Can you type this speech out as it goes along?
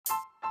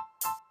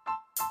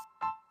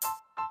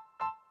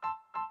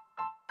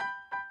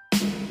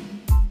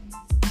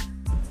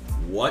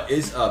What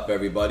is up,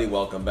 everybody?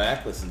 Welcome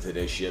back. Listen to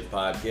this shit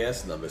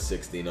podcast, number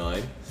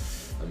 69.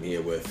 I'm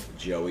here with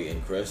Joey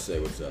and Chris. Say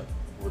what's up.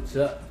 What's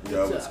up?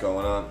 Yo, what's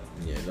going on?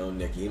 Yeah, no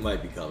Nicky. He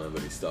might be coming,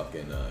 but he's stuck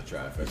in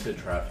traffic. It's in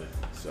traffic.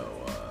 So,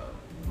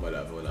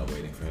 whatever. We're not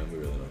waiting for him. We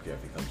really don't care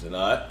if he comes or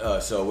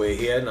not. So we're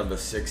here, number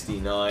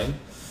 69.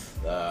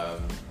 A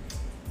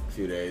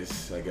few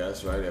days, I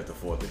guess, right after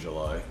 4th of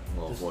July.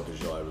 Well, 4th of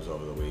July was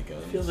over the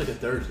weekend. Feels like a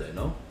Thursday,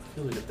 no?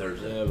 Feels like a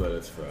Thursday. Yeah, but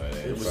it's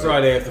Friday. It was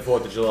Friday after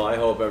 4th of July. I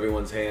hope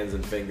everyone's hands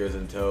and fingers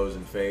and toes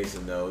and face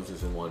and nose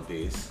is in one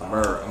piece.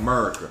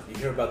 America. You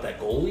hear about that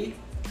goalie?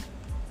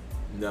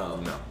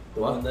 No. The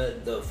one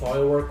that the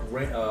firework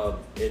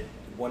it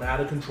went out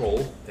of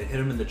control. It hit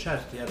him in the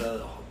chest. He had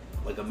a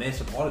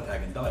massive heart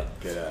attack and died.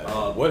 Get out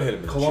of here. What hit him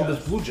in the Columbus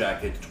chest? Blue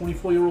Jackets,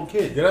 24-year-old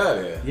kid. Get out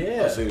of here.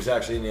 Yeah. Oh, so he was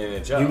actually in the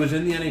NHL. He was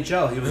in the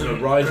NHL. He was a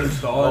rising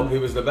star. Oh, he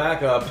was the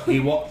backup. He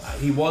was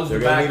They're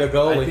the gonna need a backup.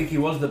 goalie. I think he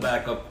was the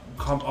backup,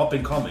 up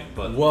and coming.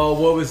 But Well,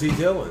 what was he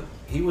doing?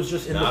 he was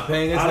just in Not the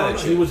paying I don't know,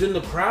 attention. He was in the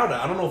crowd.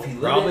 I don't know if he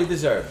Probably lived it.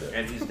 deserved it.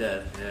 And he's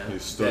dead. Yeah. He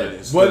stood.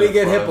 Dead. What did he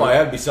get hit by? It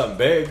had to be something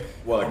big.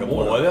 What, like a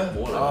Mortar. mortar?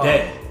 Mortar.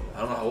 Dead. I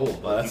don't know how old. Well,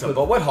 But that's he could-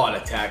 but what heart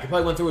attack? It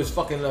probably went through his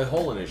fucking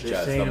hole in his They're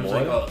chest. saying The it was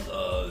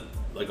mortar.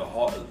 like a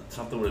heart,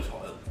 something with his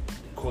heart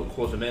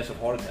caused a massive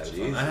heart attack. or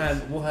something.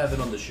 Jesus. We'll have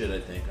it on the shit. I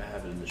think I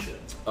have it in the shit.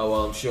 Oh,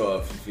 well, I'm sure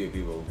a few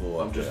people blew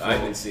up. I'm just I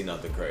throwing- didn't see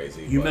nothing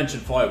crazy. You but-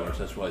 mentioned fireworks,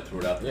 that's why I threw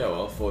it out there. Yeah,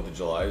 well, 4th of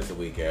July is the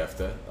week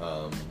after.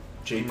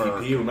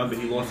 JPP, remember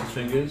he lost his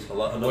fingers?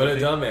 What a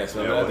dumbass.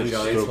 Remember that, the he's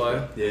Giants stupid.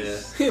 player?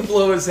 Yeah. He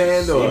blew his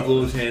hand He off.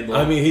 blew his hand off.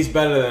 I mean, he's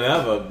better than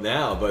ever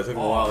now, but it took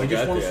him a while to he get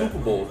just won a there. Super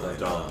Bowl with I that.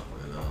 know,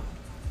 I know.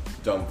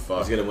 Dumb fuck.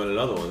 He's going to win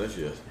another one this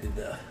year.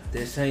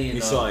 They're saying He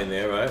signed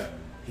there, right?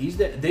 They he's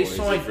a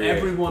signed free agent.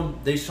 everyone.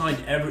 They signed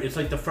it's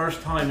like the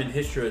first time in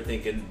history, I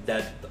think,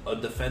 that a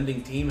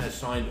defending team has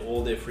signed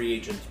all their free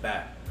agents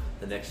back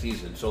the next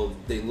season. So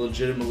they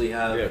legitimately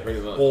have Yeah, pretty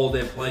much. all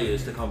their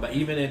players to come back.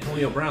 Even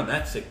Antonio Brown,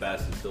 that sick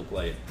bastard, still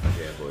playing, I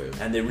can't believe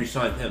it. and they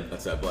re-signed him.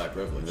 That's that black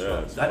privilege. Yeah,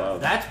 it's That,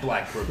 wild. that's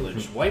black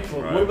privilege. White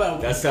privilege. Right. What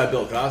about That's that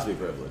Bill Cosby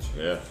privilege.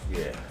 Yeah.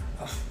 Yeah,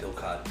 Bill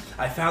Cosby.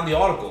 I found the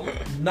article.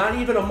 Not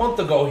even a month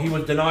ago, he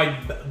was denied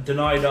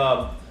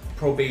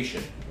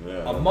probation.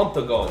 Yeah. A month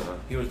ago,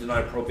 he was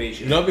denied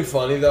probation. You know, it'd be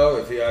funny though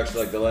if you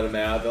actually they let him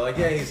out. They're like,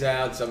 yeah, he's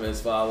out. Some of his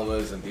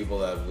followers and people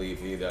that leave,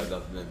 he had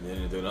nothing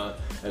to do, not,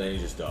 and then he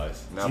just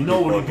dies. Now You know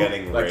people what are he-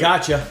 getting Like, raped.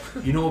 gotcha.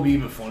 You know what would be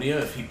even funnier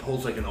if he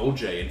pulls like an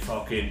OJ and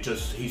fucking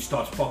he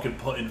starts fucking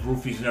putting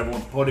roofies in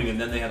everyone's pudding,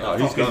 and then they have the Oh,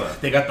 he's fucking gonna.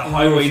 they got the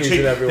highway Roofies in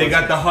chase. everyone's- They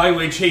got the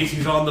highway chase.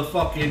 He's on the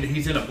fucking.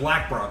 He's in a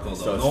black Bronco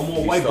though. No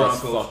more He white starts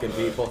Broncos. fucking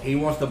people. He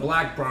wants the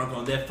black Bronco,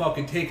 and they're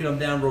fucking taking him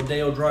down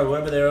Rodeo Drive,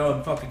 wherever they are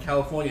in fucking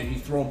California. And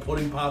he's throwing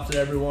pudding pops at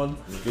everyone.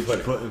 He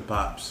put Putting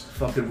pops.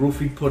 Fucking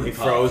roofie pudding He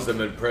pops. froze them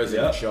in prison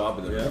Yep. and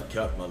sharpened them Yep. and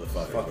cut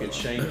motherfucker. Fucking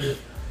shamed it.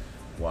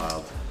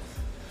 Wild.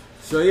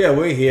 So yeah,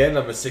 we're here,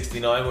 number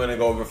 69. We're gonna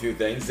go over a few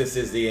things. This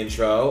is the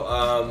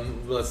intro.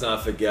 Let's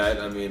not forget.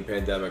 I mean,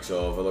 pandemic's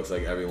over. Looks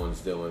like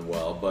everyone's doing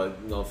well,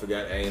 but don't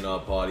forget A&R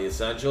Party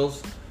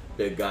Essentials,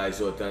 Big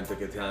Guy's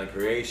Authentic Italian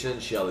Creation,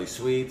 Shelly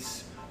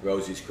Sweets,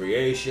 Rosie's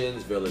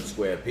Creations, Village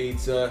Square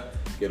Pizza.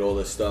 Get all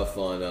this stuff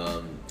on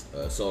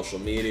social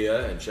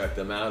media and check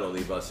them out, or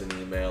leave us an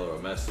email or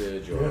a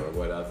message or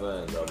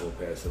whatever, and we'll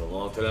pass it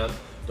along to them.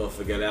 Don't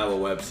forget our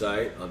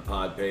website on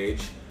Pod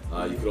Page.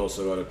 You could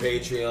also go to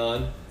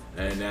Patreon,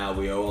 and now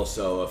we are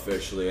also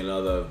officially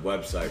another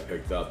website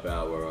picked up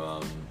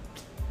our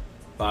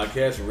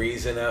podcast,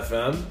 Reason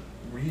FM.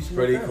 Reason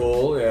Pretty FM.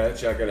 cool, yeah.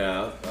 Check it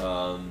out.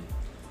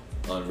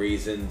 On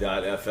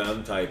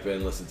Reason.fm, type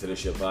in "Listen to the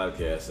Shit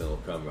Podcast" and it'll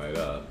come right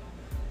up.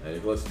 And you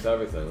can listen to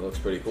everything. It looks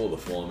pretty cool. The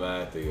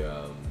format,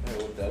 I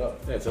looked that up.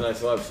 yeah, it's a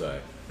nice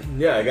website.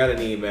 Yeah, I got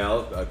an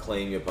email,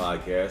 claim your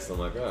podcast. I'm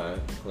like, all right,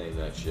 claim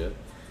that shit.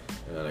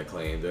 And then I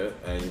claimed it.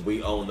 And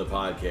we own the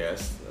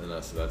podcast, and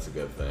that's a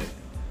good thing.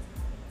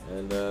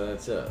 And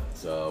that's it.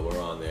 So we're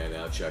on there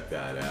now. Check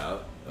that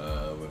out.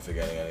 We're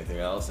forgetting anything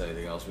else?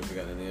 Anything else we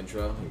forgot in the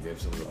intro? We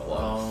gave some of the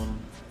plugs.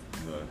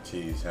 The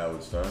tease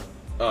Howard Stern.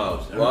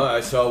 Oh,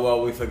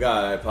 well, we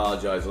forgot. I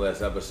apologize.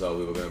 Last episode,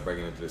 we were going to bring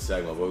it into the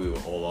segment, but we were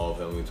all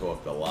over and we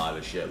talked a lot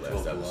of shit last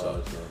talked a lot episode.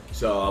 of stuff.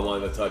 So I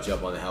wanted to touch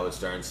up on the Howard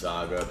Stern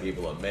saga.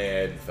 People are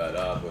mad, fed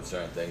up with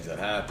certain things that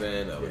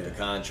happened with the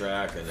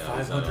contract, and now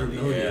it's not on $500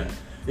 the million. air.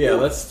 Yeah,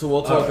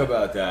 we'll talk right.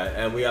 about that,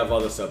 and we have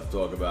other stuff to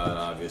talk about,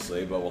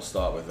 obviously, but we'll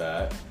start with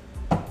that.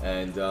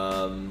 And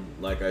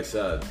like I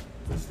said,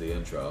 this is the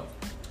intro.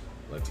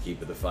 I like to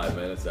keep it to 5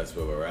 minutes. That's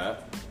where we're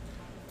at.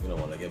 We don't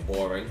want to get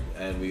boring,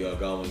 and we are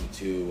going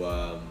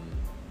to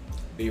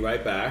be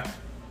right back.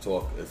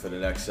 Talk for the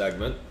next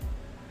segment,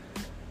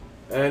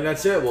 and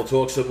that's it. We'll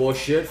talk some more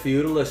shit for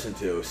you to listen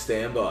to.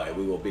 Stand by.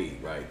 We will be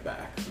right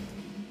back.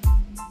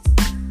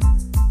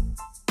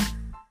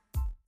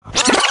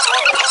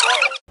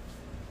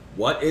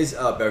 What is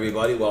up,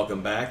 everybody?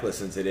 Welcome back.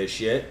 Listen to this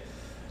shit.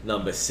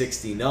 Number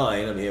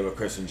 69. I'm here with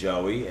Chris and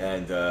Joey,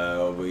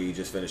 and we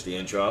just finished the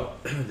intro.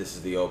 This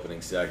is the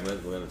opening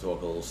segment. We're going to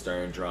talk a little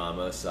Stern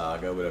drama,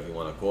 saga, whatever you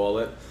want to call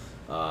it.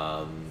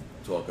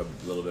 Talk a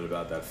little bit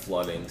about that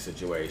flooding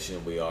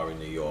situation. We are in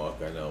New York.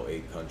 I know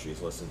 8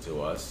 countries listen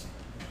to us.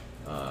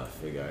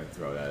 Figure I'd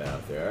throw that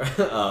out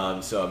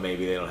there. So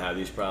maybe they don't have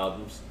these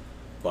problems.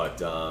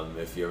 But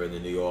if you're in the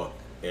New York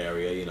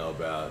area, you know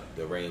about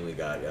the rain we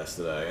got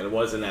yesterday. And it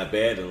wasn't that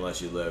bad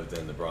unless you lived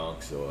in the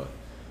Bronx or,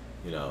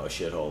 you know, a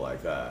shithole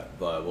like that.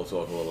 But we'll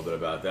talk a little bit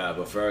about that.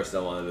 But first I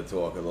wanted to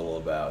talk a little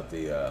about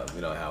the,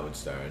 you know, Howard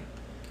Stern.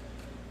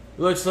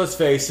 Let's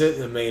face it,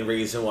 the main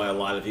reason why a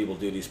lot of people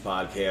do these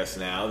podcasts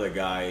now, the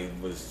guy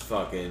was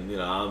fucking, you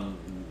know, I'm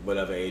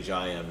whatever age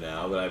I am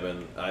now, but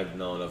I've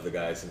known of the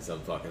guy since I'm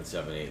fucking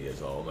 7, 8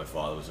 years old. My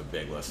father was a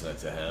big listener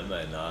to him,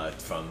 and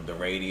from the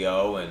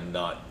radio and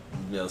not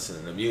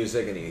listening to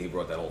music, and he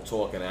brought that whole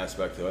talking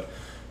aspect to it.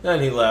 Then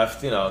he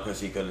left, you know,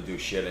 because he couldn't do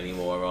shit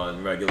anymore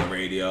on regular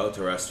radio,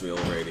 terrestrial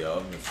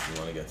radio, if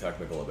you want to get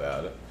technical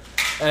about it.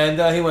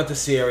 And he went to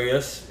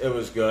Sirius. It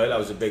was good. I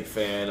was a big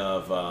fan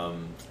of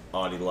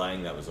Artie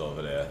Lang that was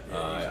over there.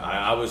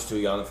 I was too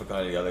young for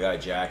kind of the other guy,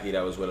 Jackie,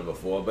 that was with him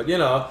before. But, you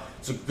know,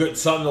 it's a good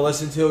something to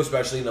listen to,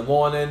 especially in the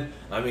morning.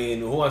 I mean,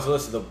 who wants to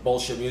listen to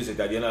bullshit music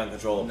that you're not in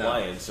control of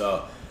playing?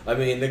 So, I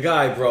mean, the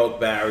guy broke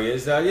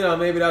barriers. That, you know,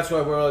 maybe that's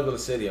why we're able to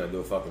sit here and do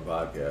a fucking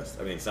podcast.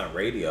 I mean, it's not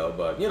radio,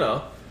 but, you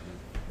know,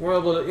 we're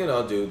able to, you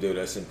know, do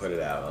this and put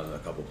it out on a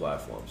couple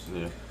platforms.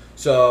 Yeah.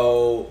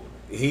 So,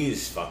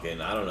 he's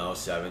fucking, I don't know,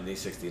 70,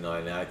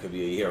 69 now. Could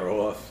be a year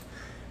off.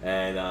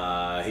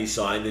 And he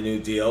signed a new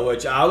deal,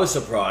 which I was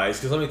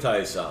surprised, because let me tell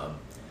you something.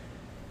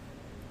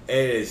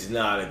 It is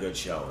not a good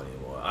show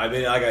anymore. I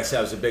mean, like I said,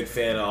 I was a big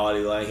fan of Artie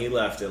Lang. He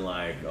left in,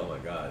 like, oh my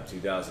God,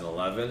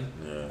 2011.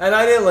 Yeah. And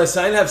I didn't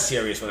listen. I didn't have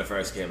Sirius when it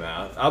first came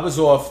out. I was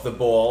off the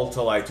ball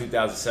till, like,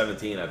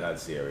 2017. I've had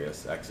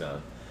Sirius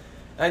XM.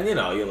 And, you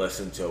know, you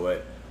listen to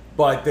it.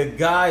 But the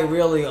guy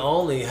really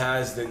only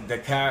has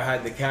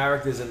had the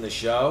characters in the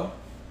show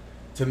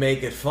to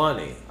make it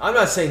funny. I'm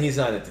not saying he's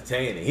not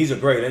entertaining. He's a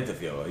great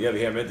interviewer. You ever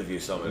hear him interview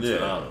someone? It's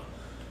phenomenal.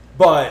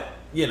 But,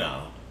 you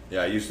know.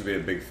 Yeah, I used to be a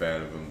big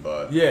fan of him,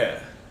 but yeah.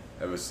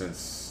 Ever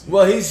since.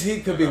 Well,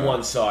 he could be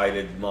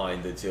one-sided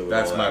minded too.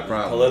 That's my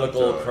problem.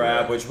 Political too,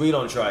 crap, yeah. which we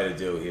don't try to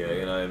do here.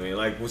 You know what I mean?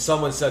 Like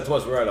someone said to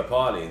us, we were at a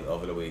party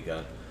over the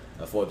weekend.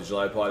 A 4th of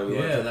July party we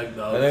went to. like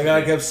and the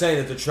guy kept saying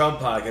it's a Trump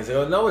podcast. I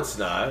go, no, it's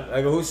not.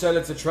 I go, who said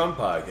it's a Trump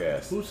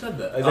podcast? Who said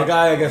that? The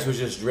guy, I guess, was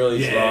just really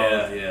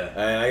drunk. Yeah.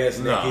 And I guess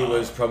Nicky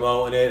was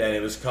promoting it, and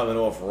it was coming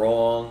off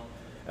wrong.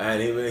 And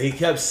he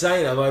kept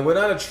saying, I'm like, we're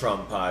not a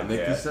Trump podcast.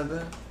 Nicky said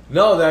that?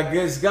 No,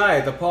 this guy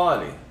at the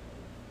party.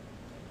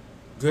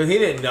 Dude, he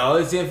didn't know.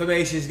 It's the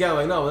information he's getting.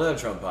 Like, no, we're not a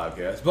Trump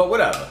podcast. But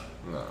whatever.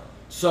 No.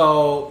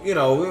 So, you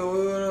know, we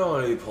don't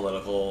want to be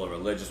political or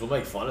religious. We'll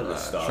make fun of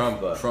this stuff.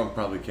 Trump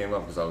probably came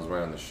up because I was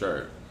wearing the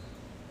shirt.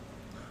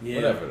 Yeah,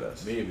 whatever it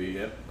is. Maybe,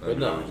 yep. But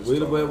no, we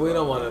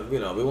don't want to, you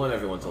know, we want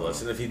everyone to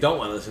listen. If you don't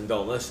want to listen,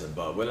 don't listen.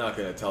 But we're not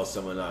going to tell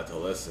someone not to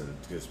listen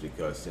just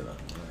because, you know.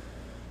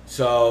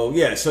 So,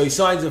 yeah, so he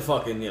signs a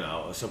fucking, you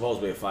know,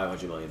 supposedly a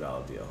 $500 million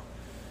deal.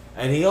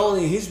 And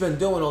he's been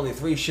doing only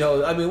 3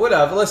 shows. I mean,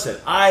 whatever. Listen,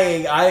 I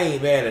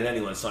ain't mad at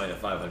anyone signing a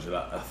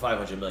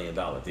 $500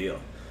 million deal.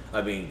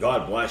 I mean,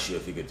 God bless you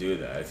if you could do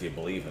that, if you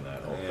believe in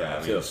that whole crap, I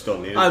mean, too. you still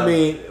need it. I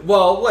mean,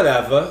 well,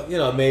 whatever. You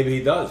know, maybe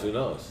he does. Who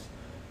knows?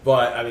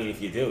 But, I mean,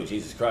 if you do,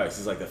 Jesus Christ,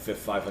 it's like the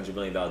 5th $500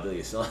 million deal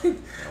you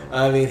signed.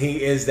 I mean,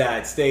 he is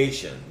that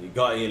station. You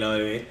know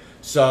what I mean?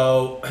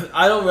 So,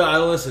 I don't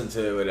listen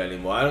to it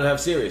anymore. I don't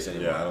have Sirius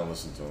anymore. Yeah, I don't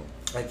listen to him.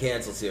 I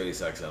canceled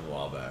Sirius XM a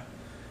while back.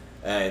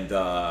 And,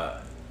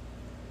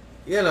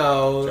 you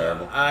know,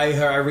 terrible.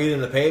 I read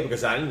in the paper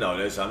because I didn't know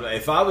this.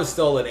 If I was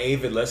still an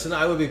avid listener,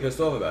 I would be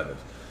pissed off about this.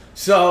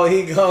 So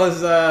he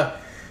goes, I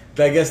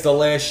guess the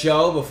last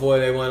show before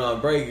they went on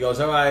break, he goes,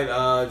 all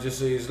right, just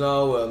so you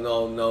know,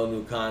 no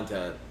new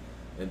content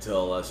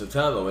until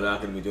September. We're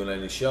not going to be doing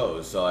any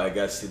shows. So I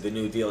guess the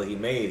new deal he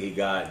made, he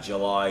got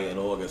July and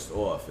August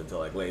off until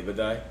like Labor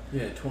Day.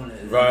 Yeah,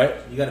 20. Right.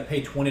 You got to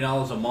pay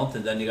 $20 a month,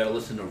 and then you got to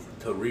listen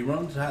to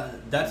reruns.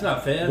 That's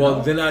not fair. Well,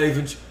 no? they're not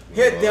even.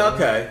 Yeah,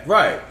 okay,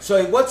 right.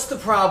 So what's the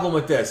problem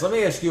with this? Let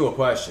me ask you a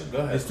question. Go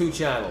ahead. There's 2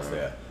 channels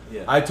there.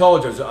 Yeah. I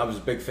told you I was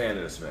a big fan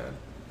of this man.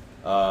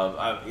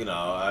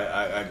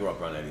 I grew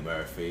up around Eddie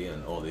Murphy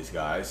and all these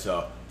guys,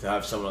 so to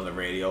have someone on the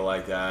radio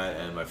like that,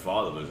 and my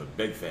father was a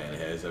big fan of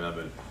his. I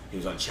remember he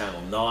was on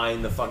Channel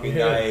 9, the fucking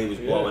guy. He was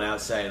blowing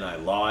out Saturday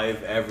Night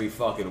Live every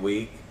fucking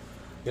week.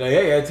 You know,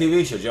 yeah, a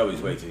TV show.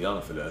 Joey's way too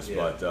young for this,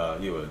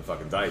 but you were in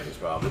fucking diapers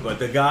probably. But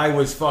the guy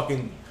was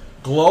fucking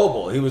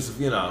global. He was,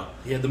 you know.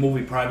 He had the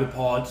movie Private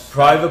Parts.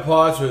 Private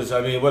Parts was,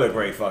 I mean, what a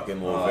great fucking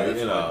movie,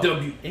 you know.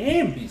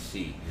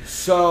 WNBC.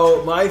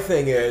 So my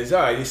thing is,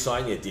 all right, you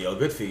signed your deal,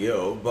 good for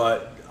you,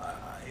 but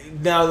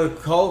now the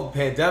COVID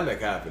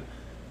pandemic happened.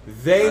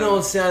 They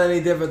don't sound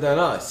any different than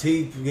us.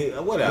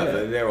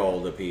 Whatever, they're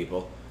older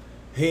people.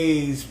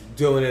 He's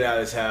doing it at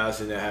his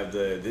house, and they have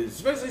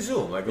it's basically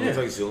Zoom. Like it looks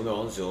like Zoom. They're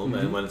on Zoom,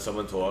 and when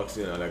someone talks,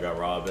 you know, they got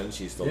Robin.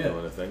 She's still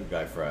doing the thing.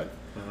 Guy Fred,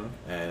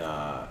 and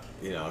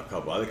you know, a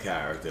couple other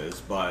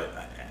characters. But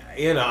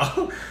you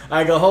know,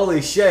 I go,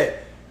 holy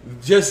shit,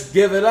 just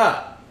give it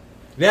up.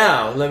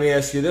 Now, let me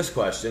ask you this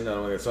question. I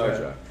don't want to get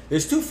sidetracked.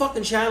 There's 2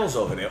 fucking channels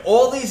over there.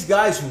 All these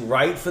guys who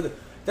write for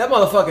that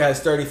motherfucker has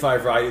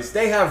 35 writers.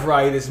 They have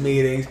writers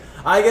meetings.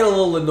 I get a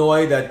little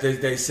annoyed that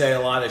they say a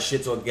lot of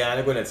shit's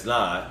organic when it's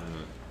not.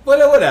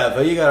 But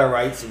whatever, you gotta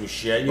write some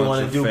shit. You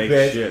want to do fake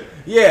bits. shit.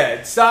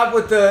 Yeah, stop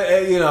with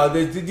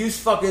the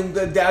fucking.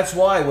 That's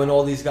why when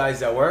all these guys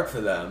that work for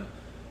them,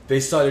 they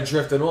started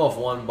drifting off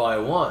one by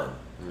one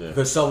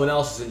because someone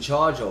else is in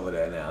charge over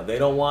there now. They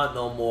don't want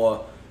no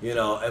more.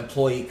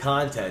 Employee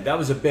content. That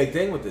was a big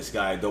thing with this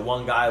guy. The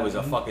one guy was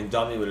a fucking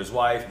dummy with his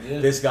wife. Yeah.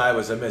 This guy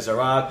was a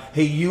miserable.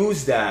 He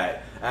used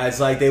that as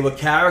like they were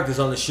characters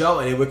on the show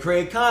and they would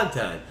create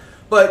content.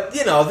 But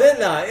they're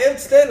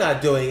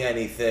not doing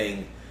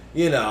anything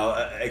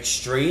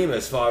extreme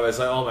as far as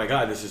like, oh my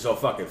god, this is so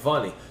fucking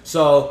funny.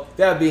 So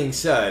that being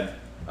said,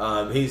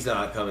 he's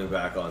not coming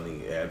back on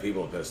the air.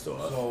 People are pissed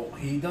off. So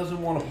he doesn't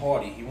want to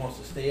party. He wants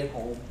to stay at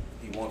home.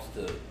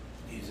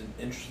 He's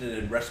interested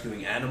in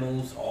rescuing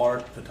animals,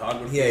 art,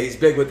 photography. Yeah, he's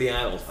big with the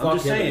animals. I'm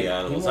Fuck him and the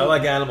animals. I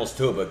like animals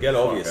too, but get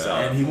over yourself.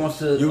 And he wants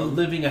to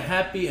living a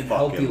happy and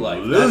healthy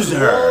life. Loser.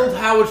 That's all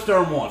Howard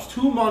Stern wants.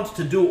 2 months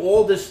to do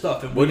all this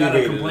stuff, and we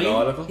gotta complain. An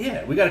article?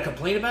 Yeah, we gotta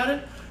complain about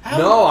it.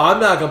 No,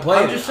 I'm not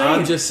complaining.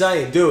 I'm just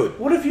saying, dude.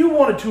 What if you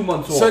wanted 2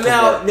 months off? So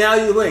now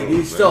you wait.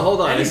 You still hold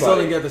on. Anybody. I still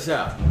didn't get this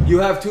out. You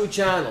have 2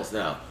 channels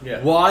now.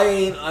 Yeah. Why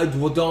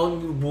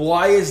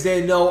is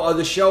there no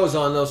other shows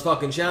on those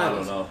fucking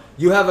channels? I don't know.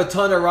 You have a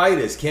ton of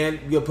writers.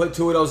 Can't you put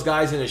 2 of those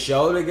guys in a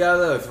show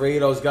together, or 3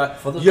 of those guys?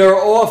 You're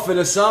off for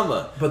the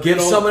summer. But give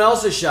someone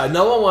else a shot.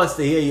 No one wants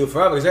to hear you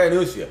forever. Because I got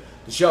news for you.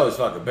 The show is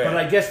fucking bad. But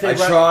I guess I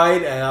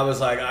tried, and I was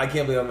like, I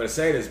can't believe I'm going to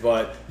say this,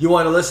 but you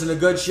want to listen to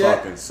good shit?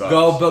 Fucking sucks.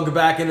 Go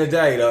back in the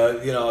day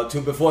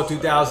to before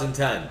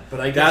 2010.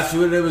 But I guess that's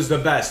when it was the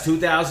best.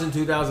 2000,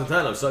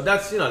 2010. So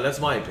that's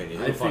my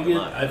opinion. I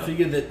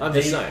figured that I'm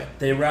just saying.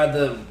 They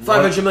rather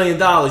 $500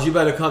 million. You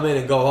better come in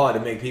and go hard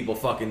and make people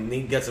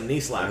fucking get some knee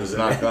slaps. He's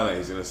not gonna.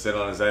 He's gonna sit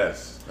on his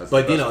ass.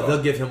 But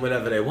they'll give him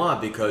whatever they want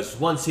because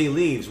once he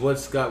leaves,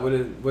 what's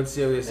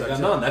serious? They got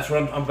none. That's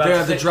what I'm about to say. They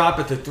have to drop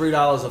it to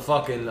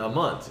 $3 a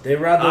month. They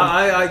rather.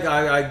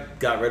 I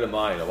got rid of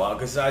mine a while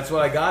because that's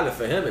what I got it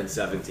for him in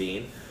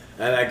 2017.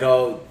 And I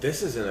go,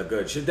 this isn't a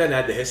good shit. Then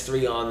had the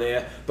history on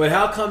there. But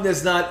how come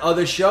there's not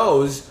other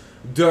shows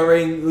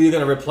during? You're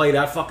gonna replay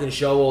that fucking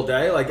show all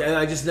day? And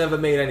I just never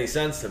made any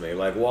sense to me.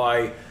 Like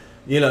why?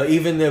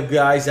 Even the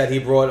guys that he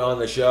brought on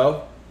the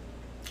show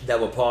that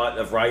were part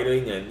of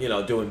writing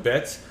and doing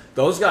bits.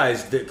 Those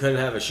guys couldn't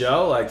have a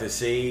show to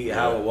see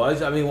how it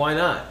was. I mean, why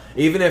not?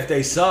 Even if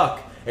they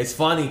suck, it's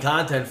funny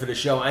content for the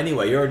show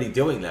anyway. You're already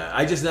doing that.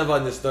 I just never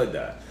understood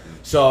that.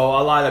 So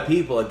a lot of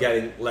people are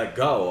getting let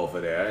go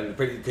over there, and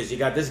because you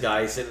got this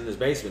guy sitting in his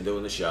basement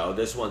doing the show.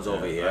 This one's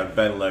over here. I've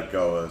been let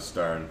go of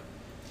Stern.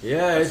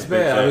 Yeah, it's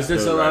bad. I was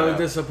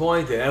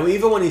disappointed. And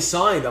even when he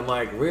signed, I'm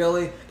like,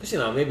 really?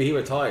 Because maybe he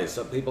retires.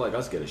 Some people like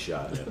us get a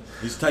shot. Yeah.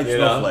 He's type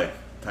snowflake.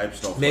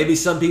 Maybe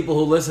some people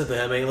who listen to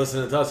him ain't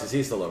listening to us because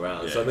he's still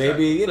around. Yeah, so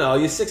maybe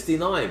you're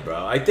 69,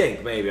 bro. I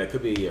think maybe I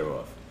could be a year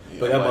off. Yeah,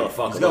 but that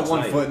motherfucker. He's got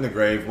one foot in the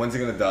grave. When's he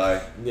gonna die?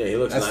 Yeah, he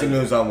looks. That's the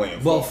news I'm waiting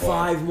for. Well,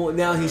 5 more.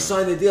 Now he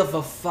signed a deal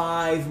for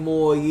 5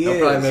 more years.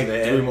 He'll probably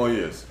make 3 more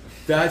years.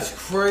 That's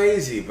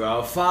crazy,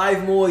 bro.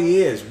 5 more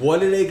years.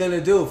 What are they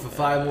gonna do for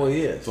 5 more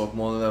years? Talk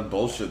more than that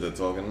bullshit they're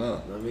talking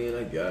now. I mean,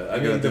 I get it. I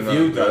mean, The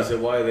View does it.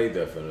 Why are they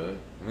different, right?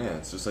 Yeah,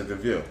 it's just like The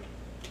View.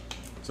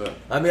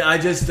 I mean, I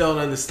just don't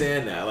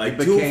understand that.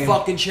 2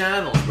 fucking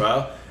channels,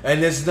 bro.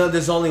 And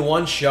there's only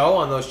one show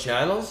on those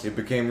channels? It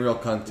became real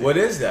content. What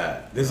is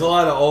that? There's a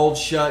lot of old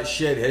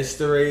shit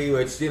history,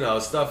 which,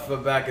 stuff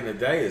from back in the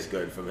day is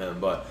good from him.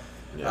 But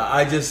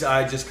I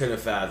just couldn't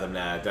fathom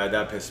that.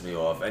 That pissed me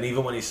off. And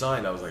even when he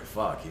signed, I was like,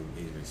 fuck, he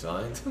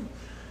resigned?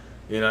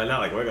 Not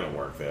like we're going to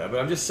work there. But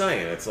I'm just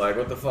saying, it's like,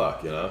 what the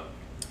fuck,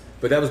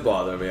 But that was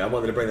bothering me. I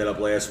wanted to bring that up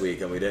last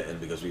week, and we didn't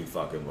because we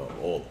fucking were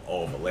all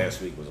over.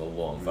 Last week was a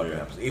long fucking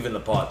episode. Even the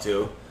part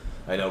 2,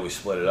 I know we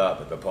split it up,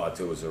 but the part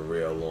 2 was a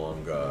real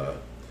long,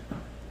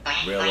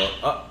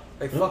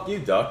 hey, fuck you,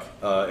 duck.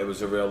 It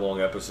was a real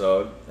long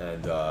episode,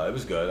 and it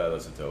was good. I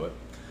listened to it.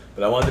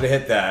 But I wanted to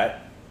hit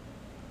that.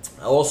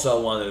 I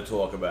also wanted to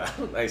talk about,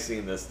 I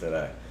seen this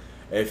today.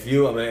 I'm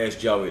going to ask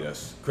Joey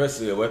this.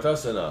 Chris, are you with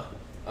us or no?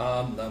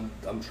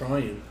 I'm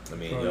trying. I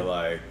mean,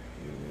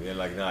 you're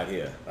like not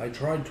here. I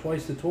tried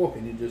twice to talk,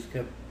 and you just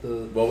kept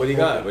the. Well, what do you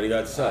got? What do you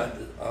got to say?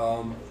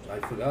 I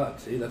forgot.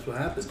 See, that's what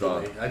happened.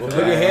 Gone. Well,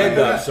 put your hand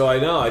up so I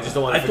know. I just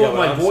don't want to. I thought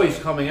my voice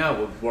coming out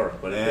would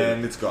work, but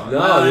it's gone.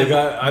 No, you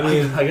got. I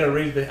mean, I gotta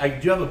raise the. Do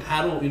you have a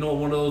paddle?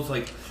 One of those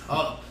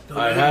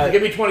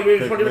give me 20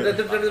 minutes.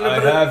 I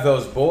have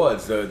those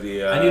boards. I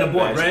need a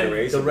board.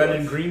 The red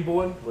and green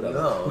board. What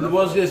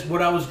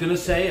I was gonna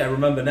say. I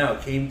remember now.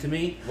 It came to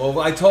me. Well,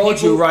 I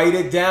told you write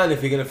it down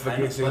if you're gonna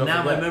forget. But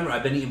now I remember.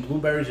 I've been eating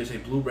blueberries. They say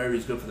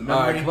blueberries good for the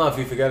memory. All right, come on, if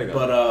you forget again.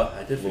 But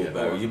I did forget.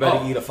 Blueberry. You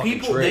better eat a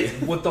fucking tree.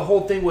 With the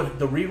whole thing with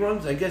the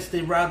reruns, I guess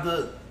they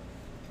rather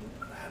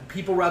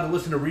people rather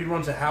listen to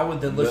reruns of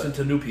Howard than listen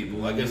to new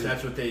people. I guess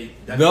that's what they.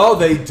 That's No,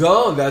 they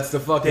don't. That's the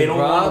fucking They don't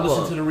problem. want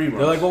to listen to the reruns.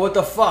 They're like, well, what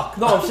the fuck?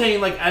 No, I'm saying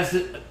like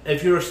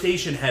if you're a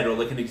station head or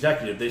like an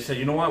executive, they say,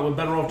 you know what, we're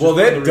better off. Just Well,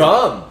 they're doing the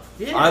dumb.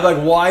 Yeah. I'm like,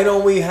 why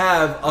don't we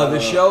have other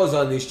shows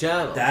on these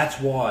channels? That's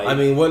why. I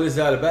mean, what is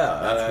that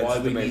about? that's why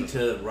just we amazing. need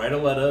to write a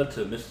letter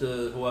to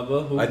Mr.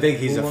 Whoever. Who, I think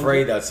he's who runs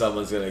afraid it. that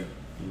someone's gonna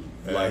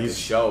like his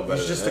show better.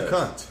 He's just than a his.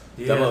 cunt.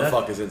 Yeah, That that's-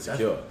 motherfucker's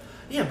insecure.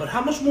 Yeah, but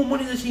how much more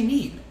money does he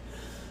need?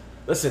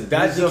 Listen,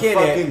 that He's you a can't.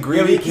 fucking You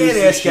greedy can't piece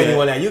of ask shit.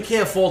 anyone that. You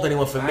can't fault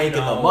anyone for I making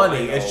know, the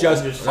money. I know. It's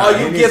just, I'm just oh, saying.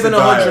 you He needs giving to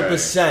die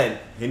 100%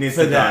 He needs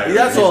for to that. die.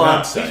 That's He's all not-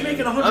 I'm saying. He's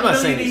making I'm $100 not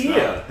million saying a he's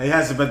year. not. He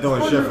hasn't been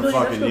doing shit for 100 million,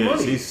 fucking that's good years.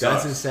 money. He That's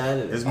sucks.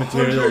 insanity. His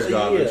material's 100 a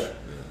garbage. year.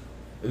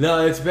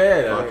 No, it's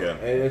bad.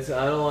 Okay.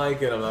 I don't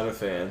like it. I'm not a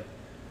fan.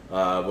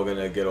 We're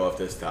gonna get off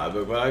this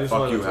topic, but I just Fuck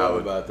want to you, talk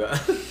Howard. about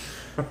that.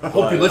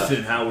 Hope you're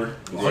listening, Howard.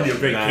 On your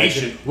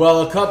vacation. Imagine.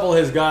 Well, a couple of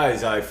his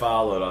guys I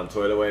followed on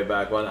Twitter way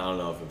back when. I don't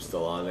know if I'm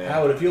still on there.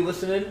 Howard, if you're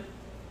listening,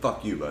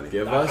 Fuck you, buddy.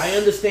 Give us. I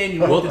understand you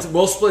We'll, want to.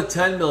 we'll split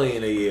 $10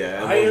 million a year,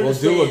 and I we'll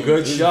do a understand.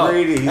 good He's show,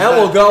 greedy. He's and not-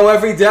 we'll go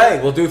every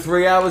day. We'll do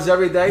 3 hours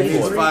every day He for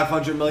needs it.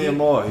 500 million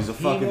more. He's a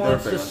He fucking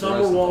wants dirtbag. the like summer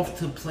rest of them. off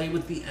to play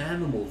with the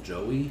animals,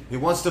 Joey. He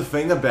wants to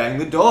finger bang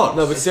the dogs.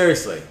 No, but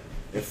seriously,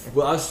 if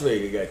us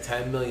three could get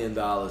 $10 million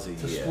a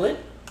To year, split?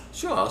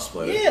 sure, I'll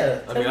split it.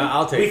 Yeah, I mean, 10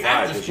 I'll we take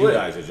have 5 to because you split.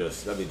 guys are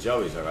just. I mean,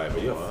 Joey's all right,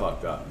 but you're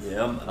fucked up.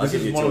 Yeah, I'll this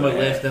give is you one of my 2.5.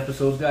 last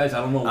episodes, guys.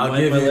 I don't know I'll when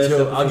give my you last 2.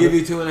 episode I'll give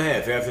is. you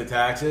 2.5 after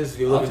taxes. If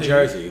you I'll live in take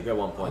Jersey, you get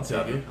I'll take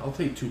 1.7. it. I'll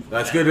take 2.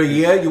 That's good a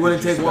year. You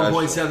wouldn't take Special.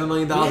 $1.7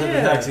 million after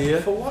tax a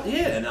year. For what?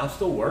 Yeah, and I'll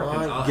still work.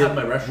 and I'll Get- have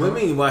my restaurant. What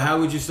do you mean? Why? How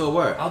would you still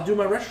work? I'll do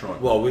my restaurant.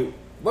 Well,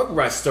 what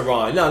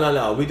restaurant?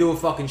 No. We do a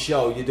fucking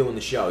show. You're doing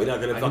the show. You're not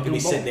gonna I can fucking do be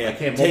sitting both. there I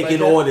can't taking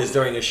multitask. orders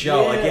during a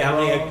show. Like, Yeah, how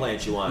many bro.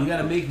 eggplants you want? You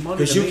gotta make money.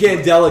 Because to you make can't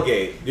money.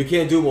 delegate. You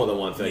can't do more than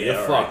one thing. Yeah,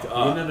 You're right. fucked You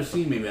up. never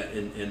see me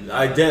in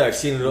I did. I've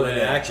seen it in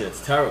Yeah. action.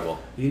 It's terrible.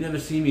 You never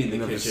see me in the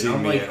You never kitchen. see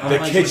I'm me like, in- I'm The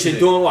like, kitchen what's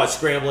doing what?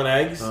 Scrambling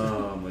eggs?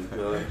 Oh my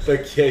god! The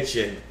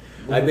kitchen.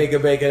 I make a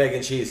bacon, egg,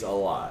 and cheese a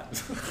lot.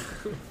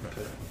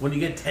 When you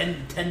get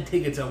 10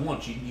 tickets at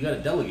once, you gotta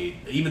delegate.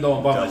 Even though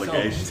I'm by myself.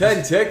 Delegation.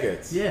 10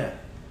 tickets. Yeah.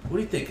 What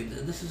do you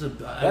think? This is a.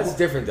 That's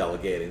different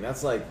delegating.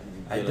 That's like,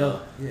 I you know.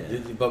 don't-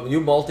 yeah. But when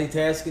you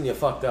multitasking, you're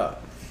fucked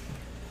up.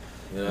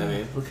 You know what I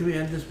mean? Well, can we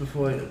end this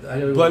before I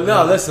gotta But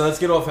no, listen. Let's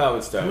get off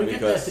Howard Can Stern we get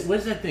because that?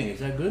 Where's that thing? Is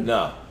that good?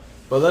 no.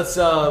 But let's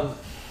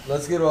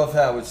get off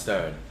Howard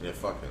Stern. Yeah,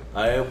 fuck him.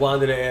 I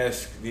wanted to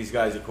ask these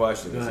guys a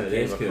question Go because I ahead,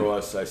 came ask him.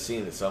 across. I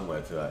seen it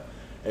somewhere today.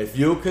 If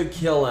you could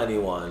kill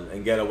anyone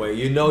and get away,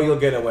 you know you'll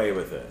get away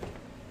with it.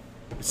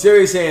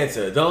 Serious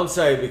answer. Don't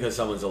say because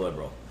someone's a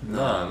liberal.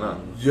 No.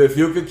 If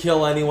you could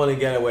kill anyone and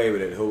get away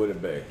with it, who would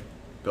it be?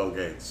 Bill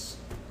Gates.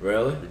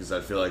 Really? Because I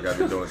feel like I've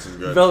been doing some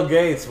good. Bill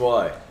Gates.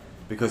 Why?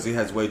 Because he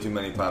has way too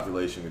many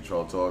population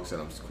control talks,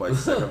 and I'm quite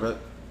sick of it.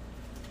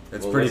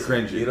 It's Well, pretty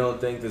listen, cringy. You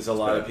don't think there's a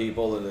lot of bad.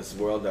 people in this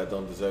world that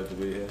don't deserve to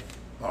be here?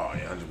 Oh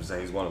yeah,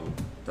 100%. He's one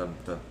of them.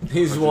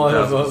 He's one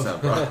of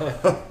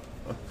 100,000%, bro.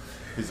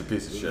 He's a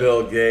piece of shit.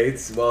 Bill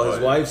Gates. Well, his Oh,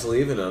 yeah. wife's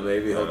leaving him.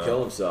 Maybe he'll know.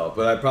 kill himself.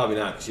 But I probably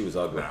not because she was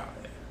ugly. Nah,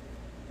 yeah.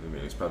 I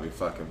mean, he's probably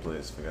fucking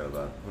pleased. Forget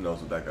about it. Who knows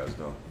what that guy's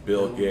doing?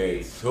 Bill Bill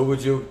Gates. Gates. Who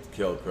would you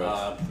kill, Chris?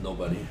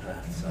 Nobody.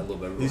 I love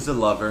everyone. He's a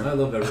lover. I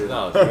love everyone.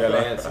 no, you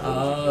gotta answer. Who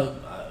would you kill?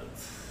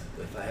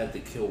 If I had to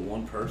kill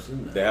one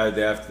person, They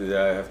have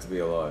to be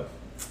alive.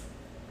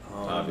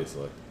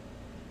 Obviously.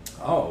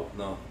 Oh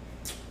no,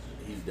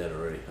 he's dead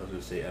already. I was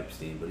gonna say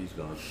Epstein, but he's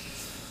gone.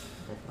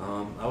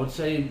 I would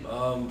say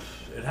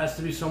it has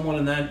to be someone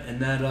in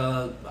that.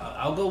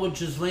 I'll go with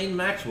Ghislaine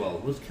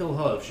Maxwell. Let's kill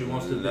her if she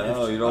wants to.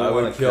 No, if- you don't I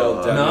want would to kill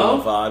her. Demi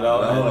No?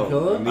 Lovato. would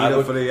kill her? We need I her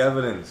would- for the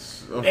evidence.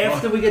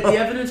 After we get the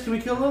evidence, can we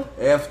kill her?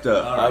 After.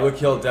 All I would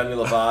kill Demi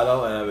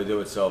Lovato, and I would do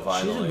it so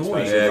violently, annoying.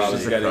 especially if Yeah, I was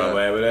she's a getting cunt.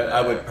 away with it.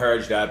 I would Yeah.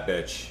 purge that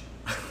bitch.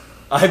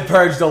 I'd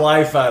purge the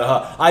life out of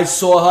her. I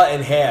saw her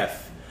in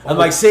half. I'm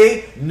like,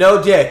 see?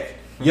 No dick.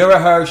 You're a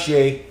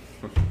Hershey.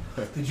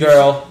 Did you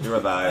Girl. You're a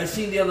I lie.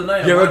 seen the other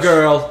night. You're a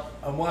girl.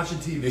 I'm watching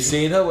TV. You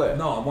seen her with?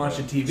 No, I'm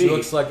watching TV. She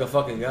looks like a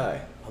fucking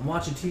guy. I'm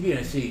watching TV and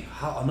I see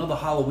another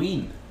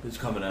Halloween is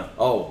coming out.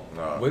 Oh,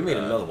 No, what do you mean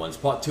God. another one? It's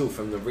part 2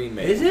 from the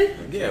remake. Is it?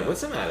 Yeah,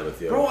 what's the matter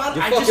with you? Bro, Your I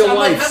fucking just- I'm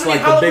like, wife's how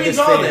many like the biggest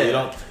Halloweens are fan. there? You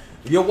don't.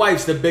 Your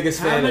wife's the biggest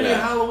How fan of many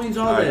that. Halloweens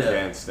are I there?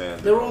 can't stand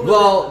it. They're all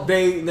Well,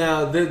 they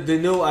now the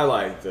new I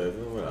like the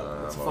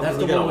whatever. It's That's fucking-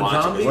 the we gotta one with watch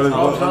it. zombies? What is,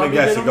 Oh, let me zombie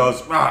guess. did He them?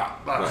 goes.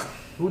 "Ah."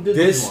 Who did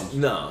these This ones?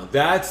 no,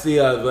 that's the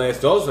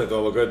last. Those I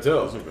thought were good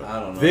too. I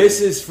don't know.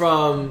 This is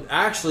from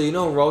actually, you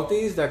know, who wrote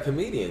these? That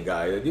comedian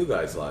guy that you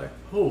guys like,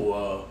 Who?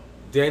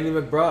 Danny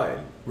McBride.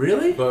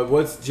 Really? But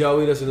what's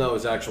Joey doesn't know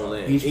his actual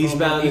name. He's from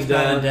Eastbound and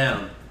Eastbound and Down.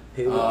 Down.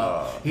 He,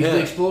 He's Yeah. the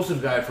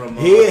explosive guy from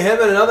him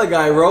and another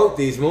guy wrote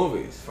these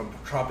movies. from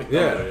Tropic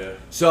Yeah. Thunder.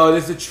 So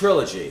there's a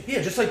trilogy.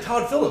 Yeah, just like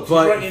Todd Phillips.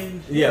 But He's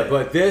writing, yeah,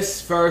 but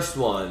this first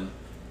one,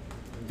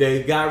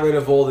 they got rid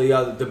of all the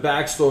other. The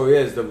backstory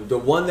is the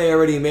one they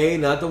already made,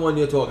 not the one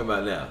you're talking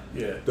about now.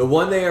 Yeah. The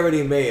one they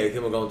already made. I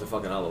think we're going to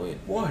fucking Halloween.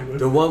 Why?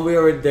 The one they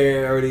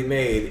already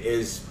made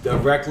is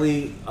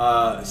directly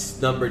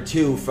number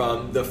 2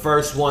 from the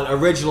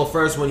original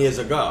first one years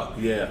ago.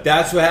 Yeah.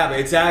 That's what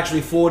happened. It's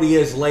actually 40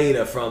 years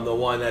later from the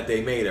one that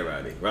they made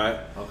already, right?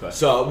 Okay.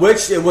 So,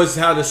 which it was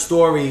how the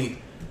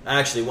story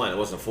actually went. It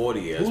wasn't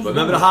 40 years. But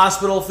remember the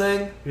hospital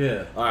thing?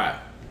 Yeah. All right.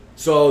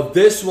 So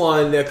this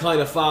one, they're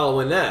kind of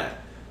following that.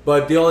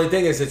 But the only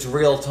thing is it's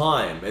real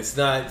time. It's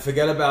not,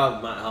 forget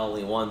about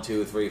Halloween 1,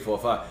 2, 3, 4,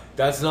 5.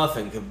 That's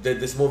nothing.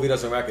 This movie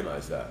doesn't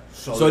recognize that.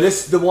 So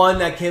this, the one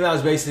that came out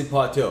is basically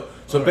part 2.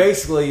 So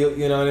basically,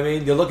 you know what I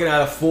mean? You're looking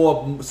at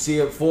four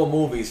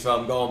movies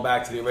from going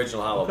back to the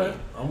original Halloween.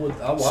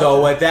 Okay. I'll watch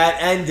So it. at that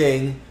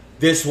ending,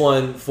 this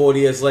one, 40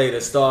 years later,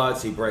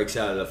 starts. He breaks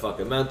out of the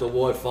fucking mental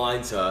ward,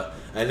 finds her.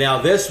 And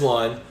now this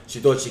one, she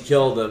thought she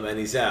killed him, and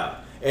he's out.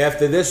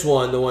 After this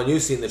one, the one you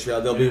see in the trailer,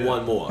 there'll be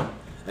one more.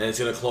 And it's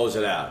going to close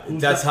it out.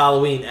 That's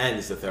Halloween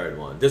Ends, the third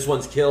one. This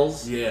one's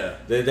Kills. Yeah.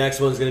 The next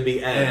one's going to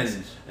be Ends.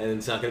 And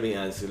it's not going to be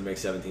Ends. It's going to make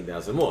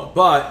 17,000 more.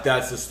 But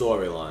that's the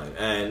storyline.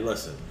 And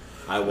listen,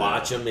 I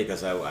watch them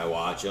because I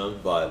watch them.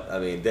 But, I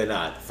mean, they're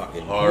not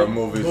fucking... Horror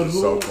movies are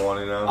so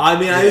corny now. I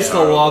mean, I used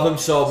to love them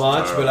so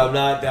much, terrible. but I'm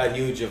not that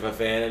huge of a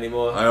fan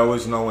anymore. I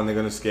always know when they're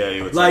gonna scare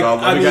you. It's Like, oh,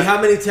 I mean, how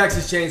many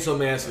Texas Chainsaw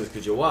Massacres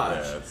could you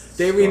watch? Yeah,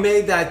 They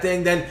remade that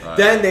thing, then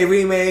they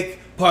remake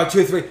part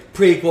 2, 3,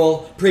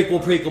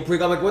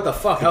 prequel. I'm like, what the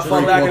fuck? How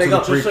far back are they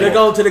going? They're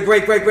going to the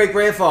great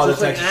grandfather of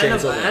Just like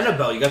Texas Chainsaw.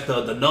 Annabelle, you got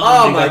the Nun.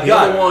 Oh you my got the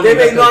God. other one, They you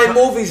made got 9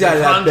 movies out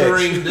of that bitch.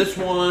 Conjuring, this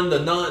one, the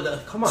Nun.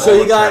 Come on. So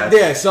you got okay.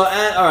 there. So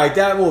all right,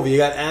 that movie. You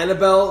got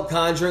Annabelle,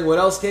 Conjuring. What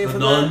else came the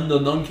from Nun. that? The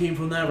Nun came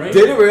from that, right?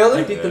 Did it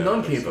really? I think the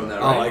Nun came from that,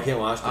 Oh, right? I can't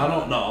watch that. I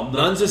don't know.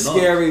 Nuns are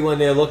scary when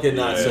they're looking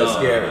not so Yeah,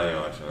 scary.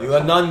 yeah. You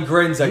got nun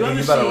grins. You ever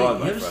better see- run,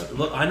 my you ever friend. see-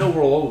 Look, I know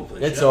we're all over the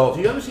place. It's over.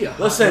 Do you ever see a hot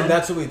Listen, nun?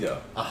 that's what we do.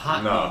 A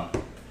hot No.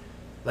 nun.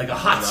 Like a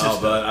hot No,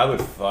 sister. but I would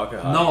fuck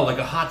her. No, like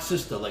a hot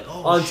sister. Like,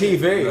 oh, On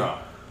shit. TV. No.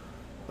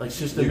 Like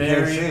Sister You Mary.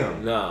 can't see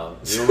them. No.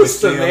 You always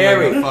Sister see 'em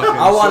Mary. in the fucking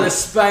I want to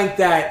suit. spank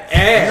that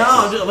ass.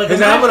 No, just like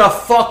Because I'm imagine- going to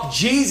fuck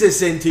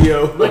Jesus into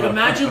you. Like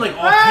imagine like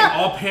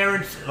our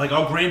parents, like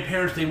our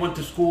grandparents, they went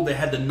to school, they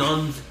had the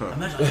nuns.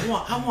 Imagine,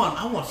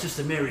 I want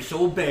Sister Mary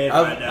so bad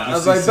right now.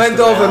 If I bend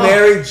over,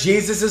 Mary,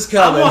 Jesus is I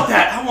coming. want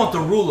that. I want the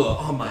ruler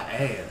on my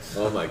ass.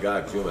 Oh my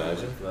God, can you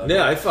imagine?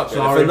 Yeah, I fuck her.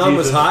 If Sorry, the nun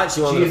was Jesus. hot,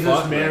 she wanted Jesus, to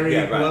fuck me. Mary,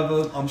 Yeah, right.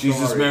 whoever. I'm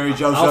Jesus, sorry. Mary,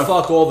 Joseph. I'll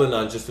fuck all the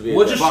nuns just to be.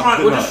 We're a just Fuck trying.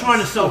 the We're just nuns. trying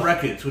to sell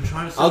records. We're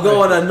trying to. Sell I'll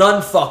go on records. a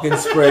nun fucking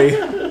spree.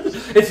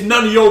 It's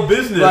none of your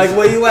business. Like,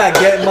 where you at?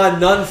 Getting my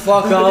nun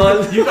fuck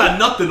on? You got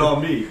nothing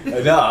on me.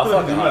 No, I'll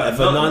fucking Yeah, If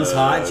a nun's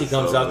hot, she that's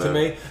comes so up to bad.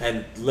 me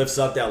and lifts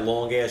up that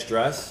long ass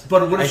dress.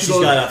 But what if and she she's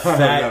goes- got a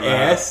fat Never.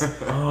 ass?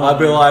 I'll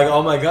be like,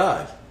 oh my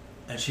God.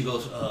 And she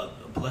goes,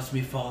 "Bless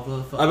me,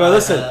 Father." I mean,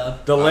 listen,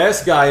 the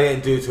last guy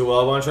didn't do too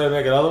well. Want to try to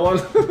make another one?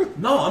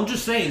 No, I'm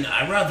just saying.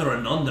 I'd rather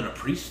a nun than a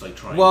priest. Like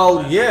trying.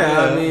 Well, to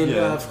yeah, I Yeah, mean,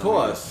 yeah. of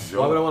course. Sure.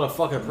 Why would I want to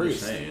fuck a I'm just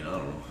priest? saying. I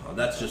don't know.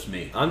 That's just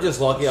me. I'm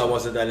just lucky I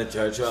wasn't that in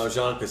church when I was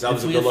young, because I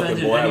was If a we good looking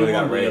offended boy. I would anyone,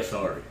 have got we are raped.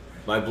 sorry.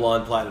 My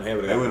blonde platinum hair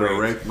would They have got would've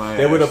raped. raped my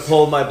They would have ass.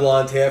 pulled my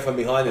blonde hair from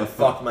behind and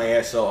fucked my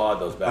ass so hard,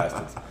 those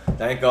bastards.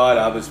 Thank God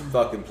I was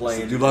fucking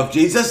playing. Do you love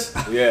Jesus?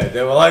 Yeah,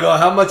 they were like, oh,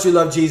 how much you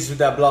love Jesus with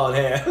that blonde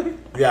hair?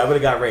 Yeah, I would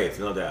have got raped,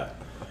 no doubt.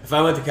 If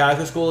I went to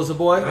Catholic school as a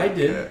boy, I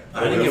did. Yeah.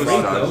 I didn't It get was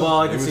raped done. though. well,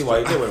 I It can was see why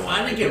you done. did.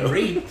 I didn't get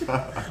raped.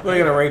 What are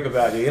you gonna rape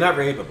about you? You're not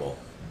rapeable.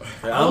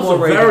 I was a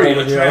very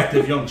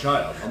attractive young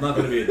child. I'm not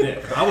going to be a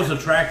dick. I was an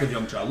attractive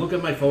young child. Look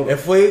at my photo.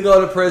 If we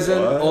go to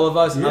prison, What? all of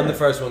us, Yeah. I'm the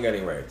first one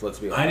getting raped. Let's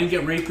be honest. I didn't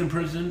get raped in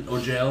prison or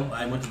jail.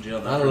 I went to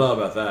jail. I don't know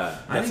about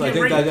that. I That's, didn't I, get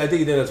think raped. I think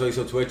he did. That's why he's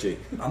so twitchy.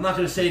 I'm not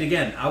going to say it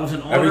again. I was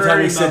an honorary Every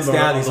time he sits member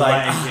down, of he's the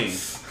like, Latin King.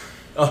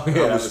 Oh yeah, I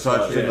that was was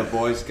touched funny. in the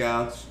Boy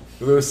Scouts.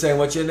 We were saying,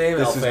 what's your name?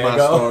 This is my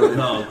Alfago. story.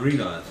 No, green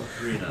eyes.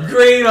 Green eyes.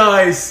 Green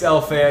Eyes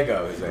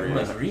Alfago. Is that Green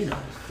eyes. Green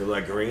eyes. They're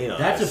like green eyes.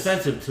 That's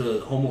offensive to the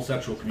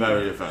homosexual Very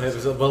community. It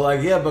offensive. was, but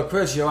like, yeah, but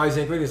Chris, your eyes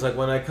ain't green. He's like,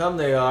 when I come,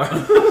 they are.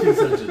 You're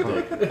such a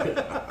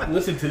dick.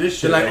 Listen to this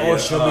shit. They're like, right oh, here.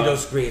 show me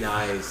those green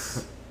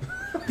eyes.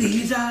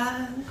 These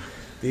eyes.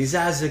 These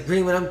eyes are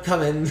green when I'm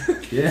coming.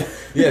 Yeah.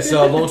 Yeah.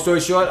 So long story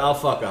short, I'll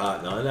fuck a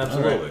hot nun.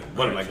 Absolutely. All right.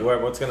 What am I?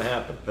 What's gonna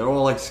happen? They're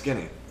all like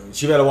skinny.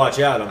 She better watch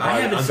out.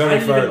 I'm very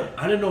fertile.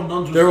 I didn't know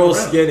nuns were They're all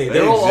still around. skinny. They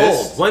They're all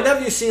exist. old. When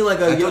have you seen like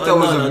a I young thought that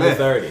was nun a under myth.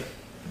 30?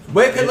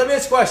 Wait, let me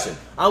ask a question.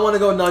 I want to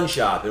go nun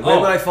shopping. Where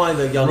Oh. would I find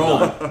a young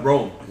nun?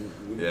 Rome.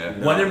 Yeah.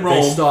 When in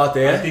Rome. They start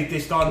there. I think they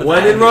start in the When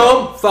in Vatican.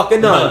 Rome, fuck a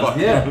nun.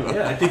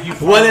 Yeah. I think you.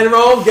 When in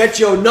Rome, get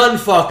your nun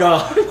fuck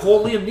on.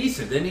 Call Liam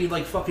Neeson. Didn't he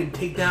like fucking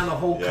take down the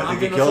whole Yeah, I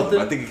think he convent or killed something?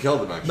 him. I think he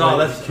killed him actually. No,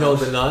 that's Killed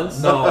the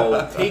nuns?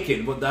 No,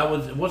 Taken. But that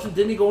was. Wasn't?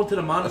 Didn't he go into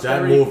the That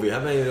monastery? movie, how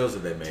many of those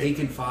have they made?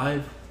 Taken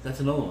 5. That's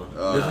another one.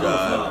 Oh There's another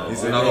god, five.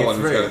 he's I another made one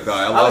who's 3. gonna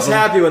die. I was love him,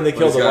 happy when they but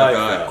killed he's the gonna wife.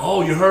 die. though.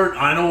 Oh, you heard?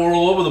 I know we're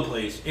all over the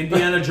place.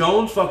 Indiana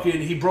Jones, fucking,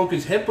 he broke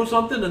his hip or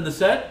something in the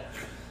set.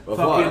 Of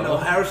Fucking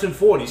what? Harrison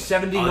Ford. He's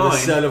 79. On the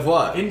set of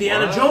what?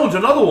 Indiana What? Jones,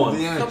 another one.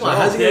 Indiana Come on,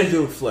 how's he They're- gonna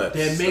do flips?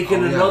 They're making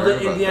Oh, yeah, I another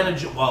heard about Indiana that.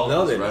 Jones. Well,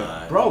 No, they're right.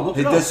 not. bro, look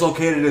He it up.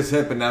 dislocated his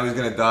hip and now he's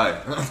gonna die.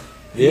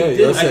 Yeah, He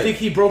did- listen. I think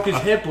he broke his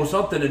hip or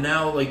something, and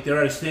now like they're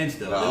at a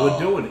standstill. They No. were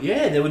doing it.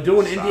 Yeah, they were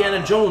doing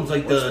Indiana Jones,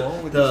 like What's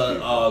wrong with the these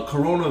people?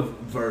 Corona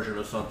version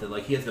or something.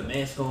 Like he has the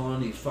mask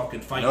on. He's fucking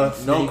fighting. No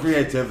snakes.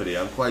 creativity.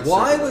 I'm quite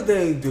Why sick of would it.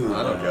 they do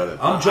I don't that? get it.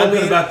 I'm joking I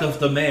mean- about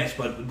the mask,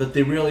 but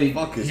they really.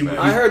 Fuck his he- mask.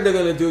 I heard they're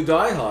gonna do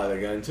Die Hard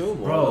again too,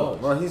 more. Bro.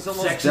 Well, he's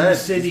almost Sex and dead. the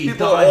City, These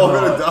people Die are all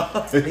Hard.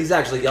 gonna die. He's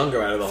actually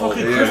younger out of the whole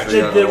Fucking thing. Yeah, Chris,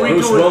 yeah, they're yeah.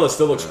 Bruce redoing. Willis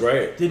still looks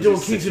great. They're doing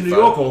He's Kings of New 65.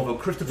 York over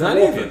Christopher Not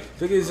Walken. even. I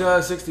think he's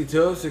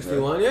 62,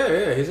 61.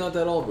 Yeah, he's not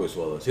that old, Bruce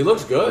Willis. He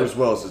looks good. Bruce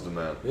Willis is the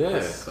man. Yeah.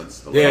 That's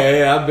the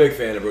Yeah, I'm a big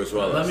fan of Bruce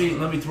Willis.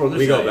 Let me throw this.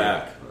 We go at you.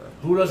 back.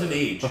 Who doesn't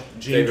age?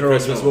 James Favorite Earl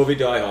Christmas Jones. movie,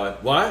 Die Hard.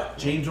 What?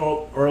 James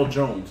Earl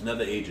Jones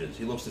never ages.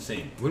 He looks the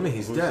same. What do you mean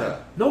he's Who's dead?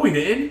 that? No, he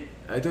didn't.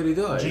 I thought he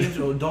died.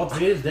 James Darth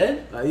Vader's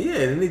dead. Yeah,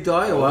 didn't he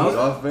die a Oh, while?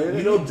 Darth Vader?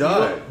 You know, He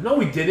died. No,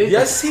 he didn't.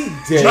 Yes, he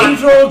did.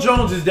 James Earl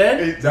Jones is dead.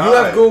 He You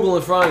died. have Google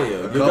in front of you.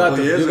 You got couple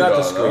the, years you got ago,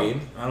 the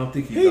screen. I don't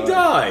think He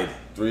died.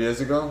 3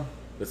 years ago?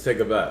 Let's take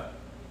a bet.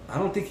 I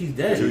don't think he's 2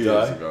 dead. He years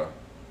died? ago.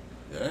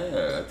 Yeah,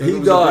 I think He it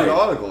was died. a big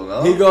article,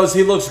 no? He goes,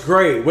 he looks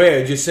great. Where?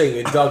 Did you say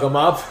you dug him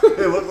up?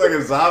 It looked like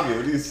a zombie.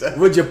 What do you say?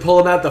 Would you pull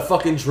him out the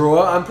fucking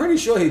drawer? I'm pretty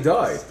sure he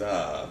died.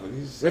 Stop. What do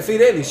you say? If he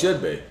didn't, he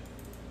should be.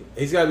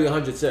 He's got to be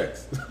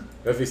 106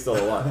 if he's still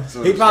alive.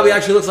 So He it's probably like-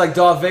 actually looks like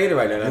Darth Vader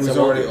right now. He That's was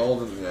how old already he is.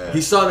 older. Yeah.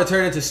 He's starting to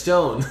turn into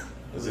stone.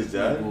 Is he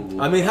dead?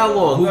 I mean, how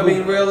long? I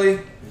mean, really?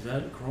 Is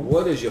that Chrome?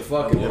 What is your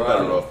fucking You're better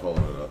problem? off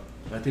pulling it up.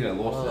 I think I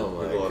lost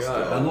Oh it. my lost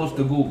god! I lost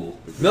the Google.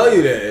 No,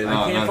 you didn't.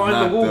 I can't not- find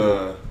not the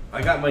Google.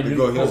 I got my The new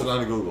Google. He post.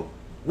 doesn't on Google.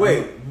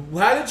 Wait,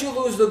 how did you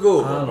lose the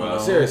Google, I don't bro? know.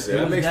 Seriously, It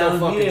that was makes no down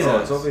fucking here.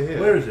 sense. It's over here.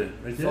 Where is it?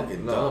 Right there?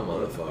 Fucking dumb You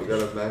motherfucker.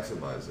 gotta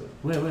maximize it.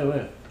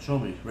 Where? Show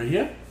me. Right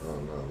here? Oh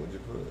no, where'd you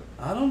put it?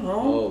 I don't know.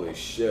 Holy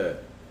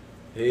shit.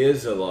 He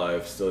is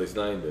alive still, he's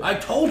 90. I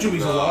told you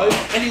he's No.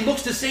 alive, and he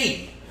looks the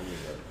same.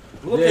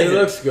 Look yeah, at he him.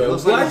 looks good. He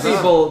looks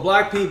like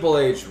Black people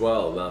age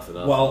well, not for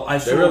nothing. Well, I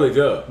they saw. really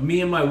do. Me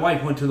and my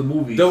wife went to the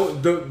movies.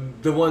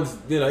 The ones,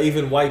 you know,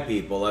 even white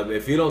people. I mean,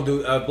 if you don't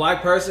do a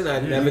black person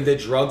that never did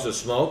drugs or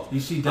smoked, You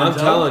see I'm Denzel?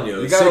 telling you,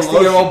 You a gotta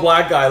 60-year-old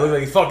black guy looks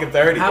like he's fucking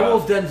 30. How bro.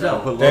 old's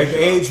Denzel? Put They lotion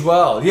on. age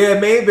well. Yeah,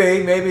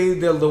 maybe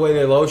the way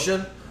they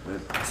lotion.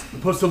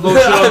 Put some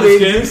lotion I on the mean,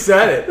 skin. you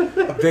said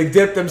it. They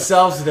dip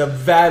themselves in a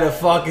vat of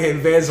fucking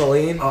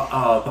Vaseline.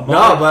 No,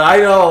 but I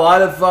know a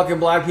lot of fucking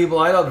black people.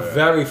 I know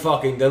very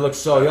fucking. They look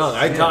so young.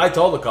 I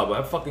told a couple,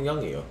 I'm fucking young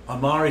to you.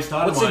 Amari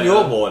Stoudemire. What's in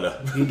your water?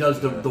 He does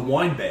the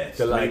wine baths.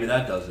 The, like- Maybe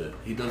that does it.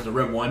 He does the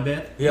red wine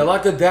bath. Yeah,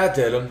 like a dad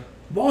did him.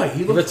 Why? He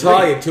He looks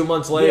retired great. 2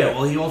 months later. Yeah,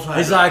 well, he also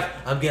He's had- like,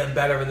 I'm getting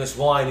better in this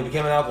wine. He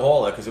became an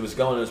alcoholic because it was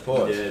going in his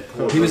pores. Yeah,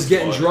 poor He was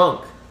getting wine.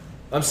 drunk.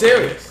 I'm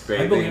serious.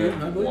 I believe Bathing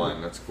it, I in believe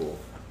wine. That's cool.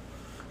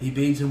 He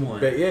bathes in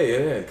wine. But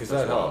yeah, because that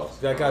That's helps.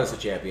 wild. That got us a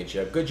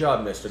championship. Good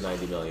job, Mr.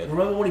 90 million.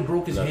 Remember when he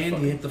broke his That hand?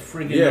 fucking- He hit the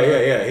friggin'.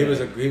 Yeah.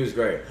 He was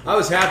great. I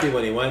was happy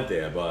when he went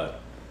there, but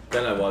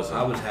then I wasn't.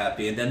 I was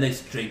happy, and then they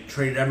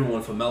traded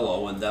everyone for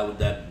Melo, and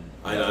that.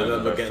 I know. I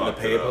remember they getting the fucked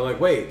it paper. up. Like,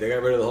 wait, they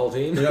got rid of the whole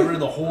team. They got rid of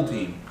the whole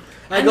team.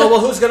 I go, well,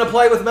 who's gonna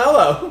play with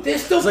Melo? They're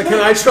still. It's like, can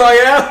I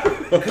try out?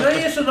 Can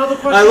I ask another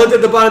question? I looked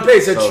at the bottom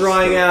page. Said So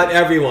trying stupid. out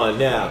everyone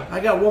now. I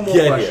got one more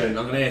Get question. here.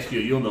 I'm going to ask you.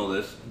 You'll know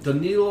this.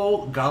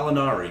 Danilo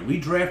Gallinari. We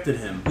drafted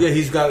him Yeah,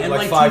 he's got in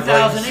like like 5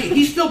 2008. rings.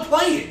 He's still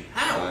playing. I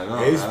How?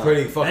 know. He's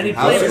pretty fucking. And he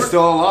How's he played-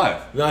 still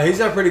alive? No, he's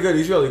not pretty good.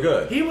 He's really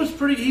good. He was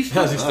pretty. He's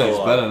still. How's he No, still he's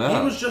alive? better now.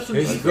 He was just. In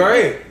He's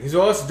great. He's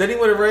awesome. Did he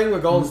win a ring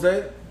with Golden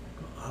State?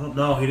 I don't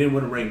know. He didn't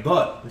win a ring,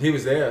 but He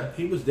was there.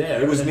 he was there.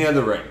 He was near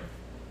the ring.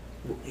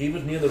 He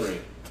was near the ring.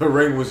 The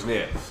ring was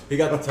near. He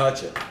got to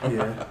touch it.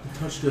 Yeah.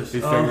 Touch this. He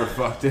finger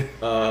fucked it.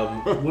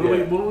 What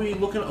are we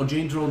looking at? Oh,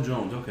 James Earl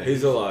Jones. Okay.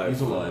 He's alive.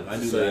 He's alive. I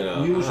knew So, that.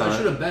 you know. I Alright.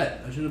 should have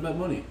bet. I should have bet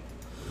money.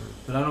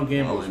 But I don't I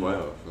gamble was way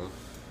anymore. off. Huh?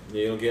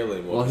 Yeah, you don't gamble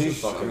anymore. Well, Well,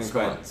 he's- fucking I mean,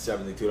 spent come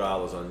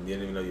 $72 on. You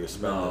didn't even know you were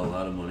spending. No, a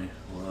lot of money.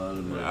 A lot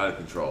of money. Out of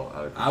control.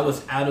 Out of I control.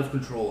 was out of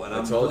control, and I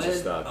I'm told you glad.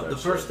 stop that the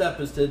first shit. step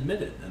is to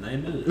admit it, and I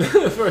admitted it.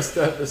 the first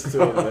step is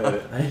to admit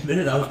it. I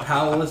admitted I was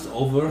powerless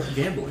over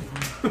gambling.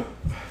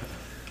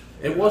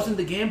 It wasn't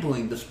the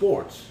gambling, the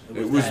sports.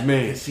 It was that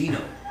me. Casino.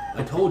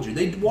 I told you.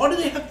 Why do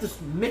they have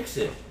to mix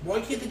it? Why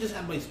can't they just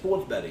have my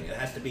sports betting? It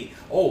has to be.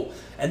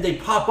 And they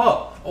pop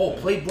up.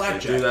 Play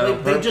blackjack. They do that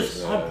on They purpose.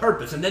 just Yeah. on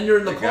purpose, and then you're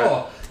in the They got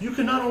car. You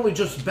can not only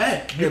just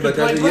bet. You Yeah, can but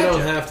play you blackjack.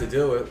 don't have to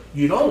do it.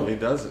 You don't. He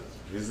does it.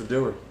 He's the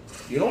doer.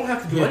 You don't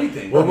have to do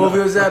anything. What movie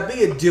was that?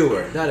 Be a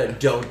doer, not a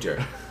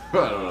don'ter. I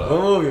don't know.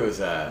 What movie was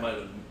that?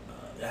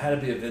 It had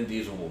to be a Vin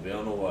Diesel movie. I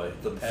don't know why.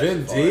 The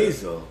Vin Pacifier.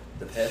 Diesel.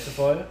 The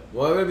Pacifier.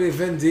 Why would it be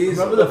Vin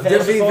Diesel? Remember the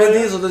Pacifier? Vin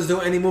Diesel doesn't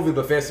do any movie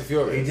but Fast and He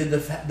Furious. did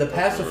the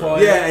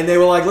Pacifier. Yeah, and they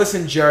were like,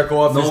 "Listen, jerk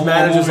off." No His more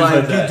manager's movies like,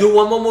 like "If you that." do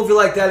one more movie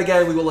like that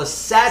again, we will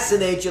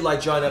assassinate you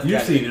like John F. You've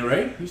Kennedy." seen it,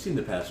 right? You've seen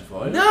the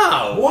Pacifier.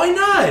 No. Why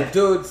not?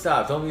 Dude,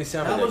 stop! Don't be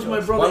sound That was my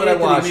ridiculous. brother Why would I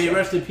watch Anthony. May he it?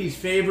 rest in peace.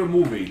 Favorite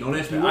movie. Don't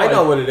ask me why. I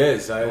know what it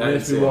is. I Don't didn't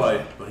ask see me it.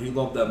 why. But he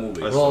loved that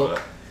movie. I Well, saw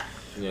that.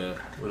 Yeah.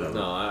 Whatever.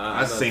 No,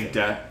 I synced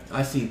that.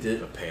 I seen it.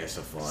 The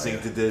pacifier.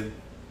 Synced it did.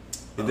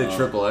 He did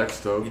Triple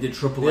X too. He did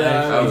Triple Yeah,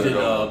 X. that He was did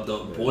good. the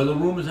Boiler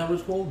Room. Is that what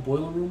it's called?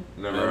 Boiler Room.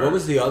 Never. Man, heard. what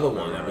was the other one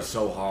Never that heard. was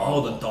so Oh,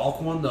 horrible? the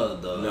dark one. The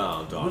No,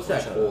 dark What's one,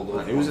 that shut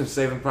called? He was in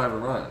Saving Private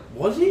Ryan.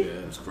 Was he? Yeah.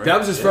 great. That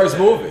was his first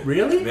movie.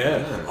 Really?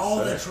 Yeah. Oh,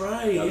 sick. that's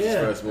right. That was his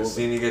Yeah. first The movie.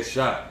 scene he gets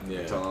shot.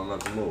 Yeah. Tell him not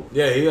to move.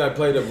 Yeah, he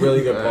played a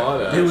really good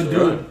part. They would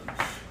actually. do.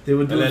 They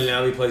would do. And then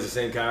now he plays the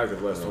same character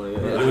for the last 20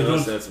 years. Yeah. I mean,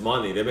 listen, that's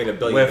money. They made $1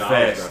 billion We're with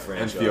that fast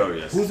franchise. and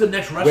furious. Who's the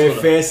next wrestler? We're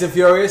Fast and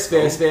Furious.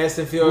 Fast and Who's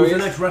the Furious.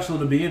 next wrestler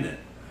to be in it?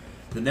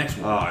 The next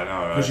one. Oh, I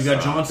know. Because you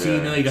got John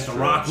Cena, you got The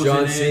Rock was John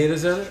in it.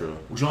 Cena's in it. True.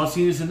 John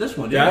Cena's in this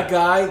one. That Yeah.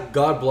 guy,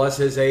 God bless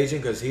his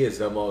agent, because he is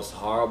the most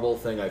horrible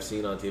thing I've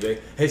seen on TV.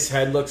 His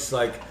head looks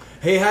like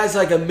he has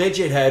like a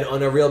midget head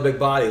on a real big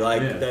body.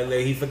 Like Yeah. then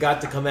he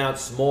forgot to come out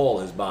small.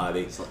 His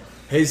body,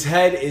 his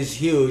head is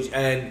huge,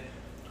 and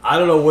I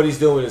don't know what he's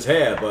doing with his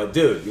hair. But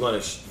dude, you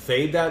want to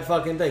fade that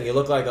fucking thing? You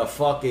look like a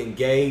fucking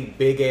gay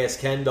big ass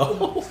Ken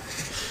doll.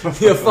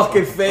 Your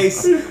fucking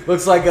face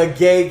looks like a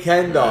gay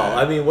Ken doll.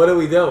 I mean, what are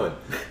we doing?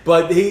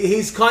 But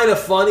he's kind of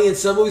funny in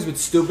some movies, but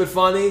stupid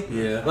funny.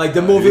 Yeah. Like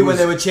the movie when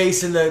they were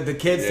chasing the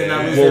kids to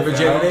not lose Will their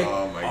virginity. Ferrell.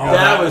 Oh my Oh, god.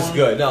 That was one?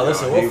 good. No, Yeah,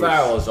 listen, he Will was-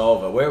 Ferrell is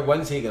over.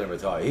 When's he gonna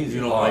retire? He's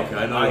You don't like him.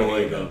 I know you don't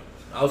like him.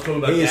 I was talking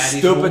about He is Daddy's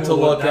stupid Home, to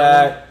what, look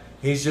that at.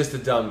 He's just a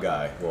dumb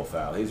guy, Will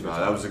Ferrell. He's Nah,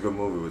 retired. that was a good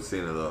movie with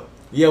Cena though.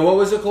 Yeah, what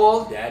was it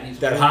called? one? Daddy's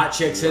That Home? hot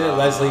chick's in it, Nah,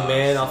 Leslie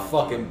Mann. I'll something.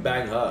 fucking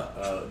bang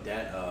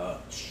her.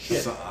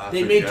 Shit. So- I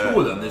They made forget, two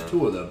of them. man. There's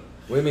two of them.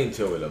 What do you mean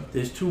two of them?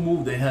 There's two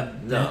movies. They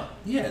have. No.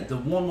 Yeah, the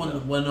one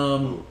when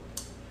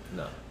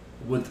No.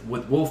 with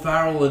Will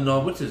Ferrell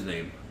and what's his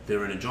name?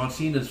 They're in it. John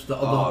Cena's the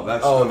Oh, other.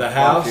 that's Oh, the the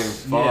house? fucking Yeah,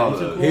 what's it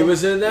father. called? He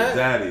was in that?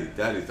 Daddy.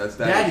 That's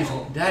Daddy's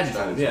home. Daddy's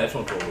home. Yeah, that's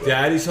what I'm talking about.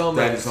 Daddy's Home.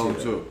 I Daddy's didn't home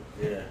see too.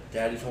 Yeah,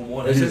 Daddy's Home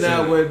one. Isn't He's in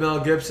that it. with Mel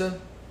Gibson?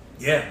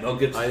 Yeah, Mel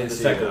Gibson. I didn't the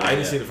see second it. one, I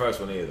didn't yeah. see the first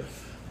one either.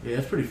 Yeah,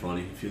 it's pretty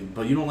funny.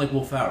 But you don't like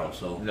Will Ferrell,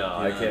 so No, you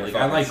I know, can't Like,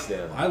 fucking I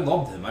stand him. I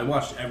loved him. I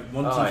watched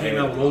once Oh, I he came hate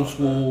out with him. Old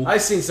School,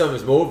 I've seen some of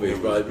his movies,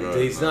 It was but good,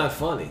 he's man. not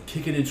funny.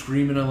 Kicking and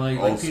Screaming. I like.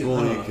 Old school,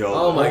 he killed.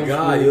 Oh my Old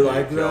God, school, you he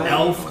like killed. that?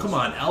 Elf, come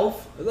on,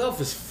 Elf.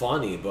 Elf is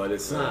funny, but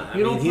it's not. I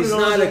You mean, don't he's put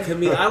it on not a the-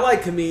 comedian. I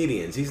like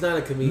comedians. He's not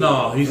a comedian.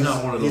 No, he's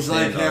not one of those. He's like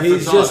stand-ups. half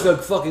He's the just time. a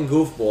fucking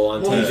goofball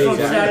on Well, he's TV. from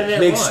Saturday Night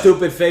Makes Live.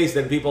 stupid face,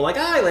 then people are like,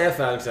 I laugh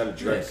at him instead of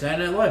Yeah, drink.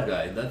 Saturday Night Live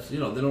guy. That's they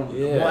don't.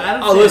 Yeah. Well,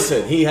 Adam Oh, Sandler-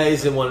 listen, he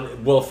is in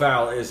one. Will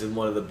Ferrell is in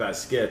one of the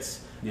best skits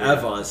Yeah.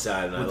 ever on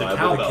Saturday Night with the Live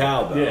cowbell. with the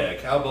cowbell. Yeah,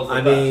 cowbell's the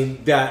I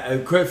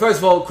best. mean, first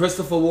of all,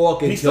 Christopher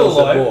Walken he's still kills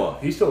the alive. boar.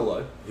 He's still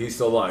alive. He's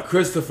still alive.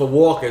 Christopher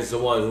Walken is the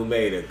one who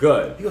made it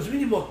good. He goes, we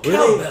need more We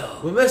cowbell.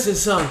 we're missing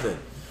something.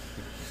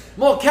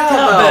 More Cowbell.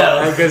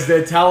 cowbell, because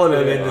they're telling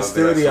him Yeah, in I the think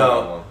I saw that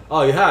studio. one.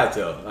 Oh, you had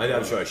to.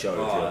 I'm sure I showed it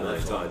to Oh, you. a million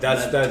that's times.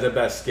 awesome. That's the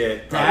best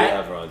skit probably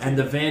That ever on TV. and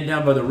the van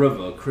down by the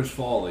river, Chris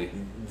Farley.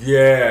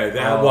 Yeah,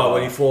 that Oh. one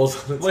when he falls.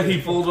 On the When he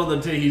falls on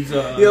the tee, he's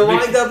You'll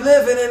makes- wind up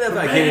living in it.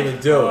 I can't even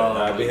do it. Oh,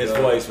 I mean, his my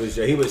God. voice was.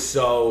 He was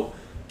so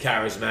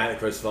charismatic,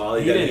 Chris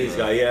Farley. He That did. he's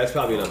got. Yeah, that's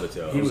probably number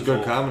two. It was was good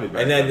cool. comedy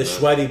back And then the man.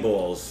 sweaty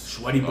balls.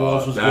 Sweaty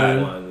Balls was That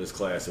good. one was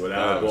classic. With That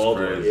Alec was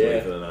Baldwin. crazy. Believe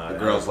it or The not.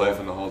 girl's Alec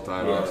laughing the whole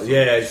time. Baldwin.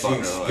 Yeah, Fucking she's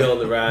hilarious. killed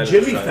the rat.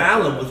 Jimmy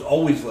Fallon was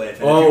always laughing. If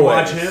you Always.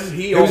 watch him,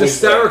 he was always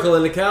hysterical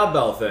in the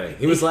cowbell thing.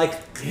 He was like,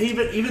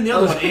 Even the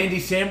other one, Andy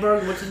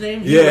Samberg, what's his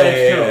name? He yeah, laughs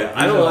yeah, too. yeah.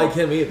 I don't like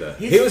him either.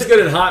 He's He was the-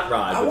 good in Hot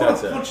Rod, I but want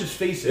that's to it. punch his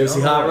face. You ever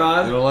see Hot You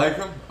Rod? don't like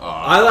him? Oh,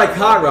 I like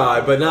Hot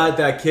Rod, but not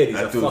that kid. He's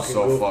That a dude's fucking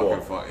so goofball.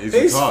 fucking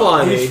funny. He's tough.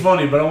 funny. He's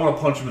funny, but I want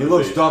to punch him in He the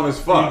looks face. dumb as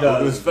fuck. He Look at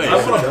does. his face.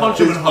 I want to punch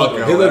him He's and hug him.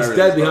 fucking He looks hilarious,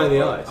 dead behind the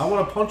bro. eyes. I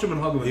want to punch him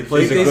and hug him. He in the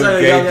plays face. a He's good like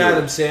a gay young dude.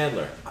 Adam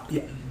Sandler.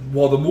 Yeah.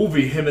 Well, the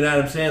movie, him and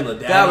Adam Sandler,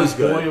 Daddy's That was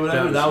good. Boy or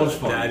whatever, that was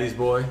good. funny. Daddy's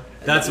Boy.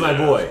 That's my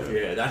boy.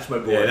 Yeah, that's my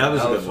boy. Yeah, that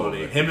was a good funny.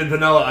 movie. Him and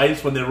Vanilla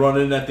Ice when they're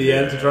running at the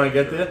end to Yeah. try and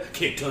get there.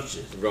 Can't touch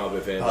this.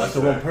 Robert Van Oh, that's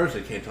the Dyke. wrong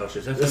person. Can't touch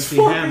this. That's This MC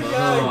fucking Hammer.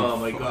 guy. Oh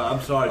my god.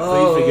 I'm sorry.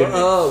 Please forgive me.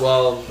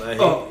 Well,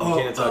 Oh,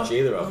 you can't touch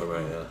either of them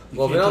right now.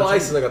 Well, can't Vanilla touch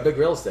Ice is him. like a big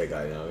real estate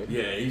guy now.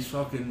 Yeah, he's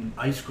fucking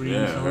ice cream.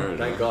 Yeah, I so- heard.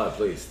 Thank God,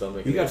 please. Don't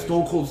make You it got easy.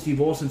 Stone Cold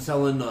Steve Austin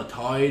selling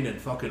Tide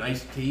and fucking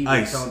iced tea.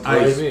 Ice, selling What do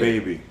you ice, mean?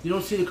 baby. You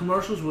don't see the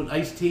commercials with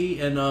iced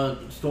tea and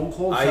Stone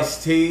Cold?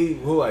 Ice T.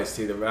 Who Ice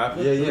T? The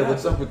rapper? Yeah, yeah.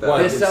 What's up with that? What?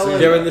 They're selling-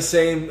 They're in the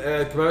same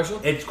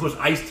commercial? It's because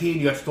iced tea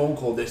and you got Stone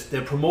Cold.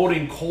 They're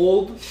promoting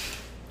cold.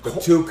 The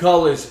two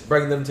colors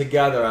bring them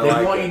together. I They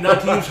like want it. you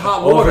not to use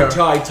hot Over water.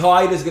 Tide.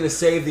 Tide is going to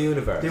save the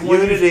universe. They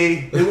want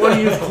Unity. They want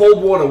to use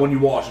cold water when you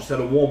wash instead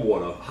of warm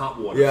water, hot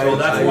water. Yeah, so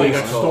that's I why you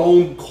use got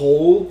cold. Stone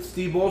Cold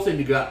Steve Austin.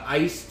 You got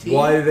iced tea.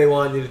 Why do they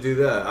want you to do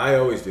that? I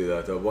always do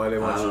that though. Why do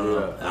they want I you to don't do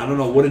know. that? I don't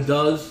know what it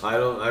does. I'd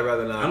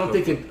rather not. I don't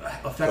cook think it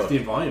affects the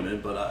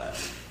environment, but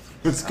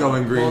It's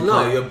going green. Well,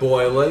 no, plate. your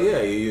boiler.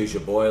 Yeah, you use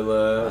your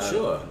boiler.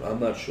 Sure. I'm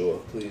not sure.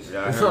 Please.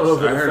 Yeah, I I don't know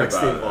if heard, it I heard affects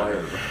the about it. I heard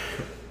environment.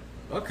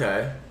 about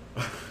Okay.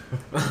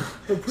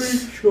 I'm pretty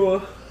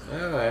sure.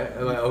 All right.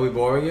 Are we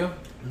boring you?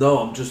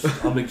 No,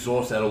 I'm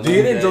exhausted. You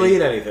didn't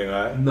delete anything,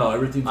 right? No,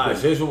 everything's All right.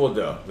 good. So here's what we'll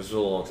do. This is a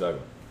long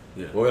segment.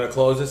 Yeah. We're gonna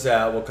close this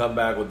out. We'll come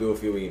back. We'll do a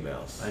few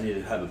emails. I need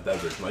to have a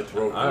beverage. My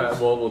throat. All right. is-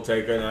 Well, we'll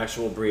take an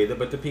actual breather,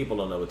 but the people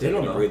don't know what They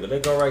taking don't a know. breather. They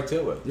go right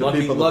to it. The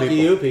Lucky, people, the lucky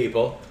people. you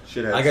people.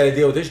 Shitheads. I got to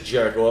deal with this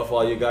jerk off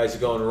while you guys are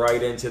going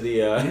right into the Do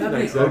you have any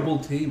next thing. herbal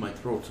tea? My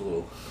throat's a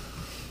little.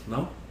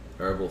 No.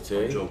 Herbal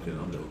tea. I'm joking.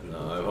 I'm joking.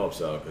 No, I hope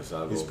so, because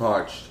He's will.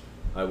 parched.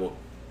 I will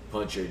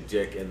punch your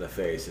dick in the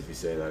face if you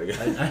say that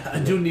again. I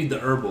do need the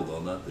herbal though,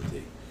 not the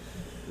tea.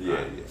 Yeah,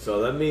 yeah. So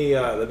let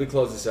me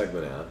close the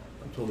segment out.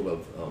 I'm talking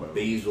about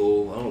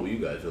basil. I don't know what you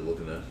guys are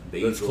looking at.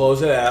 Basil. Let's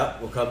close it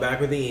out. We'll come back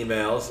with the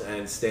emails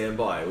and stand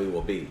by. We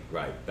will be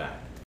right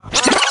back.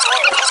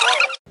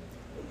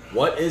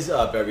 What is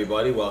up,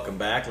 everybody? Welcome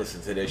back.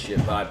 Listen to this shit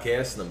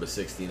podcast number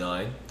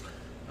 69.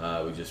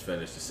 We just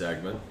finished the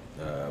segment.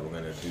 We're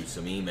gonna do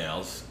some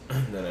emails,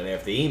 and then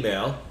after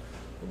email,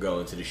 we'll go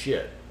into the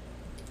shit.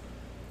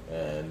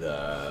 And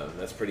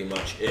that's pretty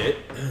much it.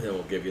 Then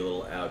we'll give you a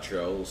little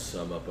outro, a little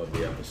sum up of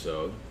the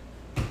episode.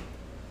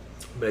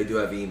 But I do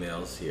have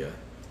emails here.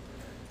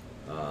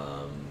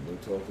 We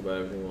talked about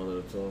everything we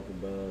wanted to talk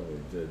about.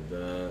 We did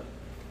that.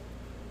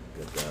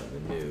 Got that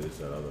in the news,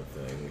 that other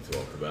thing we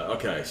talked about.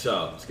 Okay,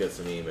 so let's get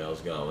some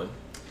emails going.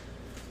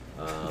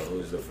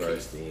 Who's the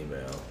first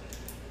email?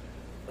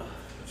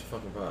 What's your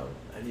fucking problem?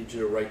 I need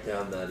you to write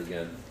down that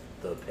again.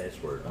 The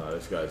password. Oh,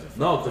 this guy's a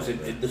No, fucking because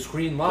nightmare. the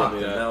screen Give locked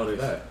me and that, now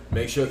it's please. back.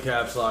 Make sure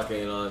caps lock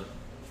ain't on.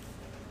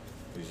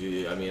 Cause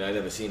I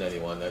never seen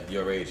anyone that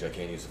your age that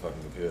can't use the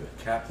fucking computer.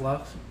 Cap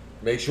locks.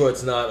 Make sure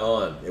it's not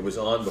on. It was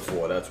on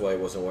before. That's why it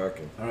wasn't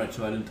working. All right,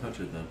 so I didn't touch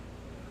it then.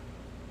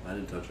 I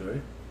didn't touch it,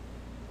 right?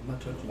 I'm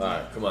not touching it. All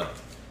right, come on.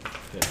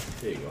 Yeah,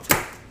 there you go.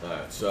 All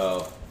right,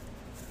 so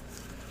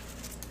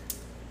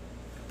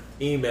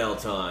email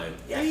time.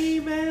 Yeah,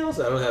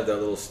 emails. I don't have that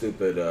little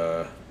stupid.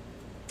 Remember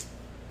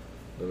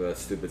that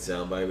stupid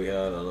soundbite we had?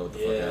 I don't know what the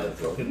Yeah,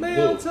 fuck fucking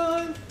Mail blue.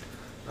 time.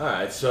 All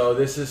right, so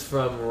this is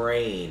from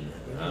Rain.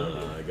 I don't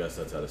know. I guess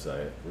that's how to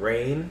say it.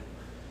 Rain.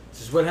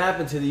 This is what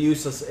happened to the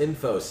useless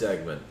info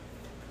segment.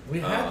 We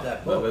had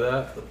that book. Remember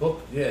that? The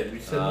book, yeah, we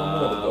said no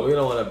more. The book. We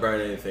don't want to burn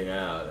anything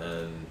out,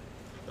 and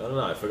I don't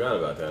know. I forgot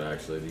about that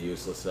actually. The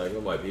useless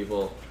segment. Why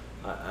people?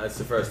 That's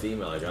the first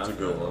email I got That's a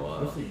from good in a one.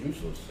 while. What's the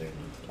useless statement?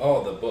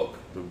 Oh, the book.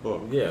 The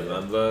book. Yeah,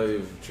 remember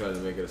you tried to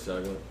make it a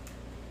segment.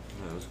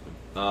 Yeah, that's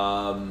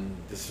good.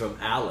 This is from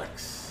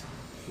Alex.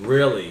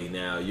 Really?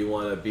 Now you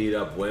want to beat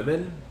up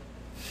women?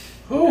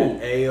 Who?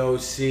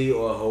 AOC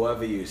or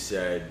whoever you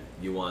said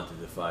you wanted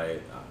to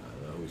fight. I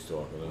don't know who's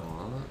talking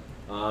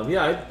about.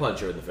 Yeah, I'd punch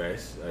her in the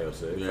face.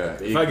 AOC. Yeah,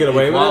 If I get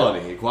away equality,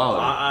 with it.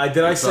 equality.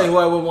 Did I What's say up? who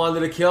I would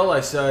wanted to kill?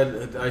 I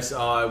said I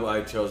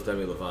chose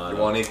Demi Lovato. You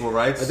want equal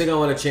rights? I think I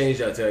want to change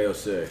that to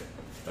AOC.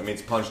 That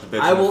means punch the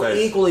bitch I in the will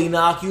face. equally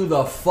knock you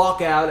the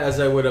fuck out as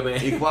I would a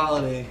man.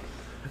 Equality.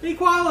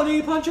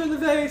 Equality, punch her in the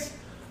face.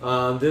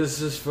 This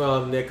is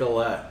from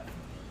Nicolette.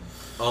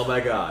 Oh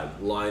my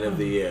God, line of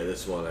the year.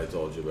 This one I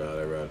told you about.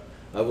 I read.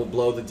 I will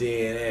blow the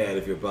DNA out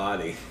of your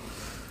body.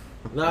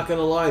 Not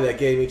gonna lie, that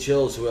gave me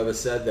chills. Whoever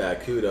said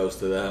that, kudos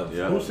to them.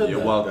 Yeah, Who said you're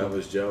that? welcome. That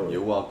was Joey.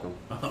 You're welcome.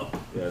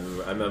 Yeah,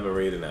 I remember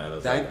reading that. I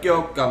was Thank like,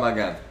 you. Come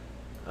again.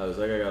 I was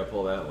like, I gotta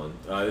pull that one.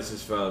 This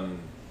is from,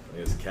 I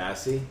guess,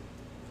 Cassie.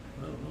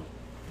 I don't know.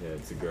 Yeah,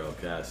 it's a girl,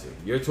 Cassie.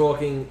 You're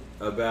talking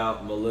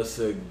about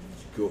Melissa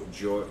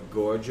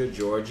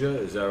Georgia?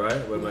 Is that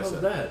right? What am I How's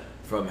saying? that?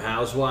 From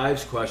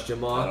Housewives? Question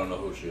I mark. don't know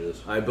who she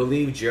is. I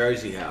believe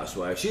Jersey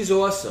Housewife. She's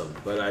awesome,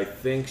 but I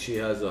think she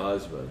has a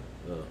husband.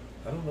 Oh.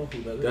 I don't know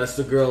who that is. That's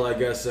the girl I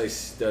guess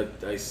that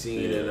I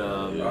seen in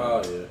Oh,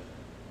 yeah.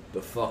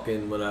 the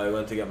fucking when I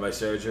went to get my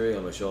surgery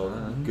on my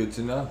shoulder. Good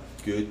to know.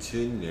 Good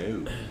to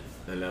know.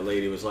 And that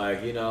lady was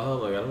like, you know her? I'm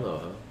like, I don't know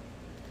her.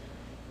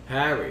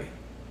 Harry,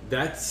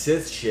 that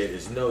Sith shit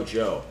is no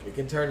joke. It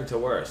can turn into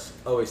worse.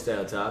 Always stay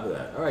on top of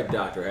that. All right,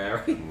 Dr.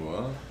 Harry.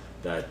 What?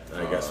 That,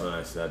 I guess when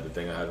I said the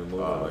thing I had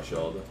removed on my okay.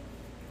 shoulder.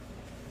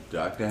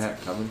 Dr. Hat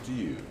coming to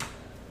you.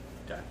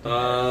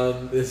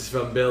 This is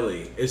from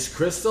Billy. Is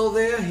Crystal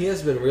there? He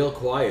has been real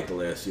quiet the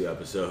last few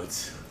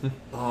episodes.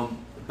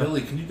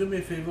 Billy, can you do me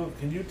a favor?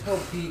 Can you tell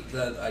Pete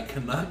that I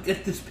cannot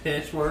get this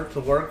password to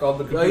work on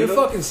the computer? Are you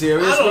fucking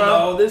serious, I don't bro?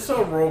 know. There's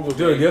something wrong with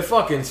Dude, me. you're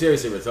fucking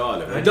seriously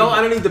retarded. I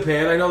don't need the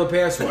pad. I know the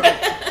password.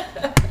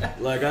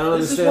 Like, I don't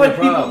This is understand why the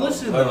people problem.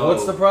 listen, Like, though.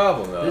 what's the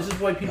problem, though? This is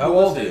why people How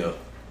old listen. are you?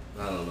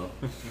 I don't know.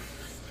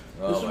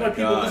 Oh This is my why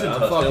people God. listen to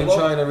I'm us. fucking They love-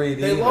 trying to read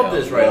they emails. love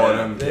this right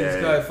now. now. This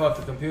Yeah. guy fucked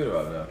the computer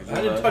up now. Could you I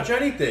didn't imagine? touch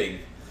anything.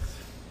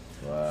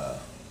 Wow.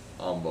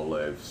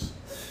 Unbelievs.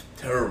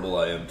 Terrible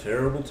I am.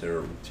 Terrible,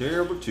 terrible.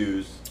 Terrible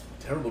twos.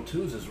 Terrible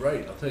twos is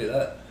right. I'll tell you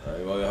that. All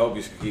right, well, I hope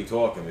you keep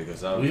talking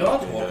because I'm We are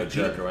fucking gonna talking,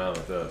 jerk Pete. around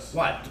with this.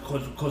 What?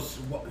 Because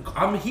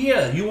I'm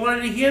here. You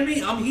wanted to hear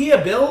me? I'm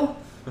here, Bill.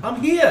 I'm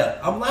here.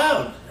 I'm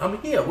loud.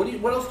 I'm here.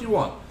 What else do you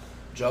want?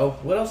 Joe,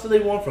 what else do they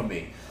want from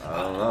me?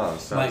 I don't know. It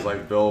sounds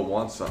like Bill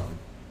wants something.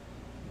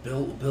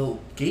 Bill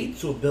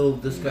Gates or Bill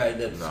this guy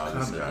that's No,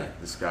 commenting?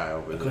 this guy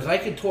over Because there. I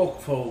could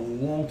talk for a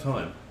long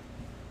time.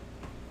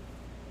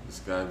 This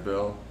guy,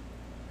 Bill.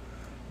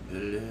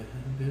 Billy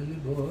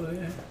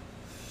boy.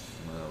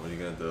 What are you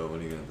gonna do? What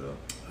are you gonna do?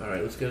 All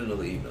right, let's get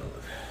another email.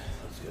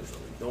 Let's get another.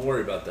 Don't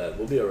worry about that.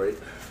 We'll be all right.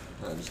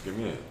 Just give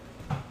me it.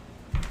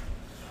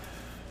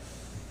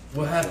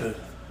 What happened?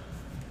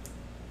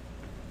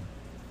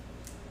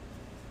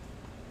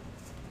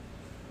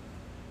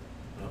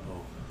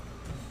 Uh-oh.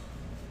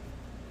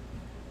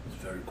 It's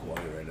very quiet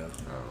right now. I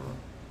don't know.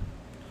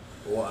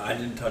 Well, I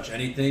didn't touch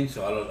anything,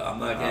 so I'm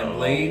not I getting don't know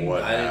blamed.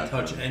 what I didn't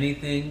happened. touch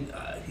anything.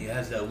 He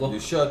has that look. You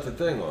shut the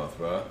thing off,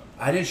 bro.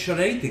 I didn't shut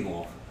anything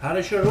off. How did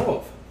I shut it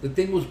off? The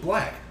thing was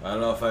black. I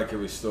don't know if I can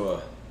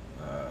restore.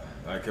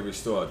 I can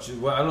restore.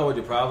 Well, I don't know what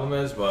your problem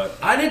is, but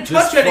I didn't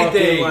just touch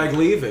anything. fucking, like,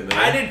 leave it, man.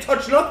 I didn't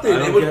touch nothing. I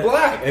don't It was get-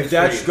 black. If the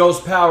that screen. goes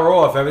power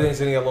off, everything's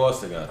gonna get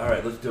lost again. All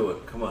right, let's do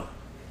it. Come on.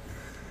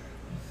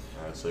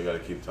 Alright, so you gotta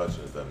keep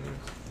touching it. That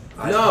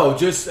means. No,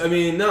 just I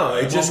mean, no,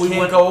 it When just we can't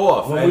went- go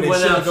off. When and we it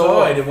went shouldn't go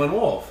outside, off. it went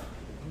off.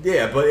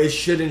 Yeah, but it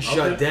shouldn't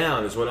shut Okay.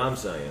 down. Is what I'm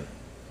saying.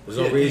 There's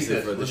no Yeah, take reason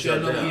this. for it to Let's shut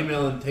get another down.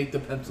 email and take the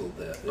pencil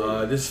there.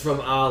 This is from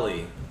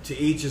Ali. To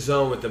each his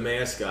own with the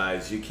mask,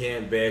 guys. You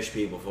can't bash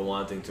people for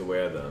wanting to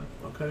wear them.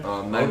 Okay.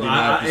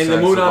 99% In the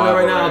mood I'm in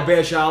right now, I'll survival rate.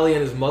 bash Ali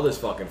and his mother's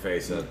fucking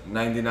face in.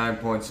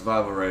 99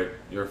 survival rate.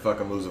 You're a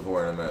fucking loser for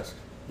wearing a mask.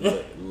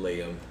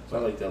 Liam. I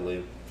like that,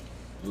 Liam.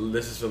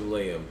 This is from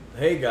Liam.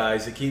 Hey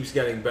guys, it keeps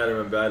getting better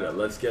and better.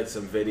 Let's get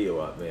some video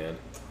up, man.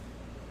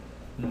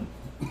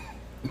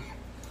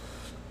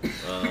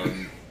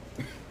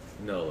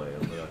 No,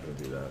 Liam, we're not gonna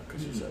do that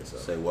because you say so.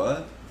 Say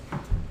what?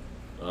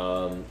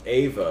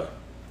 Ava,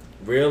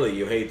 really,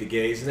 you hate the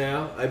gays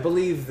now? I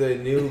believe the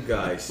new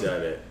guy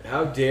said it.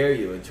 How dare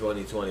you in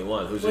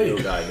 2021? Who's the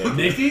new guy? Nick?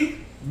 Nikki?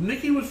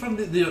 Nikki was from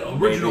the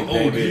original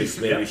Maybe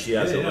OGs. she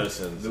hasn't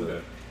listened. New So.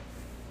 guy.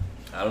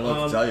 I don't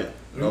know what to tell you.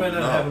 We might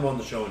not have him on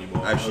the show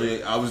anymore.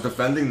 Actually, I was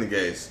defending the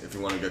gays. If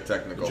you want to get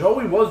technical.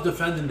 Joey was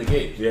defending the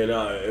gays. Yeah,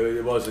 no,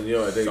 it wasn't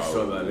you. I think he's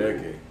talking about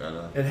Nicky. I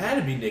know. It had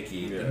to be Nikki,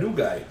 Yeah. the new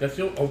guy. That's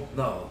the oh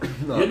no.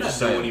 No, You're I'm not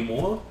just new saying.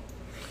 anymore.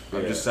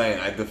 I'm Yeah. just saying,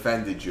 I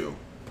defended you.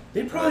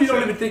 They probably That's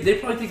don't it. even think. They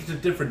probably think it's a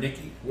different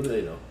Nikki. What do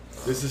they know?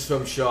 This is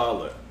from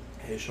Charlotte.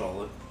 Hey,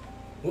 Charlotte.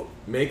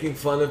 Making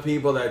fun of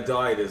people that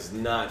died is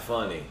not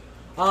funny.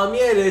 Yeah,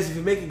 it is. If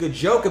you make a good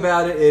joke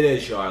about it, it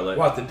is, Charlotte.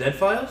 What, the Dead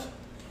Files?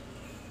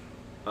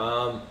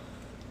 I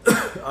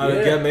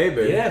don't get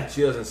maybe. Yeah.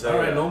 She doesn't say All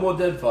right, that. no more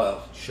Dead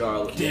Files.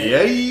 Charlotte.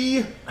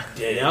 Yay!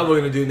 Now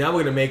we're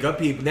gonna make up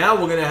people. Now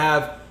we're gonna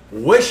have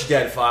wish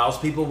dead files.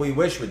 People we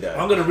wish were dead.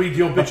 I'm gonna read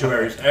the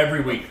obituaries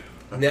every week.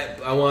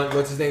 I want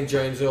what's his name,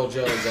 James Earl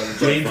Jones on the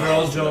James dead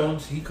Earl files.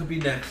 Jones, he could be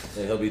next.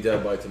 And he'll be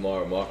dead by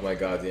tomorrow. Mark my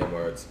goddamn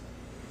words.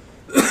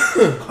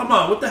 Come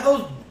on, what the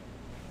hell?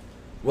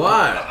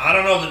 Why? I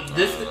don't know.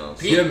 This.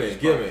 Pete,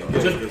 Give me.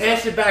 Just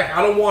pass it back.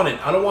 I don't want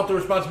it. I don't want the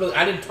responsibility.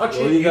 I didn't touch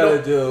All it. you gotta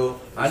know- do.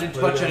 I is didn't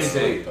put it touch in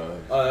anything. sleep.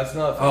 Oh, that's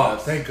not Oh,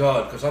 fast. thank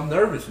God, because I'm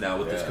nervous now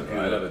with this Yeah,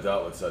 computer. I never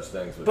dealt with such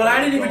things. But I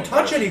didn't even Don't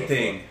touch touch it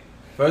anything.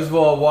 before. First of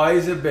all, why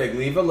is it big?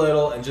 Leave a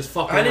little and just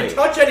fucking I didn't wait.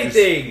 touch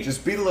anything.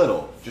 Just be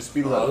little. Just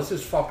be Oh, little. this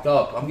is fucked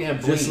up. I'm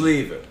getting Just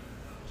bleed. leave it.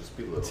 Just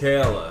be little.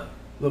 Taylor.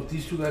 Look,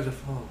 these two guys are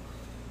phone.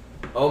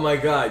 Oh my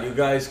God, you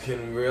guys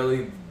can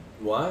really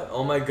what?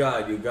 Oh my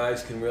God, you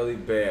guys can really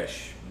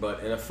bash,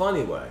 but in a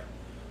funny way.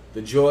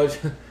 The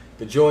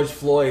George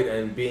Floyd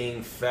and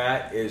being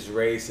fat is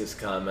racist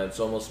comments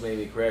almost made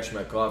me crash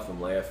my car from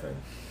laughing.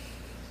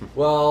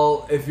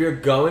 Well, if you're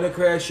going to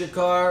crash your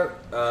car,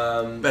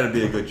 Better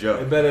be a good it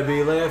joke. better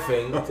be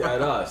laughing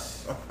at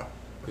us.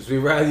 Because we'd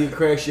rather you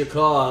crash your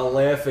car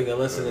laughing and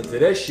listening to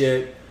this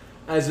shit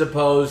as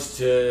opposed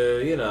to,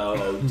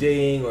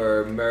 ODing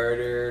or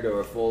murdered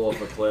or fall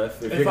off a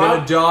cliff. If If you're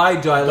going I- to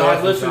die God,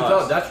 laughing listen to to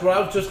us. That's what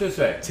I was just gonna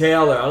say.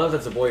 Taylor, I don't know if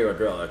that's a boy or a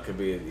girl. It could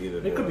be either.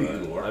 It could boy be or-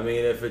 either or. I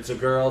mean, if it's a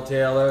girl,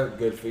 Taylor,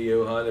 good for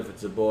you, hon. If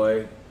it's a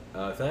boy,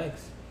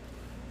 thanks.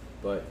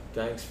 But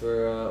thanks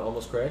for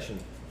almost crashing.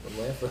 I'm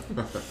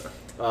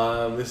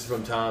laughing. This is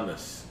from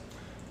Thomas.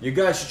 You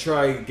guys should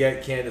try to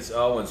get Candace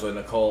Owens or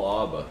Nicole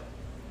Arba.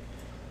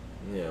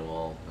 Yeah,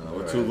 well, We're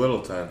alright. too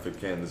little time for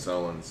Candace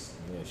Owens.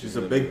 Yeah, She's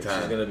gonna a big be,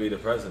 time. She's gonna be the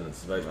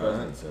president's vice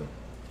president soon.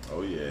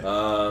 Oh yeah.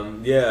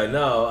 Yeah,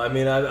 no, I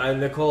mean, I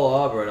Nicole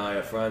Arbor and I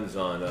are friends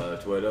on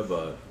Twitter,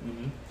 but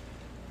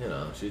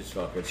she's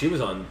fucking. She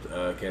was on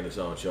Candace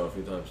Owens' show a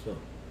few times too.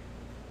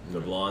 The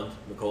blonde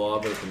Nicole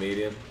Arbor, the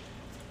comedian.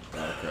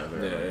 Okay, I think I know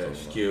what Yeah, you're talking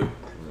she's about. cute.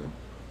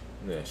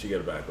 Yeah, she got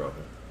her back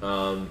broken.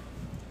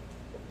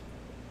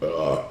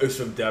 It's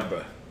from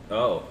Deborah.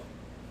 Oh.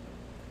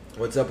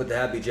 What's up with the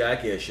Happy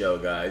Jackass show,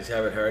 guys?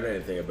 Haven't heard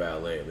anything about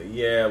it lately.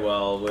 Yeah,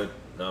 well,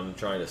 I'm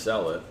trying to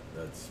sell it.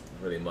 That's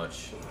pretty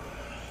much,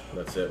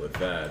 that's it with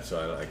that.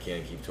 So I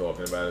can't keep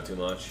talking about it too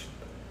much.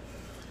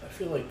 I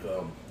feel like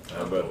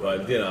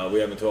But we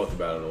haven't talked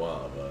about it in a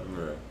while. But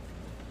Right.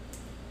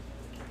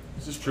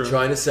 This is true.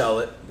 trying to sell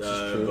it, This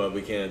is true. but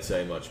we can't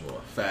say much more.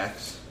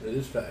 Facts. it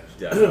is facts.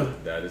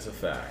 That is a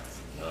fact.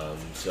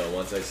 So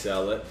once I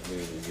sell it,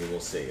 we will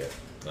see it.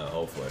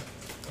 Hopefully.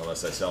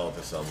 Unless I sell it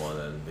to someone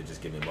and they just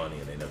give me money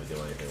and they never do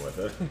anything with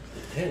it.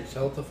 Hey,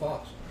 sell it to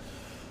Fox.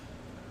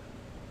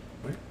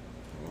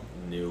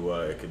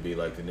 It could be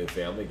like the new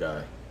Family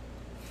Guy.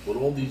 With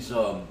all these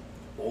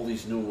all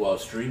these new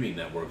streaming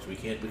networks. We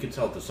can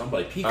sell it to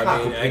somebody. Peacock I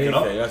mean, will pick anything. it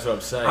up. That's what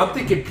I'm saying. I'm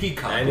thinking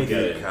Peacock will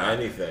get anything. it.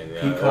 Anything.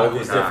 Yeah. Peacock All will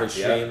these get it, different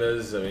yeah.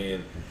 streamers. I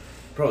mean,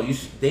 Bro,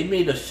 they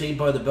made a Saved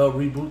by the Bell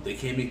reboot. They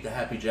can't make the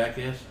Happy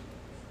Jackass.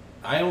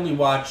 I only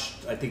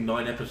watched, I think,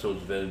 9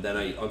 episodes of it, and then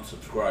I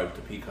unsubscribed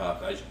to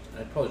Peacock. I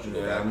probably should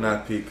go back. I'm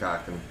not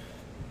peacocking.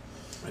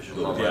 I should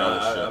go Yeah,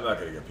 back. I'm not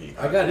gonna get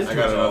Peacock. I got into it,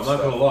 though. I'm enough not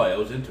going to stuff. lie. I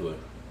was into it.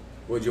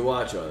 What'd you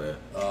watch on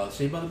it?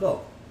 Saved by the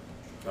Bell.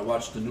 I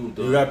watched the new...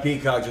 You got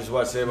Peacock. Just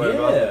watch Saved by the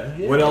Bell.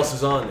 Yeah. What else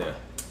is on there?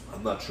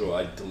 I'm not sure.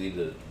 I deleted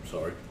it. I'm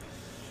sorry.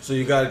 So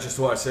you got to just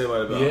watch Saved by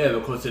the Bell. Yeah,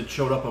 because it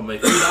showed up on my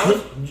feed.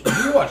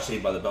 You watched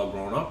Saved by the Bell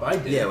growing up. I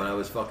did. Yeah, when I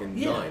was fucking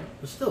 9.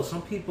 But still,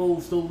 some people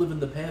still live in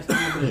the past a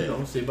little bit. You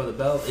know, Saved by the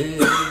Bell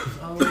is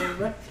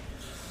alright.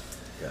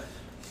 Yeah.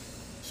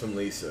 It's from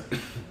Lisa.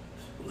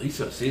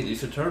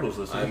 Lisa Turtle's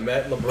I listening.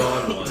 met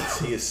LeBron once.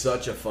 He is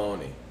such a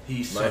phony.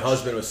 My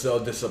husband was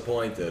so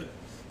disappointed,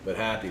 but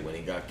happy when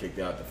he got kicked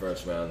out the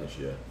first round this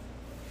year.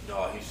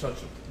 No, he's such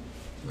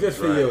a... Good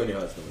for right. you and your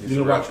husband. You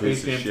gonna watch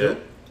piece Space of Jam shit.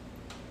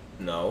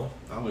 2? No.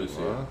 I'm gonna see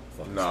What? it.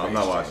 Fucking No, I'm Space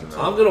not Jam. watching that.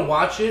 I'm gonna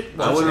watch it. I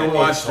Watch wouldn't an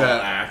watch asshole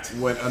that act.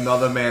 with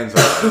another man's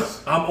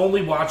eyes. I'm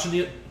only watching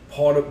it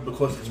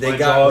because it's They my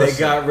got job. they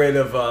got rid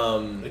of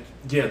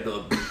Yeah,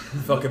 the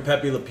fucking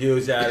Pepe Le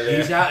Pew's out of there.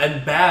 he's out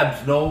and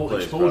Babs, no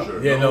Please, exposure.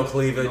 bro. Yeah, no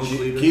cleavage.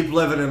 Keep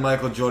living in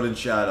Michael Jordan's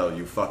shadow,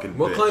 you fucking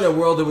What bitch. kind of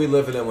world are we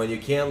living in when you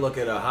can't look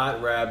at a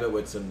hot rabbit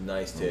with some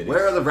nice titties?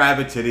 Where are the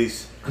rabbit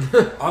titties?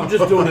 I'm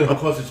just doing it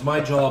because it's my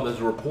job as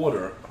a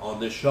reporter on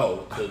this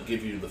show to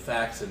give you the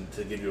facts and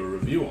to give you a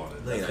review on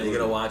it. No, you're That's not. You're what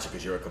gonna watch it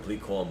because you're a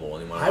complete cornball.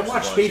 And you wanna I watch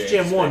watched LeBron Space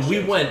James, Jam 1. Space We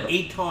Jam went forever.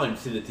 8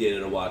 times to the theater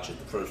to watch it,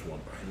 the first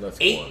one. That's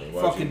 8 corny.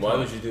 Why fucking why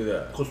would times. you do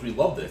that? Because we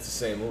loved It's it. the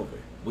same movie.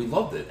 We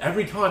loved it.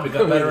 Every time it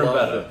got better and loved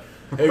better.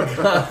 It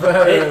got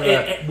better and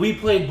better. We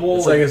played ball.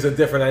 It's like it's a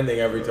different ending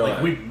every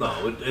time. like it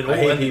all I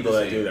hate ended people the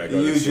that same. do that. You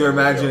use your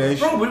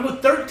imagination. Bro, we were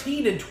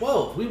 13 and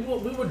 12. We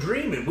were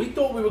dreaming. We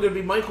thought we were going to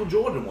be Michael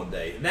Jordan one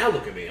day. Now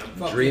look at me. I'm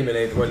fucking... Dreaming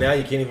ain't. Well, now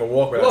you can't even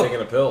walk without Look,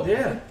 taking a pill.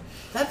 Yeah.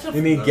 That's a...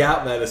 You need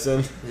gout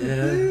medicine. Yeah.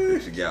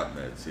 There's your gout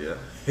meds, yeah.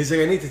 He's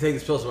like, I need to take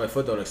this pill so my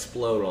foot don't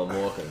explode while I'm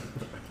walking.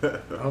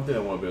 I don't think I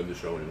want to be on the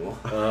show anymore.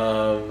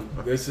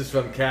 This is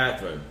from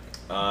Catherine.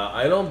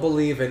 I don't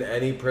believe in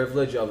any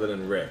privilege other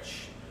than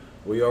rich.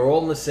 We are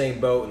all in the same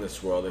boat in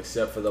this world,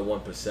 except for the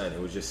 1%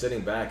 who is just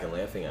sitting back and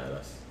laughing at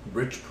us.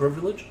 Rich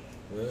privilege?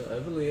 Well,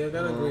 I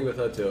gotta agree with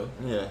her too.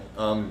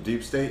 Yeah.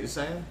 Deep state, you're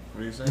saying?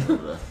 What are you saying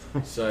over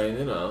there?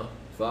 Saying,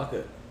 fuck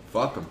it.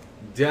 Fuck them.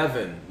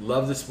 Devin,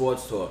 love the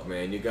sports talk,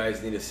 man. You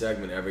guys need a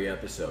segment every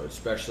episode,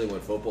 especially when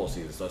football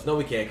season starts. No,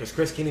 we can't, because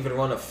Chris can't even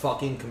run a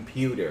fucking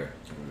computer.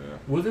 Yeah.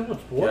 Was it what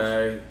sports?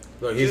 Okay?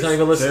 Look, he's Just not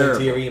even listening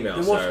to your terrible. emails,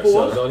 It was sir,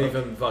 sports? so don't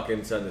even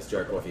fucking send us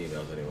jerk-off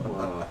emails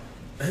anymore.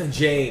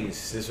 James,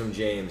 this is from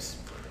James.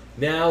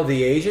 Now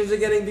the Asians are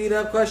getting beat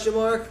up? Question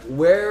mark.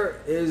 Where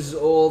is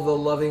all the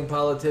loving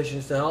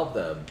politicians to help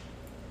them?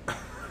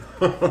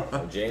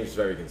 Well, James is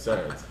very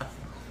concerned.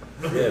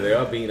 Yeah, they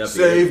are beating up.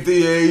 Save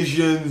the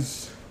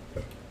Asians.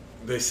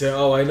 They say,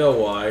 "Oh, I know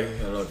why." I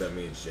don't know what that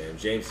means,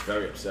 James. James is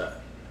very upset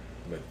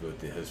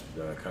with his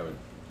current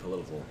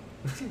political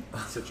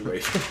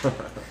situation.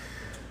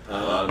 A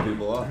lot of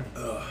people are.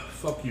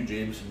 Fuck you,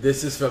 James.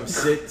 This is from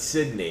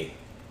Sydney.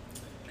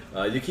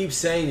 You keep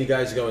saying you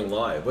guys are going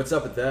live. What's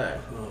up with that?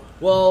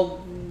 Well,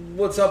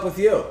 what's up with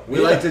you? We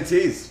like to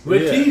tease.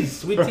 We Yeah.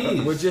 tease. We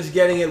tease. We're just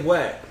getting it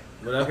wet.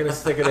 We're not gonna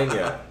stick it in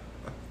yet.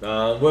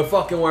 We're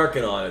fucking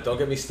working on it. Don't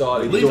get me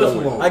started. Leave us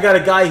alone. I got a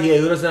guy here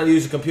who doesn't know how to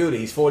use a computer.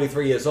 He's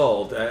 43 years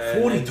old.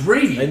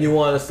 43? And you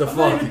want us to I'm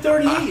not even fuck?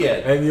 38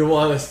 yet. And you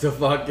want us to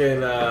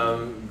fucking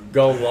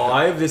go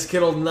live? This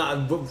kid will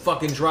not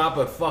fucking drop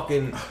a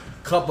fucking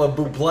cup of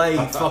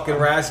Buble fucking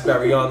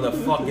raspberry on the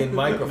fucking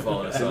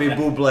microphone or There'll be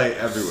something. buble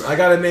everywhere. I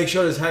gotta make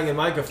sure there's hanging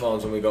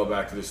microphones when we go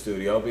back to the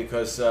studio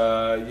because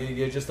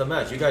you're just a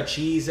mess. You got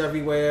cheese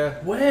everywhere.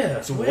 Where?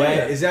 It's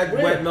wet. Is that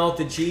wet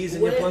melted cheese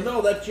in your place?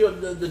 No, that's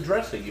the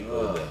dressing you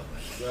put in there.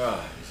 God,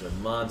 he's a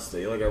monster.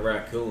 You're like a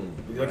raccoon.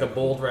 You're like a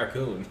bold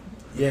raccoon.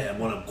 Yeah, and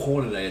when I'm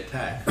cornered, I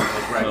attack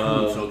like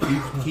raccoons. So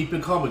keep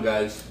it coming,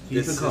 guys. Keep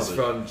This it coming. is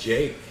from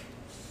Jake.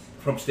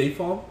 From State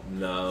Farm?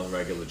 No,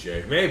 regular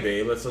Jake.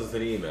 Maybe. Let's listen to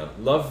the email.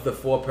 Love the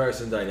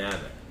 4-person dynamic.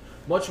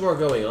 Much more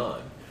going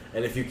on.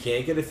 And if you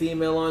can't get a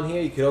female on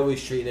here, you could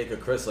always treat Nick or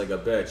Chris like a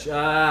bitch.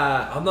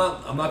 I'm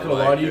not gonna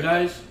like lie to you it.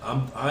 guys. I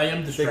am I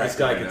think distracted. this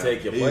guy right can now.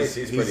 take your place.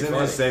 He's pretty in funny.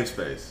 his safe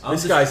space. I'm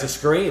This guy's a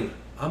scream.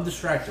 I'm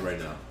distracted right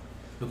now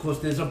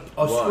because there's a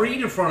What?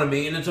 screen in front of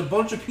me and it's a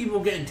bunch of people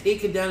getting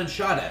taken down and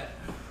shot at.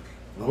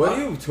 What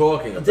are you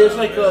talking about? There's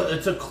like man?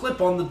 it's a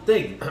clip on the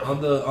thing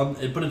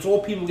but it's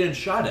all people getting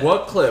shot at.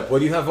 What clip? What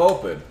do you have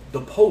open? The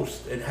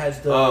post. It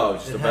has the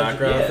Just it the has-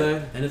 background yeah,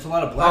 thing? and it's a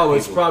lot of black Oh, people.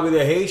 it's probably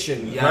the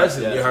Haitian Yes,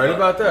 president. yes, You heard yeah.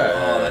 about that?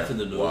 Oh, that's in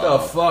the news. What the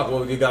fuck?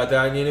 What, you got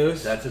that in your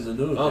news? That's in the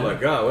news. Oh yeah. my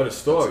god, what a That's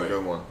story. a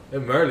good one. They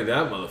murdered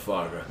that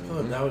motherfucker.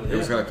 Oh, that was, He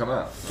was yeah. gonna come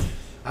out.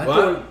 I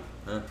What?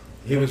 thought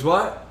He was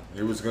what?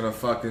 He was gonna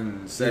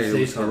fucking say Say it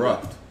was something.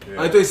 corrupt.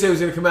 I thought he said he was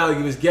going to come out like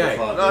he was gay.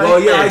 No, Well,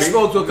 yeah, I maybe.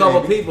 spoke to a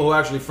couple Maybe. people who are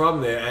actually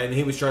from there, and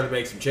he was trying to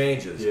make some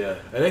changes. Yeah.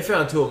 And they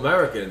found 2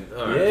 American.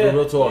 All right, Yeah.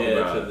 we'll talk Yeah,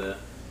 about it's in it.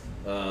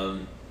 there.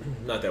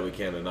 Not that we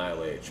can't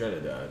annihilate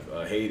Trinidad.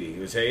 Haiti. It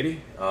was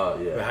Haiti? Yeah.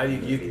 But how do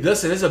you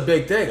listen, this is a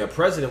big thing. A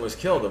president was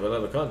killed of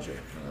another country.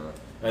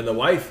 And the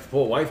wife,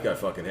 poor wife, got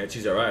fucking hit.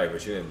 She's all right,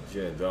 but she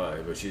didn't die.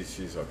 But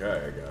she's okay,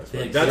 I guess.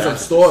 But Yeah, that's some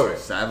savages. story.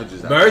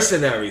 Savages.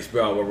 Mercenaries,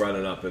 bro, were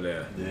running up in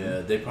there. Yeah,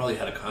 they probably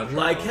had a contract.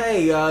 Like, on.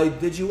 hey,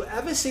 did you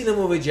ever see the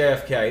movie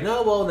JFK?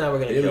 No, well, now we're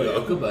gonna Here we kill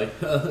go. you.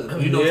 Goodbye.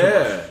 You know Yeah. too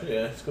much.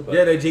 Yeah, it's goodbye.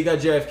 Yeah, he got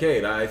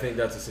JFK'd. I think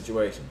that's a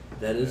situation.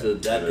 That is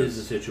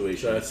a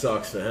situation. So that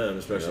sucks for him,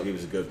 especially if he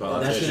was a good Well,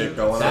 That's politician.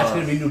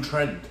 gonna be a new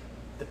trend.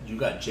 You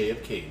got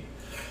JFK.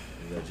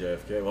 You got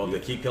JFK. Well, they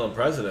keep killing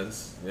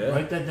presidents. Yeah.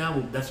 Write that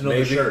down. That's another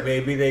Maybe shirt.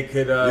 maybe they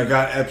could. You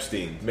got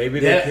Epstein.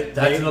 Maybe Yeah, they could.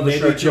 that's Maybe, another maybe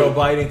shirt, Joe too.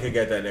 Biden could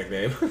get that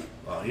nickname.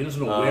 Oh, he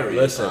doesn't know where he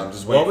is. Listen, I'm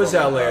just what waiting was for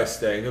that him to last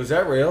thing? Was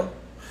that real?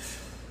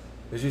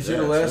 Did you see Yeah,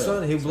 the it's last real.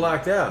 one? He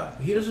blacked out.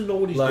 He doesn't know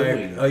what he's Like,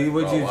 doing.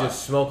 would Oh, you wow.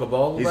 just smoke a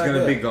bowl? He's back gonna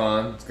there? be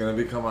gone. It's gonna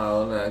be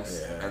Kamala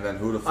next, Yeah. and then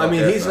who the fuck? I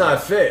mean, he's after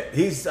not that?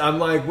 fit. I'm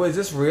like, was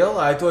this real?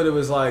 I thought it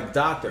was like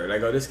doctored. I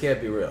go, this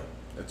can't be real.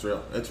 It's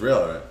real. It's real,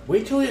 right?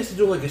 Wait till he has to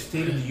do like a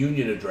State of the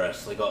Union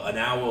address, like an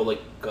hour,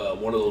 like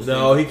one of those.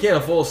 No, things. he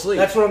can't fall asleep.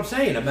 That's what I'm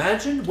saying.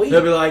 Imagine. Wait.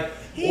 He'll be like,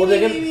 Well,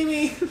 they're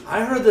gonna-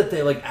 I heard that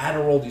they like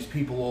Adderall these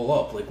people all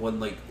up. Like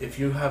when like if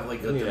you have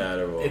like What do you mean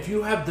Adderall? if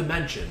you have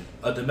dementia,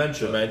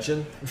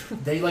 dimension.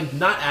 they like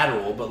not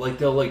Adderall, but like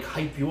they'll like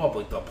hype you up,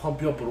 like they'll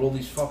pump you up with all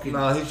these fucking.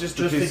 No, he's just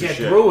a just piece to of get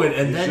shit. through it,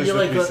 and He's then just you're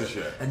a like, piece of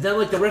shit. and then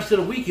like the rest of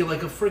the week you're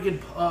like a friggin'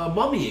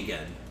 mummy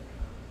again.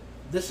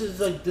 This is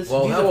like this.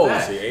 Well, these how are old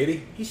facts. is he?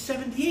 80? He's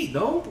 78,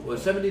 no? Or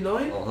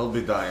 79? Oh, he'll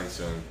be dying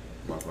soon.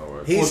 Mark my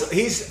words.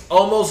 He's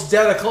almost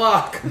dead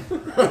o'clock.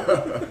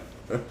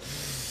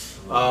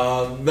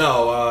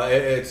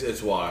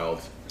 It's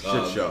wild.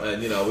 Shit show.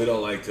 And we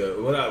don't like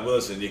to. We're not.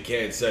 Listen, you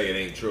can't say it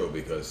ain't true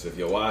because if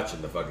you're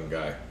watching the fucking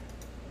guy,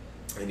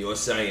 and you're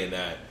saying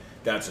that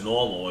that's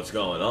normal, what's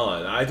going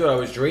on? I thought I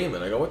was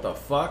dreaming. I go, what the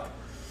fuck?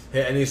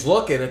 And he's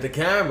looking at the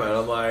camera, and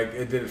I'm like,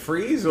 did it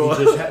freeze or?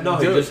 He just had, no,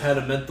 he Dude, just had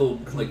a mental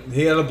like.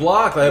 he had a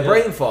block, like a Yeah.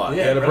 brain fart.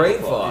 Yeah, he had a brain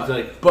brain fart. fart.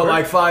 He's like, but where-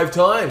 like 5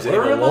 times. They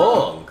Where were am I?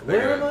 long.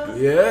 Where am I?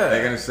 Yeah.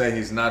 They're gonna say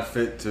he's not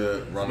fit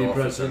to run Be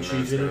office, and president, it's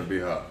she's in gonna it. be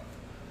her.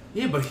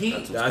 Yeah, but he.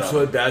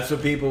 That's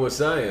what people were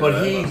saying. But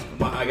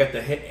right? I got the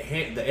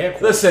the air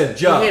quotes. Listen,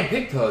 Joe, He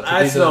handpicked her.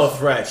 That's no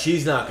threat.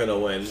 She's not going to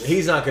win.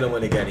 He's not going to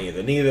win again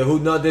either.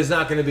 There's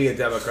not going to be a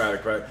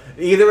Democratic president.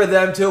 Either of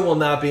them two will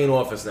not be in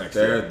office next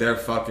year. They're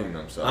fucking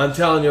themselves. I'm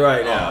telling you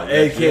right now.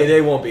 yeah,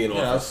 They won't be in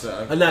Yeah, office.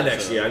 I'll say- Not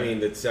next year. I mean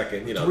the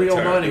second.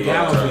 309 the in term,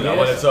 Gallup, when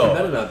yes. it's They over.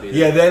 better not be Yeah,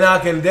 there. they're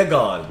not going. They're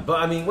gone.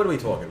 But I mean, what are we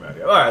talking about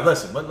here? All right,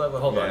 listen. Hold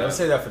on. Yeah. Let's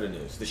say that for the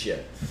news. The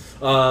shit.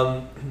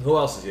 Who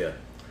else is here?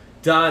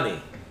 Donnie.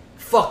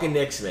 Fucking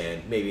Knicks,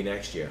 man. Maybe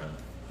next year, huh?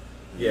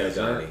 Yeah, Yes,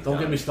 sir. Donnie. Don't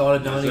get me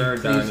started, Donnie. Sir,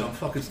 Please, Donnie. I'm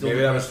fucking still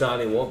Maybe that was depressed.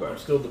 Donnie I'm Wahlberg.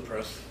 still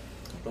depressed.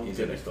 Don't He's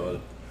get in me it.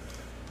 started.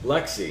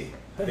 Lexi,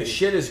 Hey. the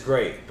shit is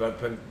great, but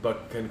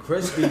can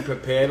Chris be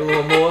prepared a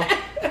little more?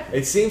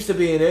 It seems to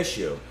be an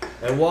issue.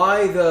 And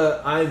why the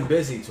I'm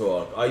busy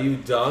talk? Are you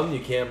dumb? You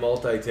can't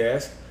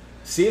multitask?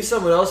 See if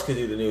someone else could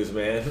do the news,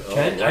 man.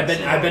 Ken, Oh,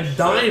 I've been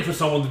dying for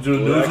someone to do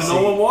the news, and no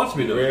Lexi one wants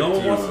me to. No ripped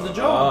one wants you the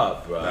job.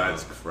 up, bro.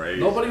 That's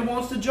crazy. Nobody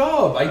wants the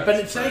job. I've been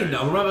That's saying. crazy. I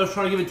remember I was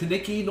trying to give it to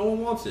Nikki. No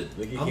one wants it.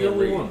 Nikki I'm the can't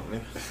only read.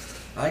 one.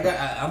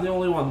 I'm the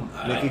only one.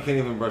 Nicky can't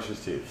even brush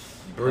his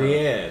teeth.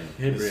 Brienne.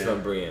 Hey, This is Brienne.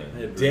 from Brienne.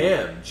 Hey, Brienne.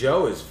 Damn,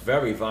 Joe is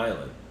very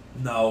violent.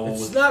 No.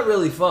 It's not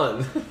really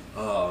fun.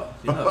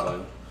 You're not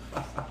lying.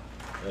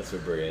 That's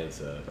what Brienne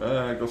said.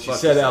 Go She fuck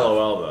said yourself.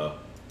 LOL though.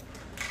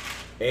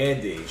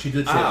 Andy. She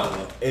did say Ah,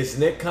 LOL. Is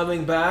Nick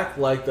coming back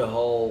like the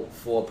whole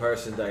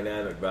 4-person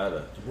dynamic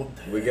better? What?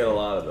 We get a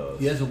lot of those.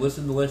 He hasn't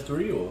listened to the last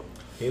 3, or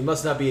He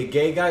must not be a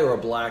gay guy or a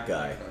black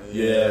guy.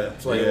 Yeah,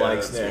 That's why he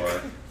likes that's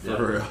Nick. why.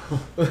 For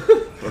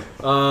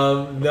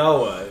real.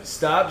 Noah,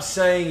 stop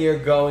saying you're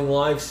going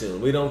live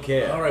soon. We don't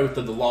care. all right with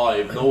the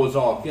live Noah's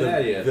Ark. Get out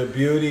of here. The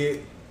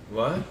beauty.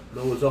 What?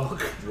 Noah's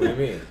Ark. What do you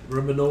mean?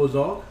 Remember Noah's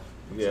Ark?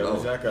 Yeah,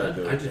 what's that got to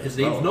do with it? His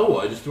name's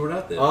Noah. I just threw it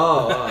out there.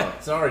 Oh,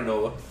 Sorry,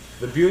 Noah.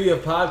 the beauty of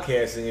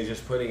podcasting is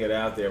just putting it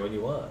out there when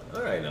you want.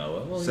 All right,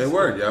 Noah. Well, Say he's-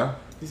 word, yeah.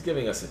 He's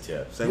giving us a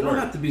tip. Say You don't word.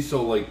 have to be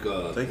so like. Take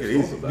it pissed easy.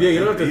 off about Yeah, it. you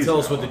don't have to Easy tell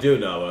us now. what to do,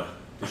 Noah.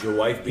 Does your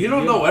wife beat you? You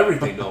don't know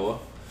everything, Noah.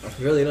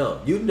 You really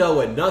don't. You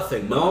know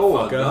nothing, No,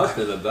 motherfucker.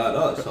 nothing about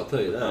us. I'll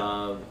tell you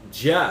that.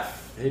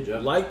 Jeff. Hey,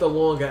 Jeff. Like the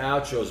longer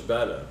outros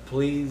better.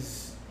 Please.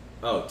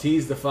 Oh,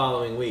 tease the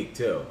following week,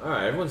 too. All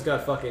right, everyone's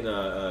got fucking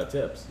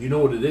tips. You know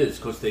what it is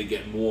because they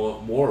get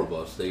more of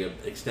us. They get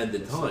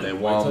extended time. they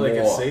Wait want till they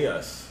can more. see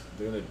us.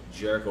 They're going to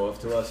jerk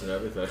off to us and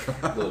everything.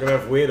 We're Look. going to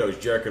have weirdos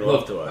jerking off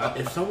Look, to us.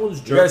 if someone's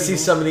You jerking, got to see off-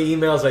 some of the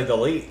emails I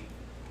delete.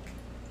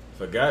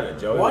 Forget it,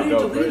 Joey. Why do would you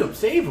go delete crazy. them?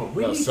 Save them.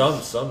 No,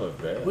 some are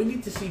bad. We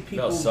need to see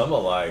people. No, some are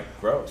like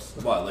gross.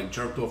 What, like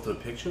jerked off to a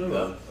picture of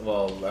them?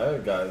 Well, I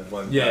got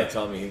one guy Yeah.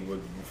 tell me he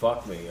would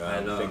fuck me.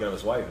 I know. Thinking of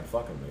his wife and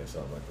fucking me or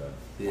something like that.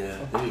 Yeah,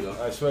 there you go.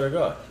 I swear to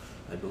God.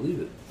 I believe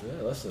it.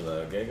 Yeah, listen,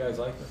 gay guys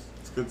like me.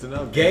 It's good to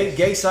know. Gay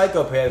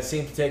psychopaths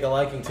seem to take a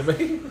liking to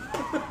me,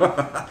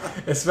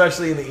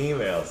 especially in the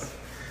emails.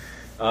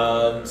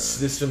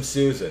 This is from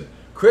Susan.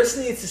 Chris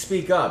needs to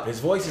speak up. His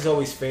voice is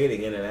always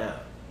fading in and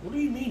out. What do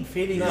you mean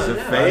fading No, He's in a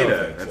and out? I don't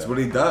fader. think That's so. what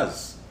he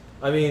does.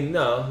 I mean,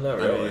 no, not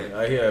really. mean-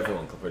 I hear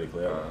everyone pretty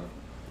clear.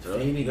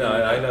 Fading No,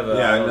 in and I out. never.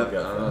 Yeah, I I don't never- get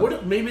I that. don't know.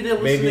 What, maybe they're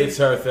listening. Maybe it's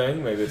her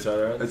thing. Maybe it's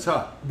her. It's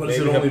her. But is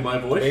it Maybe only her- my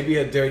voice? Maybe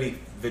a dirty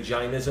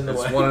vagina's in the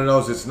It's way. one of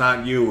those. It's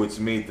not you. It's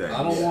me thing.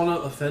 I don't want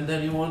to offend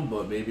anyone,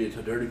 but maybe it's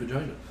a dirty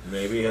vagina.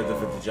 Maybe the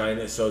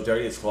vagina is so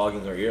dirty it's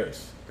clogging her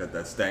ears. Got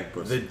that stank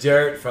pussy. The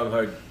dirt from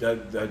her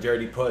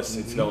dirty puss,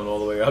 it's going all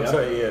the way up to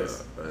her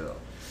ears.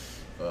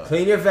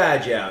 Clean your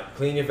vag out.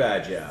 Clean your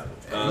vag out.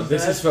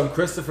 This is from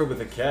Christopher with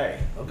a K.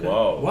 Okay.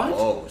 Whoa. What?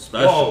 Oh,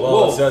 special.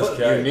 Whoa, it says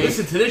K. unique.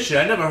 Listen to this shit.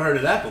 I never heard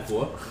of that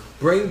before.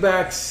 Bring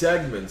back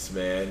segments,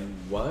 man.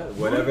 What?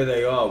 Whatever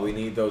they are, we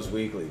need those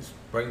weeklies.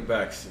 Bring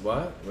back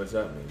what? What's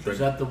that mean? Is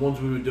that the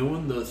ones we were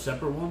doing, the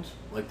separate ones?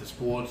 Like the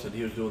sports, and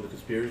he was doing the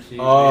conspiracies?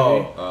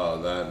 Oh.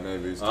 Oh, that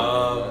maybe is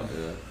talking about.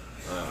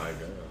 Yeah. I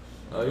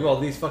guess. Well,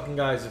 these fucking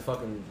guys are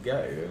fucking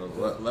gay. You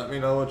know? Let me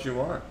know what you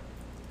want.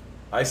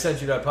 I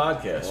sent you that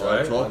podcast, Well, I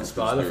right? talk On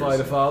Spotify conspiracy.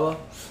 to follow.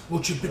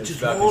 What your It's bitches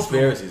about want from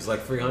her? conspiracies.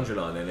 Like 300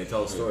 on there, and they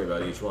tell a story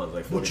about each one. It's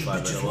like What your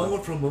 45 bitches minute one.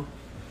 want from her?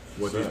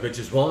 What these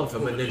bitches want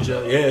from a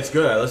ninja. Yeah, it's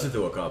good. I listened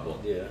to a couple.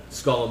 Yeah.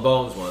 Skull and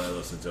Bones one I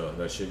listened to.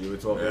 That shit you were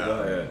talking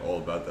about? Yeah, Yeah. all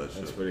about that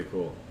shit. That's pretty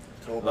cool.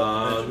 It's all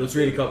about the Let's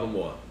read a couple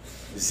more.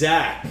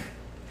 Zach.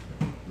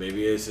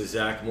 Maybe it's a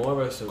Zach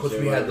Morris. Because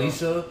we had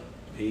Lisa,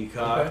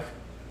 Peacock. Okay.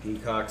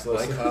 Peacock's my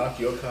listening. cock,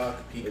 your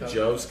cock, peacock.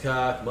 Joe's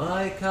cock.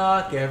 My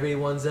cock.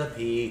 Everyone's a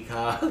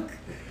peacock.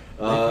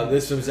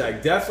 This from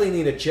Zach. Definitely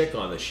need a chick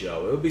on the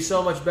show. It would be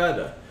so much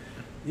better.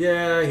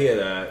 Yeah, I hear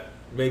that.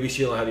 Maybe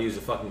she'll know how to use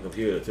a fucking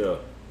computer, too.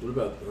 What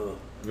about,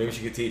 Maybe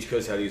she could teach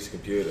Chris how to use a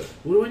computer.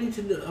 what do I need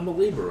to do? I'm a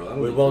laborer. I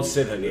don't We need won't to-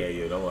 sit her near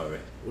you, don't worry.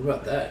 What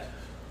about that?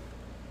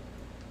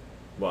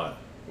 What?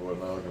 What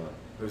am I looking at?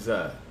 Who's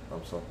that?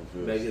 I'm so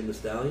confused. Megan Thee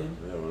Stallion?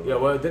 Yeah, what Yeah,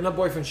 am well, didn't her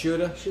boyfriend shoot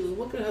her? She,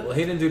 look at her. Well,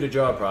 he didn't do the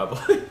job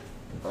properly.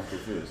 I'm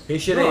confused. He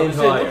should No, have I'm aimed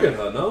saying, look at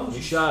higher. her, no?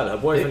 He shot her.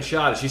 Her boyfriend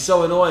shot her. She's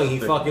so annoying. He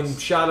Thickness. fucking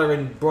shot her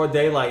in broad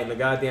daylight in the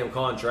goddamn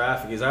car in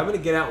traffic. He's like, I'm going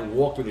to get out and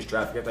walk through this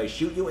traffic after I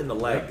shoot you in the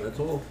leg. That's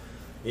all.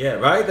 Yeah,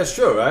 right? That's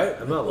true, right?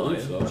 I'm not I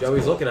lying. believe so.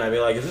 Joey's looking at me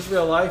like, is this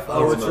real life?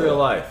 Oh, it's real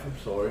life. I'm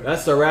sorry.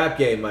 That's the rap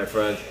game, my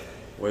friend.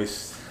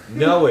 Waste.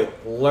 Know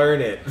it.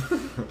 Learn it.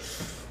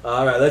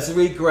 All right, let's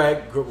read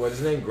Greg. What's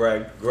his name?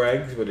 Greg.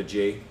 Greg with a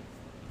G.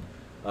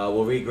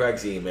 We'll read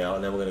Greg's email,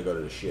 and then we're going to go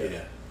to the shit.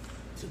 Yeah.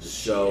 To the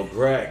So, shit.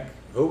 Greg,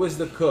 who was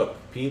the cook,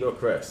 Pete or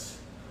Chris?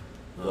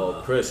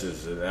 Well, Chris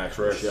is an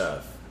actual Chris.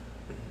 chef.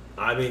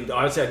 I mean,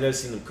 honestly, I've never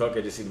seen him cook.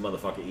 I just see the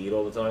motherfucker eat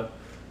all the time.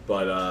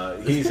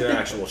 But he's an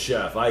actual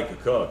chef. I could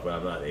cook, but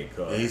I'm not a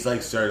cook. Yeah, he's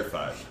like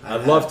certified.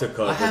 I'd love to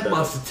cook. I have but my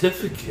then-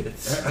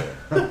 certificates.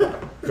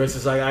 Chris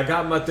is like, I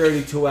got my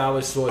 32 hour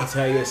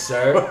sauteer,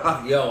 sir.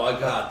 Yo, I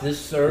got this,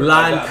 sir. I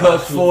Line got cook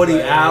my 40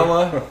 souffle.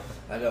 hour.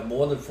 I got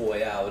more than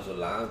 40 hours of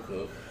line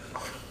cook.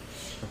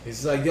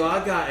 He's like, yo,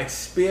 I got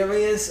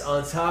experience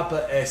on top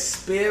of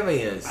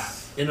experience.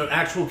 In an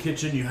actual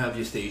kitchen, you have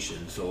your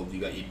station. So you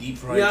got your deep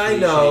fry Yeah, I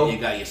station. know. You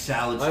got your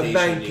salad I've station.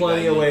 banged you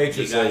plenty got of your-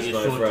 waitresses, you got your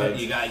my saute-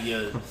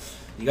 friend.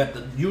 You got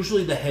the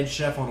usually the head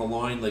chef on the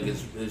line like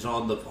is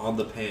on the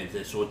pan.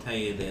 They're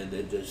sauteing and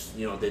they're just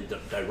they're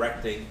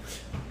directing.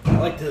 I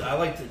like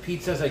to.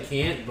 Pete says I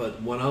can't,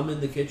 but when I'm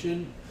in the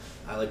kitchen,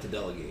 I like to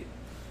delegate,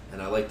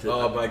 and I like to.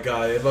 Oh my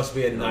god, it must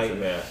be a know what I'm saying?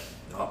 nightmare.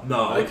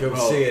 No, I can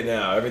bro, see it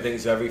now.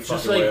 Everything's every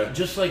Just fucking way.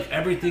 just like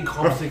everything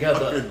comes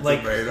together,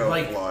 like Tomato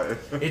fly.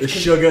 The it's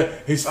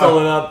sugar, he's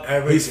filling up.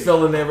 everything. He's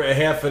filling every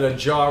half of the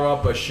jar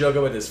up of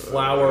sugar with his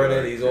flour in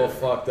it. He's all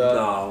fucked up,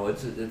 No,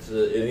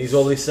 and he's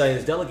all he's saying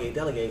is delegate,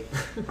 delegate.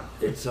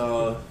 it's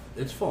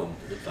fun.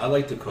 I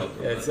like to cook.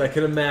 I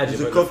can imagine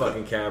He's a putting the cooker.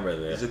 fucking camera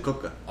in there. He's a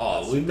cooker.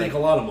 Oh, we make a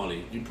lot of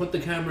money. You put the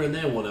camera in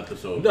there one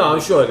episode. No,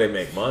 I'm sure they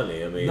make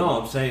money. I mean,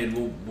 No, I'm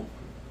saying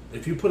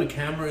if you put a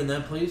camera in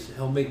that place,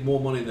 he'll make more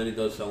money than he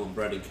does selling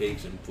bread and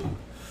cakes and food.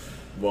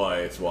 why?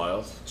 It's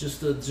wild. Just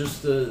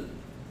the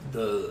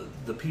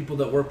people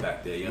that work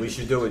back there. You have We the-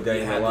 should do a day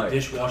you in have the the life.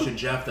 dishwasher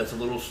Jeff that's a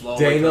little slow.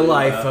 Day in the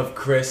like life that. of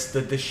Chris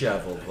the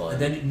disheveled one.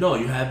 And then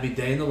you have me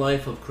day in the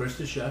life of Chris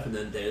the chef, and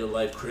then day in the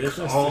life Chris Chris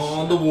the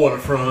on chef. the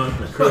waterfront.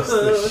 Chris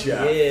the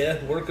chef.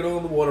 Yeah, working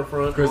on the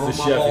waterfront. Chris on the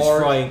my chef is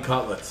bars. frying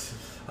cutlets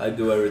I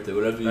do everything,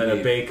 whatever you at a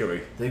need.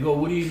 bakery. They go,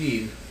 what do you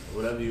need?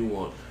 Whatever you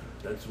want.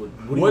 That's what.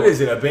 do you What want? is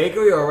it? A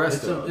bakery or a It's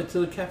restaurant? it's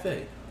a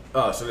cafe.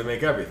 Oh, so they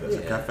make everything.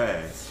 Yeah.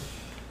 Cafe.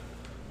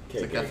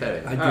 Okay, a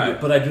cafe. I do,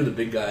 Alright. but I do the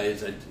big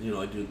guys. I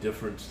do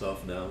different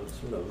stuff now. It's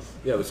whatever.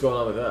 Yeah, what's going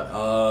on with that?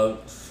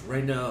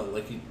 Right now,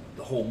 like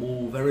the whole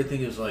move,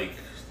 everything is like.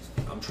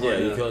 I'm trying. Yeah,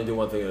 you to, can only do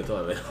one thing at a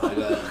time. Man. I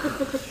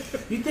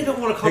got. You think I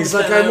want to come? He's to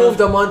like, Staten I moved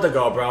Island? a month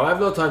ago, bro. I have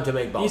no time to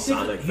make You think-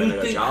 balsamic you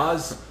vinegar think-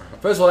 jars.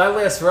 First of all, that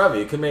lasts forever.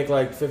 You can make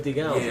like 50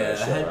 gallons. Yeah, of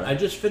that shit, right? I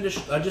just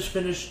finished.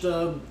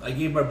 I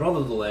gave my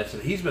brother the last,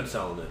 and he's been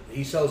selling it.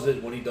 He sells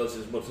it when he does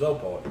his mozzarella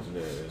parties.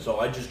 Yeah. So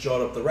I just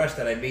jawed up the rest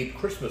that I made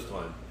Christmas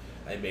time.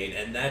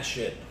 And that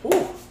shit.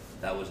 Whew,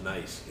 that was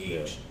nice. Aged.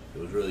 Yeah.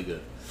 It was really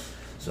good.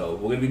 So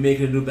we're gonna be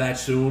making a new batch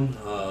soon.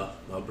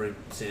 I'll bring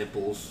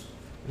samples.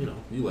 You know,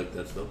 you like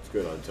that stuff. It's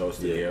good on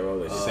Toasted Yeah. Hero.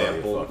 They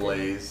Sample fucking-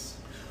 glaze.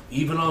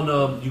 Even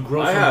on you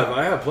grill. I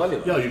have plenty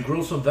of Yo, them. you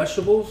grill some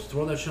vegetables.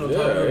 Throw that shit on Yeah,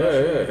 top of your yeah,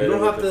 vegetables. yeah. You don't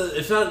Hit it have with to.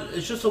 It's not.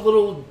 It's just a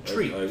little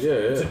treat. yeah.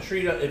 It's a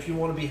treat if you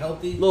want to be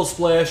healthy. Little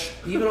splash.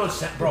 Even on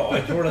bro,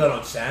 I throw that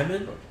on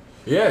salmon.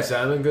 Yeah,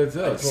 salmon good I too.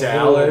 throw a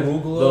Salad, little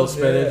arugula, little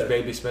spinach, yeah.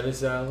 baby spinach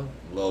salad.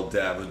 Little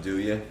dab of do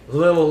ya?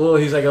 Little.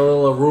 He's like a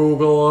little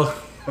arugula,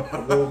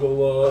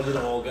 Arugula, you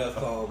know, got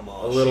some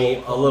a little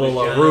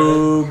Parmesan.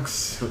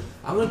 arugula.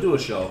 I'm gonna do a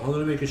show. I'm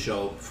gonna make a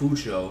show, food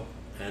show,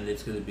 and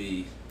it's gonna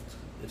be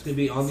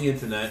on the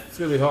internet. It's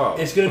gonna be hard.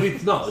 It's gonna be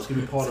part It's of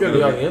gonna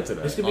be on the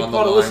internet. It's gonna be On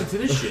part the of line. listen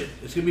to this shit.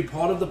 It's gonna be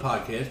part of the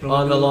podcast. But I'm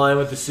On the gonna- line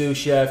with the sous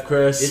chef,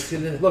 Chris. It's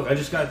gonna look. I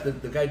just got the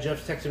guy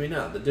Jeff's texting me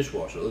now. The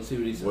dishwasher. Let's see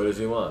what he says. What does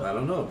he want? I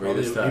don't know. Read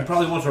his Probably, he text.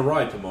 probably wants a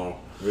ride tomorrow.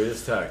 Read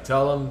his text.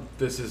 Tell him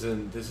this is He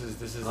America.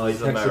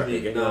 texted me.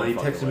 Get No, your he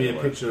fucking texted me a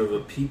way. picture of a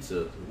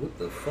pizza. What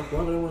the fuck?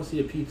 Why would I want to see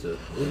a pizza?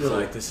 It's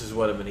like, this is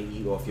what I'm gonna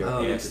eat off your I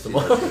don't ass need to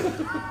see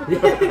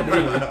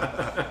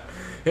tomorrow.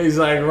 He's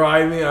like,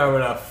 ride me, I'm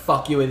gonna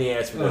fuck you in the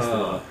ass for this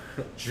tomorrow.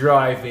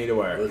 Drive me to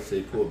work. Let's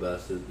see, poor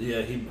bastard.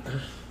 Yeah,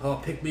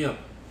 pick me up.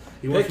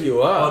 He Pick wants me,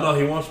 you up? Oh no,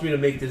 he wants me to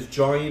make this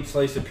giant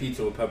slice of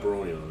pizza with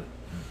pepperoni on it.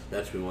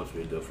 That's what he wants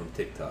me to do from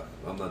TikTok.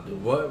 I'm not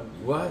doing What?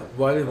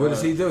 What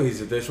does he do? He's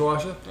a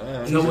dishwasher?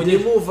 Yeah. So He's when a you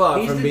dish- move up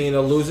he's from the- being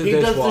a loser He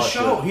dishwasher... does the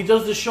show. He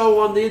does the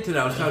show on the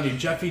internet. I was telling you,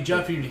 Jeffy.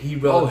 He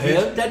Oh,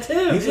 him? That's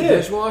him. He's a yeah.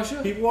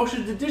 dishwasher? He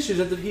washes the dishes,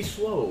 and he's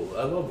slow.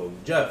 I love him,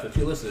 Jeff. If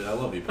you're listening, I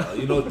love you, pal.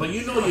 You know, but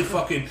you know you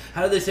fucking.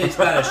 How do they say in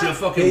Spanish? You're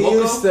fucking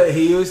loco.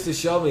 He used to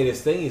show me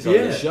this thing he's on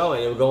Yeah. the show,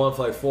 and it would go on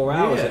for like 4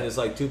 hours, Yeah. and there's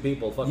like 2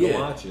 people fucking Yeah,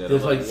 watching it.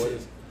 there's I'm like what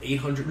is...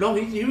 800. No,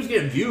 he was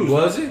getting views.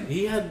 Was he?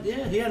 He had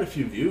a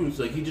few views.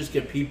 Like he just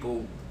get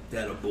people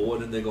that are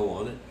bored and they go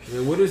on it. I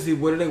mean, what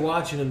are they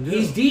watching him do?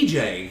 He's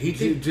DJing. He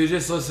Do you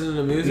just listen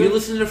to music? You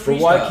listen to But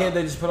why freestyle. can't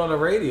they just put on the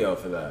radio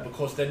for that?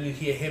 because then you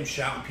hear him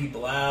shouting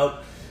people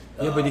out.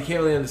 Yeah, but you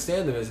can't really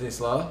understand him, isn't he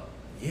slow?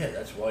 Yeah,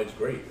 that's why it's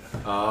great.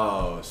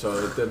 Oh, so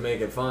they're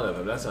making fun of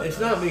him. That's not It's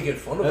nice. not making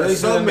fun of At us.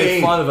 least so they make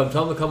mean. fun of him.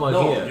 Tell him to come on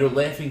No, here. you're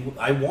laughing.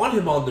 I want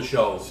him on the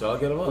show. So I'll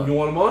get him on. You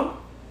want him on?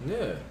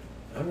 Yeah.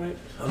 All right,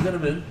 I'll get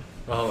him in.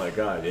 Oh my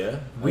God, yeah.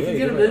 We Oh, can yeah,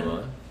 get you him can in.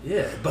 on.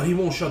 Yeah, but he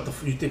won't shut the.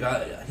 You think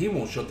he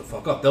won't shut the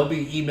fuck up? They'll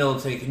be emailing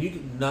saying, "Can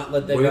you not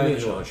let that What do guy you in mean the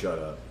he show?" won't shut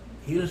up?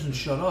 He doesn't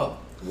shut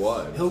up.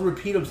 Why? He'll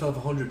repeat himself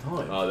 100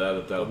 times. Oh,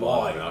 that'll Why?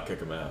 bother me. I'll kick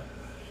him out.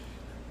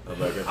 I'll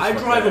be like, "Get the I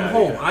fuck drive him outta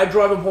home. here." I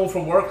drive him home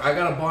from work. I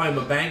gotta buy him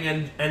a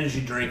Bang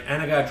energy drink,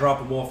 and I gotta drop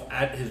him off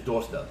at his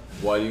doorstep.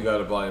 Why you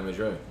gotta buy him a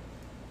drink?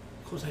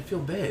 Cause I feel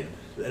bad,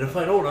 and if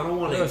I don't want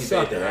You're a anything bad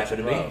sucker, to that's happen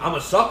to the me. problem. I'm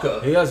a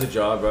sucker. He has a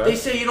job, right? They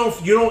say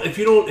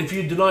if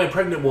you deny a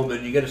pregnant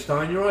woman, you get a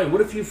Stein your eye.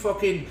 What if you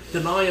fucking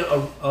deny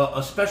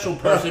a special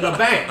person a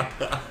Bang?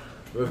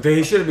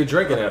 He shouldn't be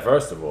drinking that,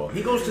 first of all.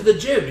 He goes to the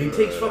gym. He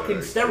takes fucking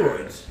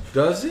steroids,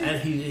 Does he?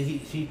 and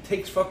he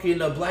takes fucking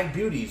Black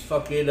Beauties.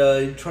 Fucking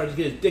tries to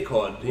get his dick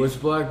hard. What's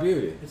Black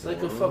Beauty? It's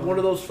like one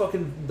of those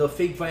fucking the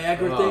fake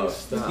Viagra Oh, things.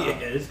 stop. Yeah,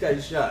 this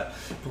guy's shot.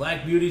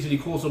 Black Beauties, and he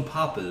calls them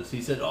Papas.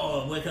 He said,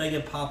 "Oh, where can I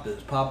get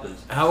Papas?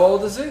 Papas." How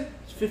old is he?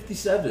 He's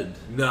 57.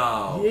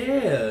 No.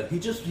 Yeah,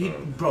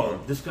 bro,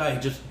 this guy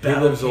just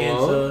battled lives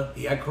cancer. alone?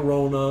 He had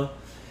corona.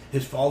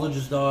 His father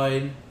just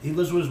died. He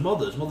lives with his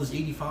mother. His mother's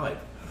 85.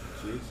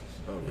 Jesus.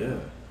 Oh, Yeah. yeah.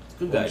 It's a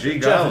good Well, guy. gee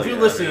Jeff, golly, if you're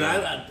I listening,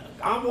 mean-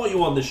 I want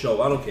you on the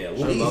show. I don't care.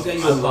 We'll get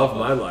you I a love Papa.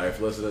 my life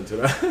listening to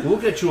that. We'll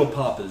get you a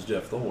Papas,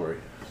 Jeff. Don't worry.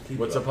 Keep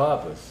What's it a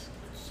up. Papas?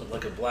 So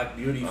like a Black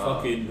Beauty Oh,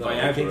 fucking no, you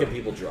Viagra. can't get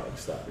people drunk.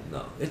 Stop.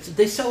 No,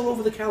 they sell it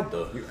over the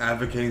counter. You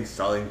advocating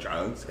selling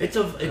drugs?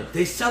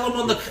 They sell them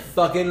on the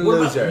Fucking What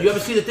about- losers. You ever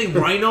see the thing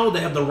Rhino?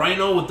 They have the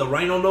Rhino with the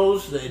Rhino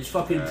nose. It's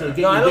fucking to get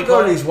No, I your don't dick go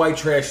hard. to these white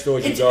trash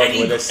stores you It's go to any-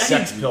 where there's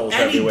sex any- pills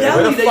any everywhere.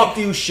 deli Where the that fuck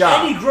do you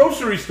shop? Any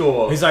grocery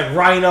store. He's like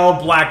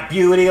Rhino, Black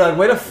Beauty. Like,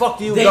 where the fuck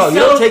do you They go? You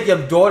sell- don't take your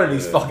daughter to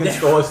these fucking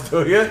stores,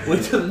 do you?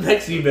 Wait till the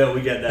next email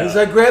we get now. He's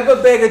like, grab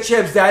a bag of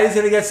chips. Daddy's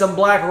gonna get some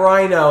Black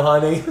Rhino,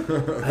 honey.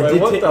 I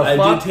did, what the I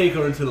fuck? did take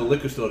her into the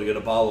liquor store to get a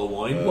bottle of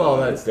wine. Well,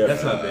 that's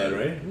different. That's not bad,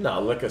 right?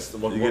 No, liquor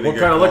store. What, You're gonna what get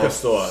kind of liquor called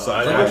store?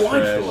 such Like a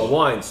wine trash. store. A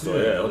wine store,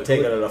 yeah. Don't like take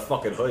it liquor. to the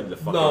fucking hood. The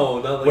fucking, No,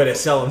 not like where they're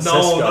selling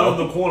no, Cisco. not on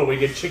the corner. We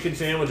get chicken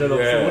sandwich at Yeah.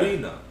 a 40.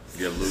 No.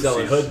 Get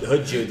Selling Lucy's.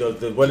 hood juice.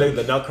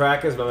 The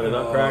nutcrackers? Remember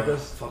the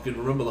nutcrackers? Fucking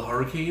remember the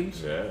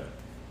Hurricanes? Yeah.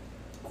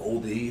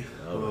 Oldie.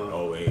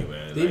 Oh, wait,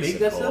 man. They Nice make and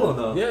that still cold.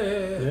 or no?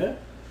 Yeah.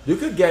 You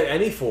could get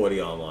any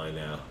 40 online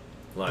now.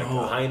 Like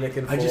Oh,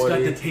 Heineken 40. I just got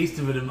the taste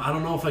of it, and I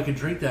don't know if I can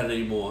drink that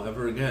anymore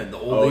ever again. The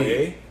old Oh,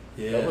 lady.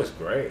 yeah? Yeah. That was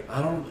great.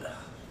 I don't.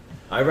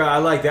 I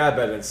like that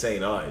better than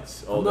St.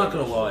 Ides. I'm not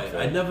gonna lie.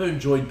 I never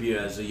enjoyed beer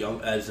as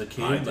a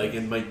kid. Like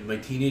in my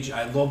teenage,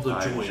 I loved the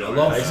joint. I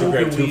loved I used to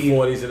grab smoking two weed.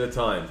 40s at a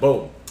time.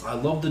 Boom. I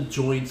loved the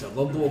joints. I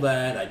loved all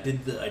that.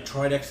 I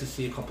tried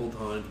ecstasy a couple of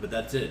times, but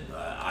that's it.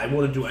 I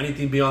wouldn't do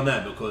anything beyond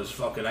that because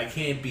fucking I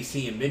can't be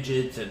seeing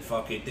midgets and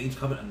fucking things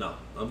coming. No,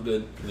 I'm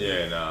good.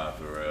 Yeah, nah,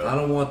 for real. I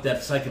don't want that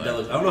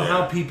psychedelics. I don't know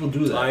how people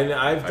do that.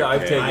 I've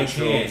taken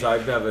shrooms.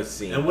 I've never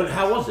seen. And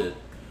how was it?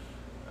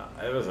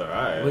 It was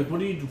alright. Like, what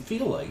do you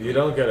feel like? You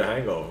don't get a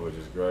hangover, which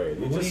is great.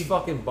 You What just do you-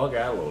 fucking bug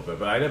out a little bit,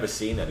 but I never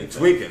seen anything.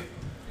 Tweaking.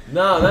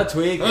 No, not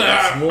tweaking.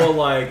 It's more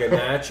like a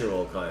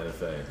natural kind of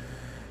thing.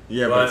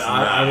 Yeah, But it's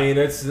I mean,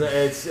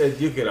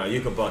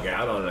 you can bug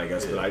out on it, I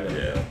guess, but I never.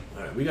 Yeah.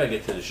 All right, we gotta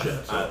get to the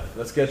shit. So.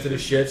 Let's get to the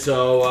shit.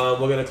 So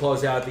we're gonna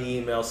close out the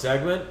email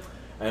segment,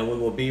 and we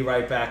will be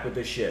right back with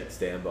the shit.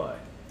 Stand by.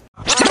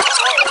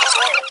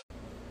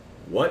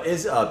 What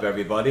is up,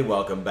 everybody?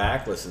 Welcome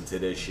back. Listen to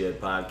this shit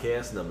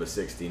podcast number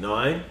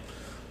 69.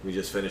 We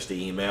just finished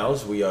the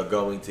emails. We are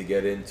going to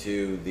get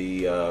into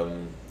the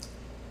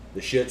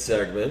shit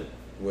segment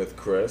with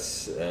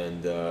Chris,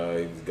 and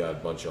he's got a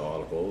bunch of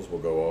articles.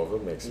 We'll go over,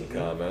 make some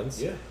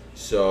comments. Yeah.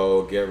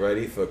 So get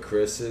ready for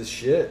Chris's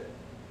shit.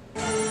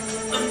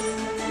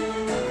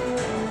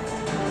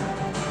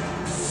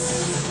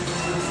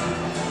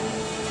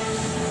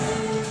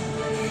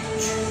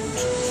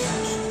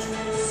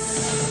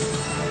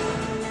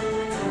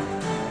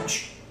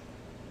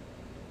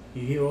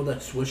 You hear all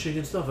that swishing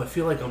and stuff? I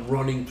feel like I'm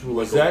running through.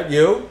 Was that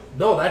you?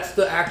 No, that's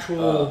the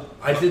actual.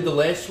 I did the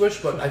last swish,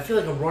 but I feel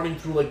like I'm running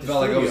through like the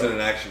Felt like I studio. was in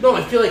an action. No,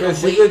 I feel like I'm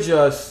Because you late. could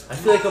just. I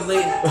feel like I'm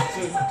late.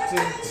 Fucking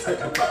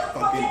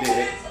did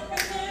it.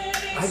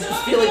 I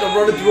just feel like I'm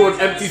running through an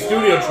empty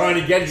studio trying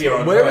to get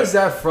here. Where is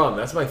that from?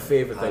 That's my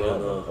favorite thing. I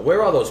don't know.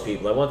 Where are those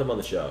people? I want them on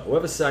the show.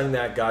 Whoever sang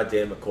that,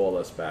 goddamn it, call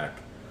us back.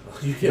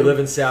 You You live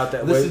in South.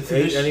 Listen to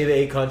this Any of the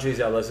 8 countries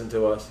that listen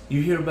to us?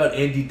 You hear about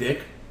Andy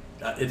Dick?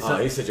 It's Oh,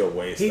 he's such a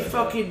waste. he I know.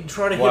 fucking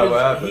tried to Why, hit. what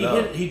happened? He No.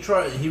 hit. He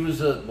tried. He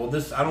was a. Well,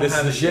 this I don't This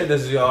have is the it. shit.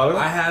 This is your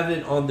article. I have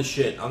it on the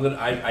shit.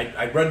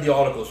 I read the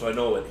article, so I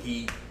know it.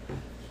 He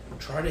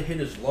tried to hit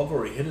his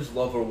lover. He hit his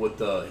lover with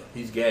the.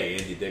 He's gay,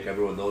 Andy Dick.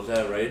 Everyone knows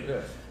that, right?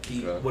 Yeah.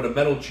 He Yeah. with a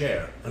metal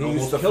chair. And He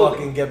used almost to killed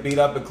fucking him. get beat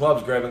up in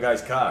clubs grabbing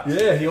guys' cocks.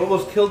 Yeah, he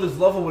almost killed his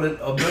lover with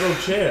a metal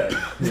chair.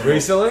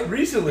 Recently?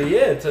 Recently,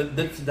 yeah.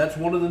 That's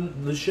one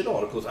of the shit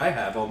articles I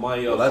have on my.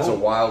 Well, that's a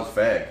phone. wild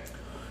fag.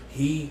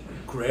 He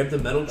grabbed the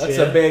metal That's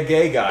chair. a bad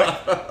gay guy.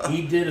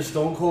 He did a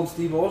Stone Cold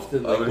Steve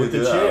Austin Why like, would he with do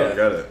the that? I chair. don't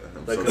get it.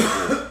 I'm Like so a-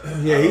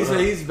 confused. Yeah,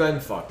 he's been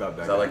fucked up.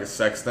 Is that like a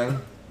sex thing?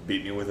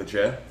 Beat me with a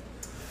chair?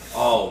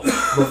 Oh,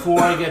 before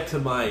I get to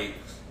my,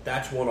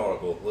 that's one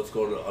article. Let's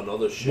go to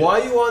another shit. Why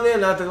are you on there,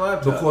 not the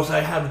laptop? Because I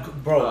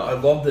have, bro, I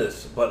love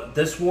this, but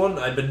this one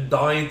I've been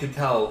dying to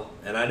tell,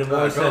 and I didn't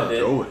want to send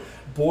do it.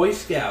 it. Boy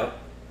Scout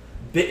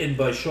bitten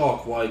by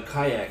shark while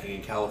kayaking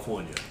in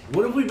California.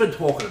 What have we been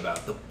talking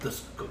about? The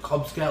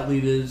Cub Scout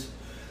leaders,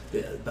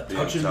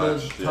 touching,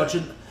 touched, yeah.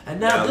 touching, and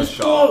now Now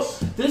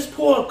the this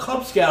poor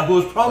Cub Scout who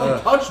was probably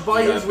touched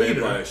by got his bit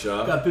leader by a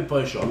shark. got bit by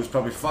a He shark. was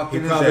probably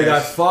fucking He probably his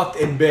got ass. fucked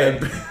in bed.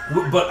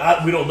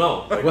 But we don't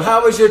know. Like, Well,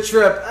 how was your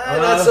trip?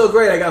 Not so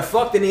great. I got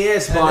fucked in the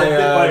ass by then bit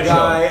by a a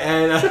guy,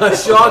 and a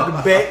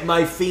shark bit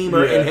my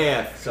femur in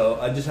half. So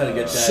I just had to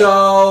get that.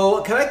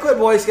 So, can I quit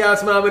Boy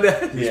Scouts, Mom and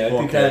Dad? Yeah, I poor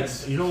think kids.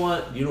 that's. You know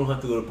what? You don't have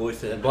to go to Boy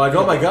Scout. Like,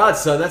 oh my God,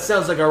 son, that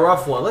sounds like a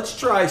rough one. Let's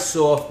try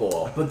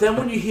softball. But then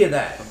when you hear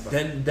that,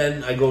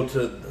 then I go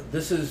to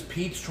this is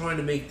Pete's trying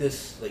to make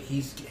this like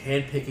he's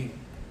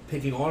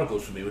picking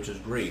articles for me, which is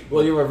great.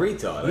 Well, you're a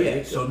retard. I Yeah.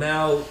 hate So you.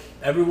 now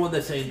everyone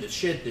that's saying the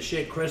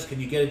shit, Chris, can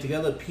you get it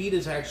together? Pete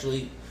is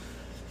actually.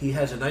 He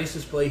has a nice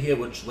display here,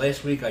 which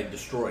last week I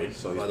destroyed.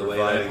 So by he's the way,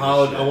 providing the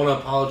I shit. want to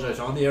apologize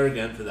on the air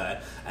again for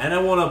that, and I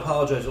want to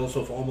apologize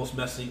also for almost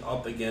messing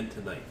up again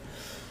tonight.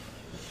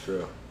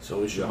 True. So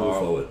we should You're move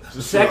horrible. forward.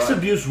 Just Sex right.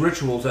 abuse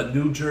rituals at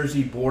New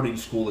Jersey boarding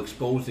school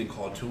exposed in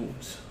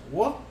cartoons.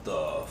 What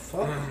the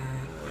fuck?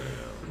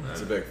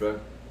 That's a big thing.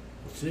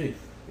 Let's see.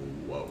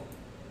 Whoa.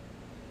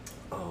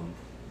 Yeah.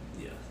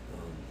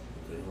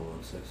 Okay, hold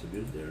on. Sex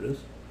abuse. There it is.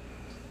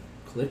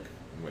 Click.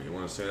 Wait, you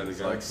want to say that It's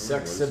again? like for me?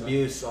 sex What is that?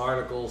 abuse,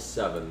 Article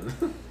 7.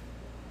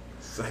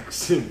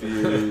 Sex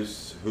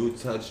abuse. Who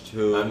touched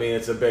who? I mean,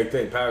 it's a big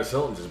thing. Paris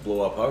Hilton just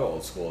blew up her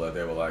old school that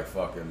they were like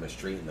fucking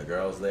mistreating the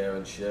girls there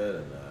and shit,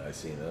 and I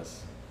seen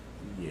this.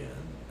 Yeah.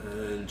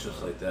 And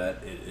just like that,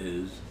 it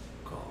is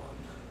gone.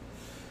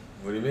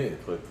 What do you mean?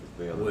 Click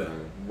the other Where?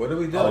 thing. What do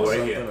we do? Oh, right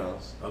Something here.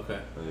 else. Okay.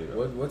 There you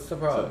go. What's the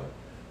problem?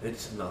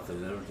 It's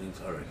nothing.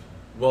 Everything's alright.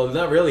 Well,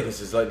 not really,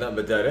 because it's like nothing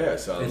but dead air.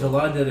 So It's a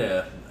lot of dead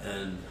air,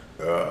 and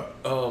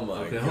oh my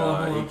Okay,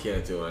 God, hold on. he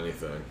can't do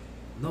anything.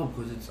 no,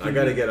 because it's. I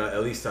gotta get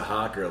at least a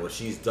hot girl. If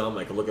she's dumb,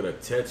 I can look at her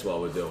tits while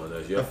we're doing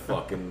this. Your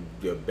fucking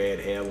your bad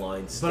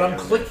hairline. But I'm staring.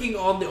 clicking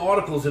on the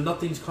articles and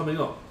nothing's coming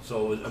up.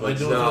 So am I Click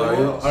doing no, something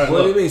you- wrong? All right, what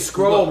do look. you mean?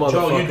 Scroll, Look,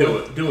 Joe, you motherfucker. do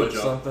it. Do it, Click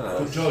Joe. something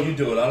else. Joe, you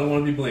do it. I don't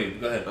want to be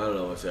blamed. Go ahead. I don't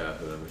know what's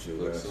happening with you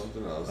Click guys.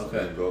 something else Okay.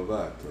 and then go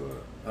back to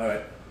it. All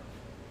right.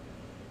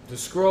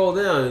 Just scroll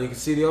down and you can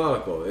see the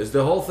article. Is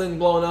the whole thing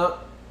blown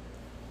up?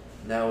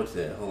 Now it's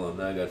there. Hold on.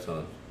 Now I got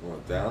something.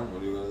 What, down?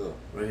 What are you gonna do?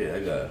 Right here. I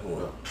got it.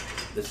 Hold on.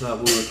 It's not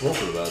what we were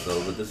talking about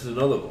though, but this is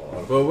another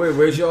article. But wait,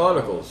 where's your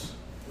articles?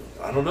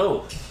 I don't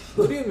know.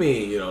 What do you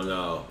mean you don't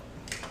know?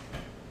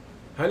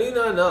 How do you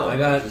not know? I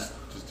got.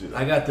 Just do that.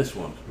 I got this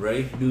one,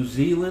 right? New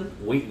Zealand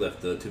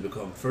weightlifter to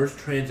become first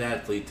trans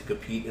athlete to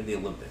compete in the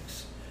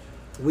Olympics.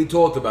 We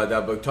talked about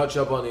that, but touch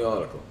up on the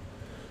article.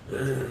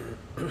 I'm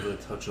gonna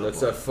touch up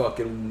That's on that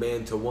fucking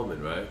man to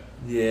woman, right?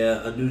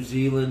 Yeah, a New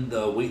Zealand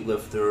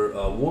weightlifter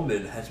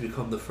woman has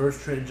become the first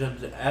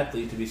transgender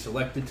athlete to be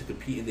selected to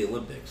compete in the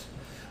Olympics.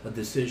 A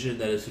decision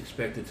that is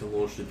expected to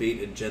launch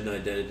debate in gender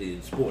identity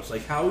in sports.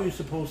 Like, how are you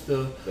supposed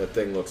to? That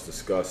thing looks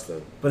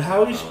disgusting. But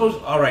how are you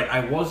supposed? All right,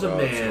 I was a Oh,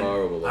 it's man.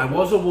 horrible, I isn't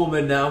was a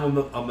woman. Now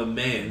I'm a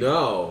man.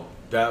 No,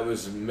 that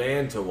was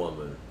man to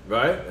woman,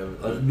 right?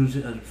 New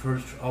Zealand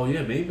first. Oh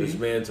yeah, maybe. It's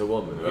man to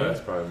woman, Yeah, right?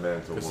 it's probably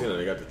man to Because woman.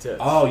 they got the tits.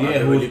 Oh yeah, I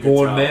mean, who was you could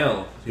born tell.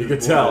 male. You He could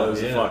was tell born, it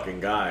was a yeah. fucking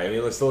guy. I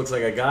mean, it still looks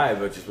like a guy,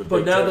 but just with But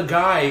big now the tits.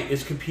 guy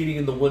is competing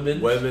in the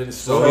women's. Women's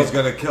So he's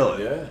gonna kill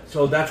it. Yeah.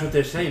 So that's what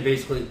they're saying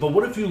basically. But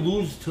what if you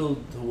lose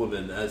to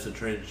women as a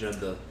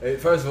transgender, Hey,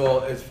 first of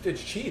all, it's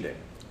cheating.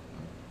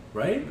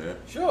 right? Yeah.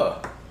 Sure.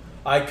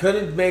 I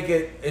couldn't make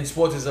it in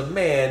sports as a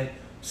man,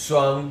 so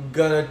I'm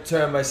gonna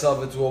turn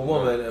myself into a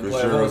woman and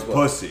play Because you're a sport.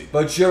 pussy.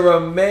 But you're a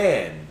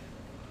man.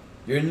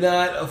 You're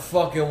not a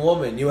fucking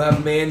woman. You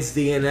have man's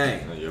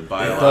DNA. You're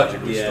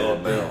biologically Yeah, still a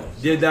male.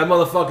 yeah. Yeah, that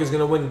motherfucker's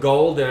gonna win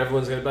gold, and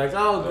everyone's gonna be like,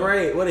 "Oh,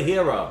 great, what a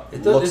hero!"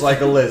 It Looks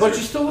like a lizard. But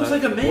she still looks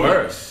like a man.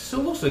 Worse.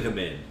 Still looks like a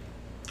man.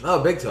 Oh,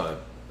 big time.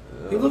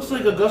 He looks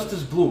like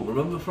Augustus Bloom.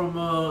 Remember from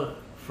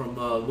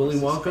Willy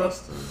Wonka?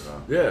 Disgusting,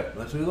 bro. Yeah,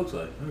 That's what he looks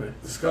like. All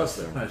right.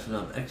 disgusting. All right, so now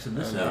I'm Xing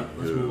this out.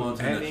 Let's move on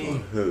to the next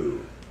one. Anywho.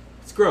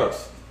 It's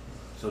gross.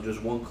 So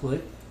just one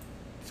click.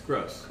 It's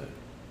gross. Okay.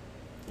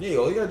 Yeah,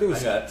 all you gotta do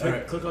is I got it.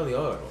 Alright. click on the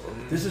article.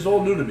 This is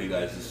all new to me,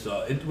 guys. This,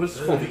 what's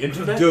this called? The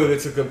internet? Dude,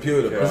 it's a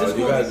computer, Yeah, bro. Is this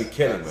You one- gotta be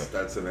kidding me.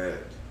 That's an ad.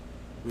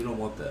 We don't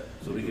want that.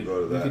 So we You can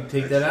go to we that. can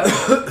take that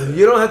out.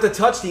 You don't have to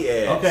touch the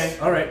ads. Okay.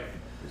 All right.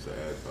 It's an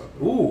ad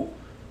copy. Ooh.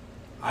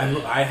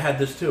 I had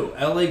this too.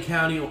 L.A.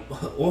 County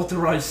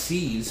authorized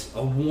seize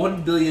of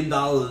 $1 billion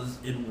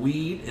in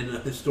weed in a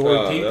historic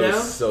Oh, that takedown.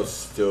 was so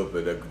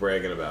stupid. They're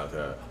bragging about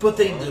that. But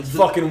they It's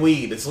fucking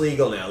weed. It's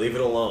legal now. Leave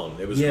it alone.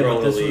 It was yeah, grown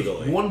but this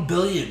illegally. was $1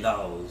 billion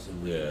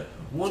in weed. Yeah.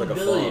 $1 It's like a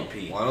billion, farm.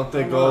 Pete. Why don't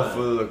they Come go on.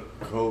 for the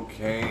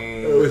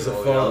cocaine? It was a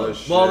all the other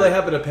farm. Well, shit? they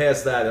happen to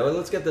pass that. They're like,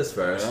 let's get this I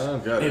first.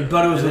 don't get And- it.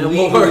 but it was And then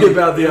illegally. we'll worry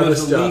about the it other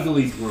was stuff.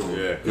 illegally grown. Yeah,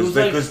 It was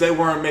like because they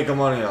weren't making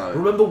money on it.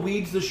 remember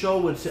Weeds the show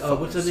with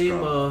what's her name?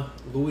 scum.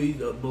 Louis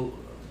the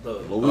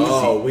Louise.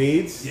 Oh,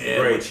 Weeds? Yeah,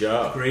 Great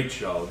show. Great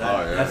show. That,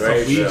 Oh, yeah. That's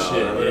Great some weed show. shit.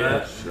 Remember Yeah.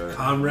 that? Shit. Me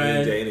Conrad.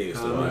 and Danny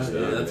used to watch Conrad,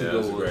 that. Yeah, that's a it good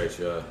was a one. great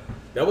show.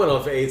 That went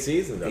on for 8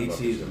 seasons. That 8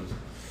 fucking seasons.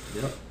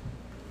 Yep.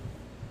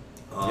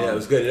 show. Yeah, it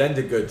was good. It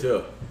ended good,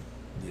 too.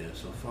 Yeah,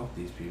 so fuck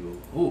these people.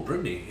 Oh,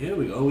 Britney. Here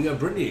we go. We got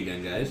Britney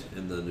again, guys,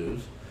 in the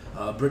news.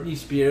 Britney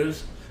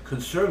Spears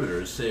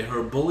conservators say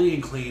her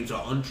bullying claims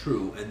are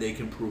untrue and they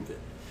can prove it.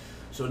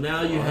 So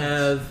now you What?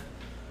 have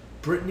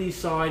Britney's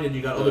side and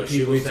you got other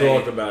people we saying.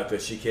 talked about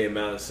this. She came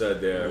out and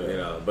said there, Yeah. you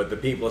know, but the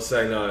people are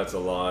saying, no, that's a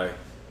lie.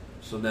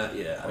 So now,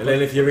 yeah. And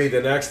then if you read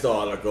the next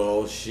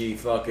article, she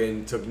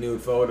fucking took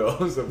nude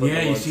photos. And put Yeah,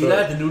 them you on see Twitter.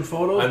 that? The nude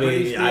photos? I Britney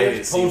mean, Spears I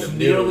didn't see posts the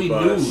nearly nude,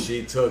 but nude.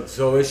 she took.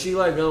 So is she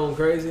like going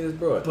crazy, this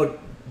broad?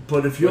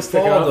 But if your Let's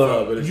stick it up, though,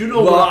 father, but it's- you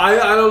know well, what?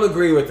 I don't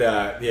agree with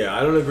that. Yeah,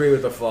 I don't agree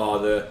with the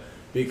father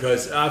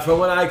because from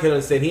what I can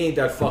understand, he ain't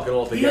that fucking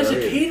altogether. He has a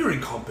either.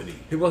 catering company.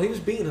 Well, he was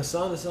beating her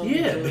son or something.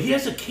 Yeah, too. but he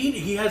has a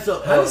catering. He has a.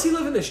 How does he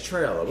live in this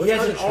trailer? What He has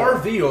kind an of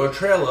trailer? RV or a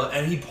trailer,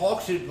 and he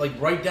parks it like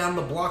right down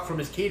the block from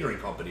his catering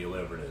company or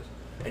whatever it is,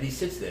 and he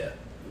sits there.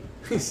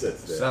 He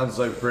sits there. Sounds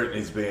like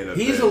Britney's being a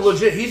He's bitch. a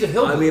legit. He's a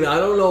hillbilly. I mean, I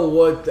don't know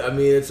what. I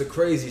mean, it's a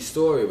crazy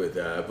story with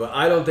that, but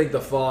I don't think the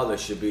father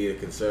should be a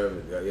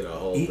conservative. You know,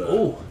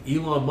 hold.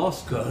 Elon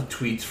Musk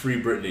tweets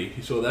 "Free Britney."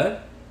 You saw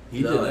that?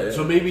 He No, did that. yeah.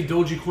 So maybe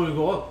Dogecoin will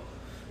go up.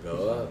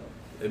 Go up.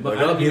 It Like,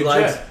 might up. be He a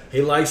likes. check.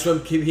 He likes when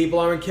people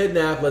aren't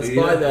kidnapped. Let's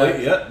Yeah, buy that.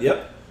 wait,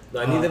 yep.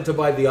 I need them to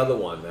buy the other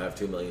one. I have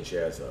 2 million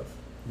shares of.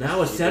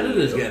 Now a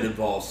senator's getting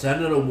involved.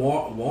 Senator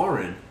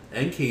Warren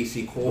and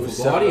Casey call Who's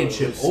for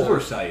guardianship Senator-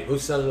 oversight.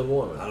 Who's Senator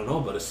Warren? I don't know,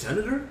 but a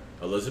senator?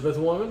 Elizabeth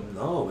Warren?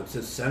 No, it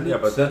says senator. Yeah,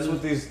 but that's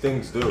what these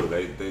things do.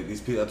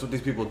 That's what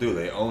these people do.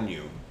 They own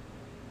you.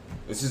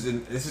 This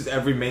is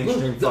every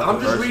mainstream. Look, I'm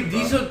fucking just person, reading.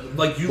 These bro. are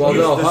like you. Well,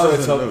 you no, this her,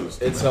 isn't news.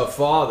 it's her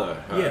father.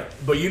 Her. yeah,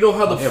 but you know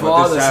how the The Yeah, but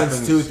father this since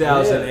happens-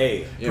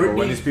 2008. Yeah, but when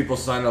Britney- these people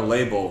sign a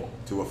label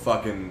to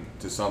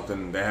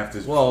something, they have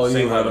to Well,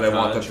 say you have whatever a they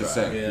want them to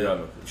contract. say. Yeah. You have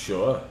a-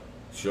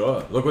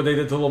 sure. Look what they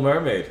did to Little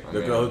Mermaid. I The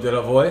mean- girl who did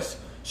her voice.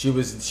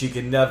 She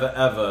could never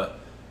ever.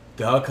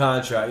 Her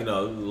contract, you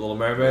know, Little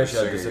Mermaid. She,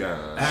 had Sing to again.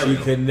 she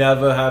Ariel. could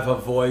never have her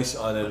voice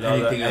on another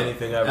Anything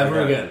anything, else. ever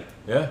Ever again.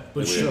 Yeah,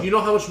 But sure. you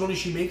know how much money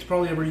she makes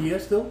probably every year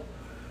still?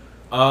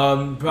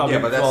 Probably.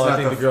 Yeah, but that's well, I not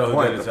think the the girl who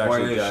point. did it's The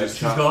point actually is dead. she's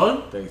She's gone?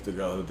 I think the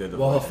girl who did the.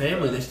 Well, her fucking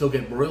family, dead. they still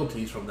get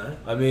royalties from that.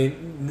 I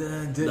mean,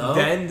 No?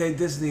 then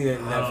Disney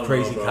didn't I have don't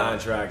crazy know, bro.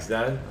 contracts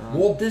then.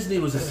 Walt Disney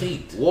was a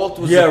saint. Walt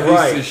was Yeah, a piece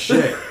right. of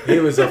shit. He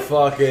was a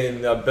fucking.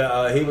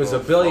 He was a Oh,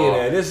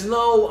 billionaire.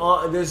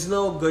 fuck. There's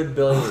no good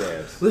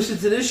billionaires. Listen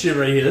to this shit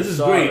right here. This is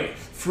Sorry. great.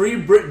 Free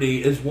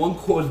Britney is one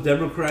cause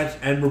Democrats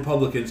and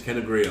Republicans can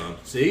agree on.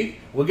 See?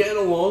 We're getting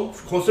along.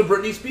 Of course, of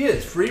Britney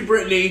Spears. Free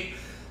Britney.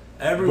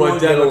 Everyone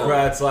What get along.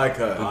 Democrats like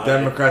her? The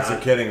Democrats are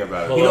kidding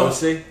about it. You know,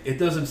 Pelosi? it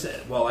doesn't say.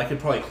 Well, I could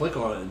probably click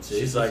on it and see.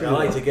 She's like, I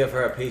like to give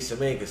her a piece of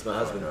me because my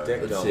husband's no.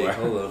 dick Let's don't see. work.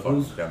 Hold on. Fuck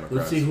Who's, Democrats.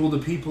 let's see who the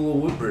people are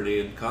with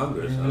Britney in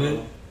Congress. I don't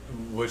know.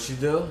 What'd she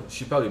do?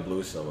 She probably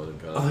blew someone in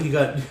Oh, Congress. you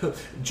got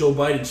Joe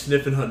Biden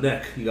sniffing her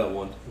neck. You got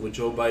one with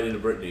Joe Biden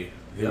and Britney.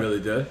 He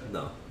really did?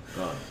 No.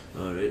 Oh.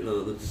 All right.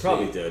 Let's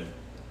Probably see. did.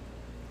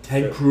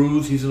 Ted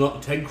Cruz. He's an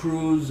Ted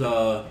Cruz.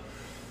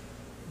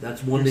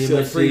 That's one You name said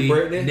I Free see.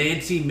 Britney?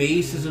 Nancy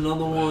Mace is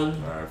another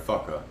one. Alright,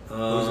 fuck her.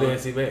 Who's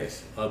Nancy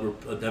Mace?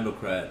 A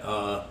Democrat.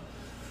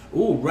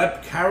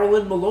 Rep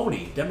Carolyn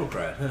Maloney,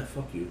 Democrat. Huh,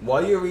 fuck you.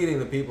 Why are you reading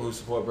the people who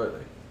support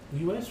Britney?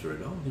 You asked for it,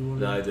 no? You wanna-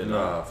 No, I didn't.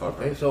 Nah, fuck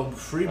Okay, her. so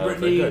free I don't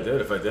think I Britney.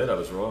 did. If I did, I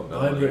was wrong.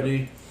 Bye,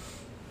 Britney.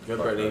 Good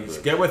Fuck Britney. that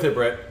Britney. Get with it,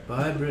 Brit.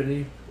 Bye,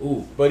 Britney.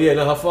 Ooh. But yeah,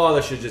 no, her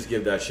father should just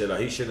give that shit up.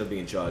 He shouldn't be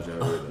in charge of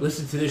her. either.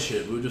 Listen to this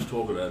shit. We were just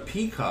talking about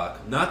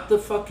Peacock, not the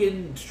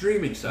fucking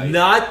streaming site.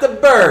 Not the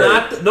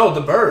bird. No, the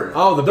bird.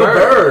 Oh, the the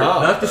bird.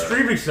 Oh, not the okay.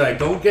 streaming site.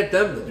 Don't get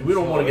them. We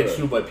don't want to get yeah.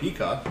 sued by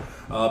Peacock.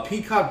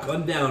 Peacock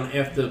gunned down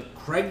after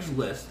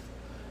Craigslist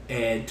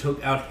and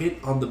took out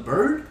hit on the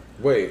bird.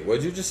 Wait,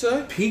 what'd you just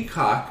say?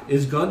 Peacock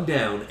is gunned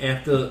down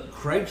after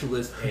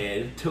Craigslist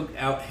ad took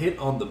out hit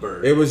on the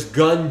bird. It was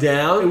gunned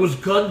down? It was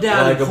gunned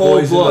down Like in a cold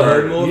Boys in the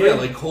blood. Hood movie? Yeah,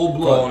 like cold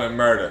blood. Calling it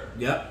murder.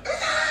 Yep.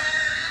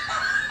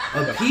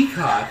 A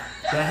peacock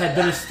that had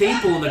been a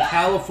staple in a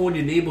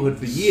California neighborhood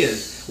for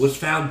years was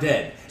found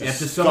dead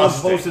after someone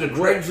Disgusting. posted a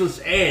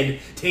Craigslist ad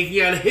taking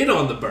out a hit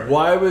on the bird.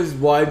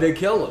 Why'd they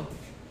kill him?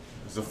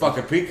 It's a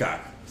fucking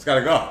peacock. It's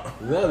gotta go.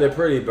 No, they're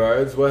pretty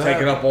birds. What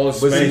Taking happened? up all the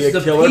Was he space. a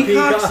The killer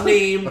peacock's peacock?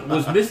 name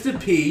was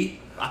Mr. P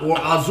or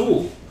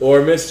Azul. Or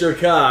Mr.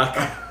 Cock?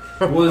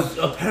 Was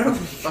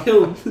apparently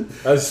killed.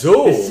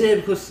 Azul? It's sad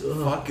because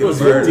Fucking Was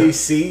he a murder.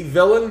 DC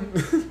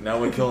villain?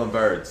 Now we're killing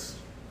birds.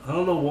 I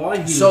don't know why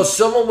he.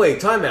 So wait,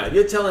 time out.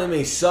 You're telling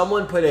me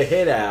someone put a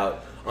hit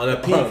out on a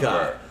peacock.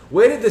 bird.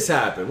 Where did this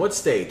happen? What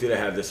state do they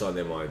have this on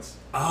their minds?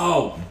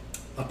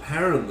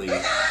 apparently.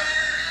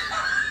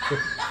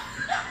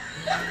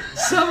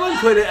 Someone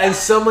put it, and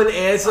someone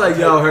answered like,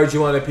 "Yo, I heard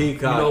you want a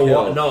peacock." You know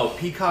killed." what? No,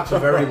 peacocks are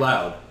very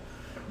loud.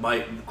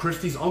 My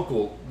Christy's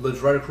uncle lives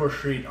right across the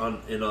street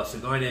in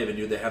Saginaw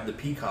Avenue. They have the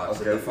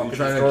peacocks Okay, at the fucking you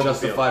trying to historical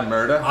justify field.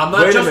 murder? I'm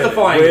not Wait a minute.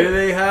 justifying Where do it.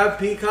 they have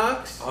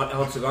peacocks? On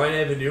Saginaw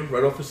Avenue,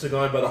 right off of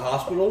Saginaw by the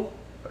hospital.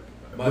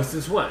 My What's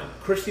this one?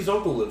 Christy's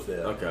uncle lives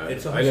there. Okay.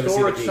 It's a I never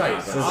see the historic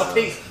site.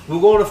 peacocks. We'll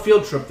go on a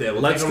field trip there.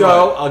 We'll Let's take a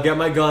go. ride. I'll get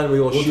my gun. We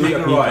will We'll shoot take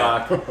a a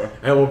ride. peacock,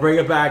 and we'll bring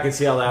it back and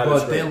see how loud it But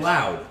they're screams.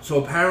 loud.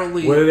 So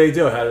apparently What do they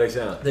do? How do they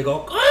sound? they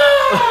go.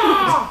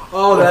 "Ah!"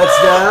 Oh,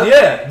 that's that.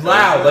 Yeah,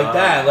 loud like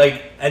that.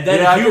 Like and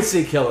then Yeah, I if can you.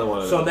 see killing one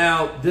of them. So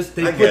now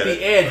they I put get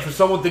the ad for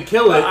someone to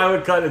kill it. I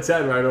would cut its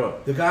head right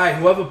off. The guy,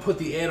 whoever put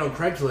the ad on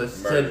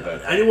Craigslist, Murdered said,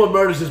 that. anyone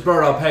murders this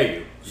bird, I'll pay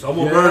you.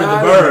 Someone Get murdered the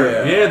outta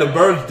bird. here. Yeah, the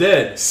bird's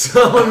dead.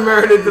 Someone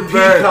murdered the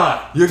bird.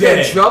 Peacock, You're getting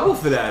dead. in trouble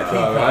for that,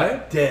 though,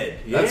 right? Dead.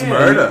 That's Yeah,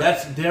 murder.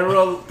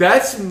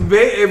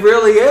 It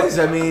really is.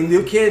 I mean,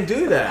 you can't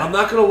do that. I'm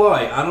not gonna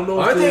lie. I don't know.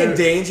 Aren't if they they're,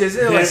 endangered? Isn't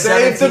it they're- like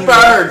Save the 17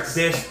 birds!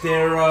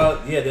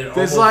 They're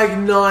There's almost- like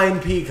 9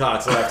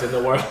 peacocks left in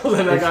the world,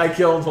 and that guy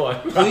killed one.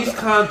 Please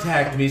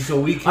contact me so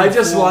we can. I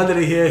just form- wanted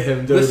to hear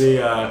him do Listen-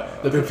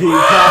 the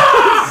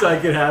peacock, so I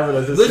could have it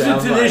as a Listen to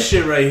soundbite. this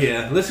shit right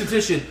here. Listen to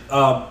this shit.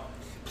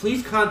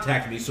 Please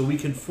contact me so we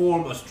can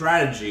form a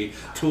strategy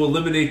to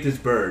eliminate this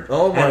bird.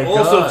 Oh my and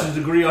also God. to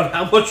agree on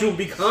how much you'll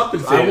be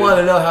compensated. I want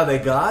to know how they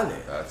got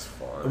it. That's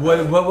fine.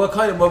 What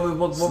kind of what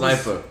was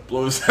Sniper.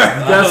 Blows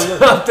That's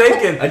what I'm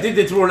thinking. I think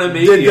they threw an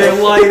M80. Did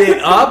they light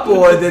it up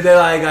or did they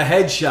like a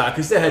headshot?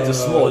 Because their heads are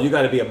small. You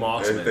got to be a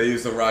marksman. They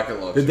use the rocket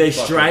launcher. Did they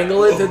Fucking-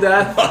 strangle it to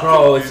death?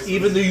 Bro,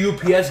 even the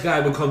UPS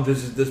guy would come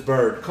visit this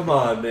bird. Come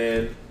on,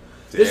 man.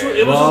 It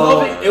was Well, a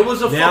loving. It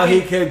was a Now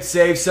fucking. he could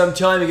save some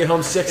time to get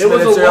home 6 It was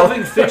minutes a early.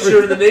 loving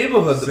fixture in the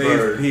neighborhood. The Save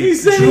bird. Pete. He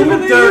saved June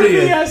the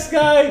 30th. UPS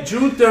guy.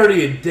 June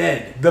 30th,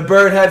 dead. The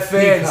bird had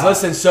fans. Peacock.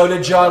 Listen, so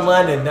did John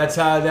Lennon. That's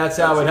how it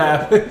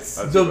happens.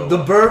 That's The a good the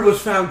one. bird was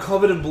found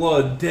covered in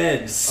blood,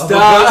 dead.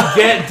 Stop.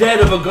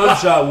 Dead of a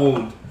gunshot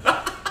wound.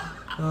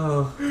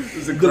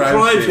 It's a the crime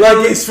crime- scene.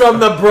 Like he's from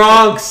the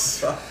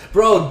Bronx.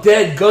 Bro,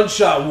 dead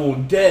gunshot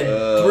wound,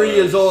 dead. 3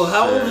 years old.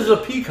 How old shit. is a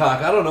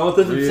peacock? I don't know. It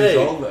doesn't 3 say.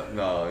 years old?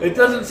 No. It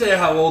doesn't say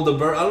how old the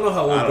bird. I don't know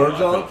how I old don't birds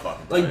know. I are. couldn't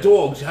fucking Like tell you.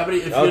 dogs. How many?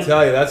 If I'll you're,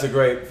 tell you, that's a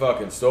great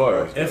fucking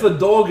story. if a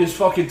dog is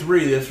fucking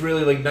 3, that's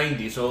really like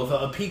 90. So if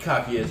a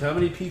peacock years, how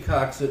many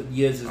peacock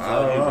years is I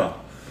don't human? know.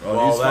 Well,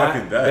 Well, he's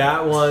fucking dead.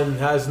 that one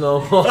has no.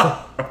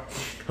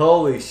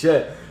 Holy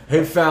shit!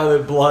 He found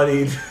it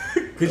bloodied.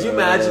 Could you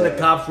imagine the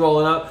cops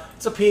rolling up?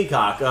 It's a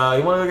peacock. You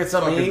want to go get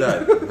something to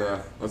Fucking eat? that.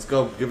 Yeah. Let's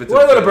go give it to You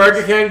want to go to the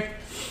Burger King?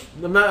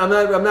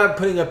 I'm not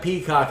putting a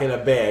peacock in a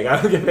bag.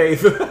 I don't get paid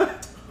for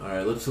that. All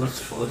right, let's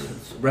rest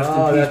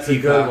Oh, in that's peace,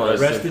 a good Peacock. one.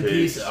 Rest in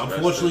peace.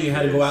 Unfortunately, you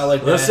had to go out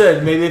like that.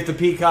 Listen, maybe if the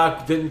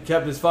peacock didn't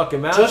kept his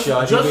fucking mouth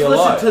shut, Just he'd be listen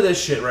alive. to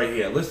this shit right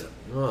here. Listen.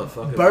 Oh,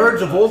 fucking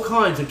Birds of peacock. all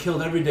kinds are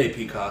killed every day,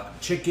 Peacock.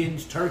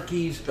 Chickens,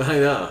 turkeys. I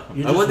know.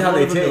 You're I just wonder how one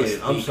they of a million.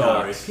 taste. I'm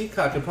sorry. peacocks.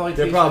 Peacock could probably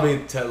They're taste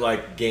probably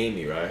like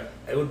gamey, right?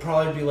 It would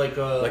probably be like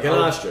a... Like an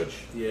ostrich.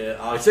 Yeah,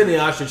 ostrich. It's in the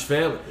ostrich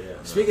family. Yeah.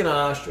 Speaking of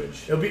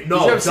ostrich, It'll be, did you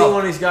ever see don't.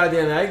 one of these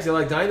goddamn eggs? They're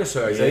like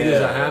dinosaurs. They use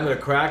a Yeah. hammer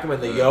to crack them,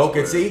 and the Yeah, yolk,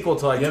 that's it's equal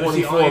to like You ever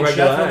see 24 Iron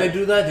regular Chef when they eggs.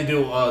 do that? They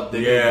do battle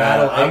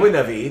Yeah, I egg. would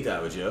never eat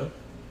that, would you?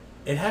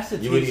 It has to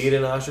taste... You would eat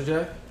an ostrich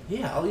egg?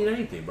 Yeah, I'll eat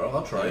anything, bro.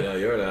 I'll try You know, it.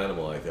 you're an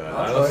animal like that. I'll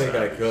I don't try think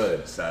it. I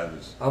could.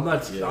 Savage. I'm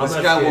not... Yeah. I'm This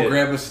not guy will scared.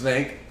 grab a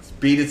snake,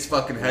 beat its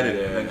fucking head in,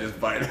 Yeah. and then just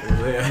bite it.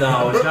 Yeah.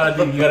 No, it's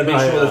gotta be... You gotta make Oh,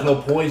 sure yeah. there's no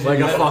poison. Like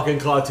You a gotta- fucking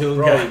cartoon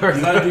Bro, character.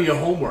 you gotta do your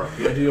homework.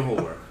 You gotta do your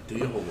homework. Do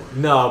your homework.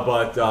 No,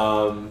 but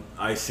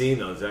I seen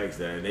those eggs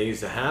there, and they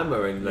use a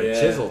hammer and like Yeah.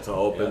 chisel to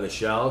open Yeah. the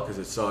shell because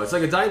it's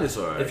like a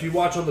dinosaur. Egg. If you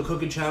watch on the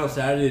Cooking Channel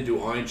Saturday, they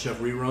do Iron Chef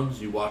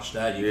reruns. You watch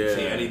that, you can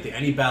see Yeah. anything,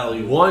 any battle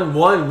you want.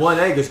 one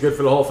egg is good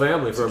for the whole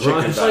family for a chicken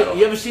brunch. It's battle. like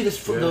you ever see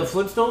this Yeah. the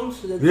Flintstones?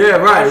 Yeah,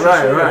 right,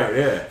 Ostrich,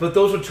 yeah. But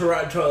those were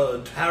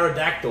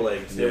pterodactyl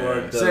eggs. They Yeah.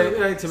 weren't Same,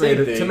 same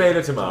tomato, thing.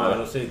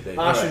 tomato. Same thing.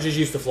 Ostriches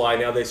used to fly.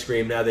 Now they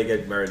scream. Now they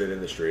get murdered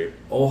in the street.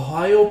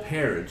 Ohio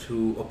parents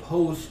who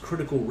oppose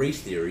critical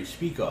race theory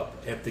speak up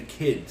after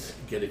kids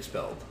get expelled.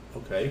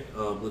 Okay,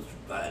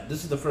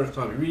 this is the first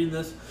time you're reading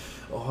this.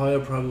 Ohio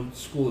private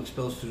school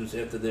expels students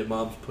after their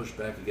moms push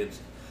back against.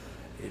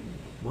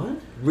 What?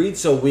 Read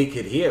so we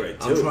could hear it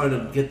too. I'm trying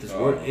to get this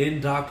word.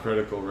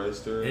 Critical race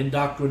theory.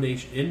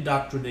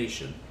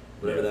 Indoctrination.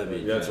 Whatever that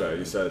means. That's right.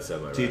 You said it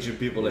semi right. Teaching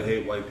people to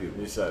hate white people.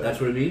 You said That's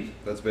it. what it means?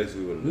 That's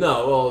basically what it is.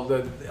 No,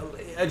 well,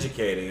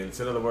 educating. It's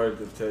another word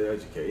to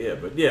educate. Yeah,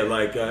 but yeah,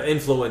 like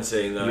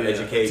influencing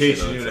education.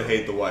 Teaching you to on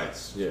hate the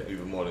whites. Yeah.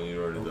 Even more than you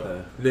already do.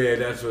 Okay. Yeah,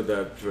 that's what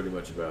that's pretty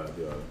much about.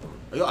 The article.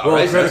 Yeah, Well,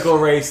 racist. critical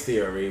race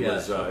theory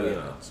Yes, was, okay. you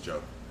know, It's a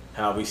joke.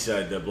 how we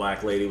said the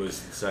black lady was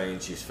saying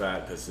she's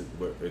fat because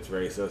it's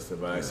racist,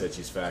 but I said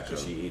she's fat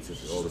because she eats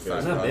all the She's a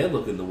It's food. not bad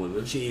looking, the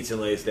women. She eats and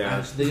lays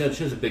down. She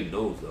has a big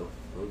nose, though.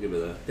 I'll give her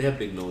that. They have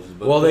big noses.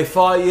 But Well, they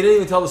fired. You didn't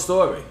even tell the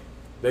story.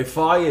 They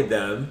fired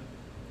them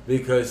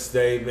because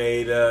they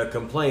made a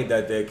complaint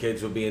that their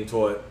kids were being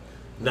taught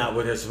not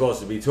what they're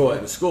supposed to be taught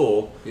in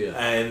school, Yeah.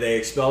 and they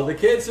expelled the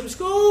kids from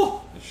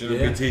school. You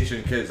shouldn't Yeah. be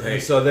teaching kids And hate.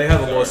 so they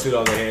have a lawsuit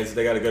on their hands.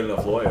 They got a good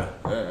enough lawyer.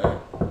 Yeah.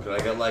 Could I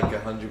get like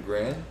 $100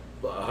 grand?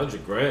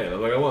 $100,000.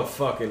 I'm like, I want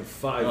fucking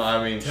five. No,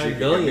 I mean, she 10 could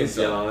give me millions,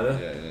 some. Your Honor.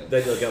 Yeah, yeah.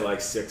 Then you'll get like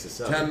 6 or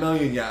 7. 10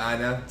 million, Your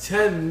Honor.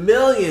 10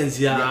 millions,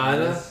 Your Your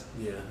Honor. Honor.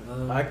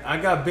 yeah. I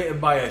got bitten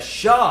by a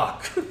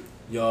shark.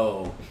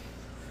 Yo.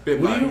 Bit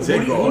What by do you, a what do you,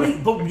 zebra. what do you,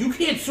 but you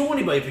can't sue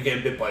anybody if you're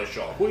getting bit by a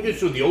shark. What are you going to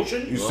sue, the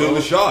ocean? You sue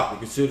the shark. You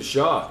can sue the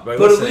shark. But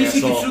listen, at least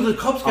he can asshole, sue the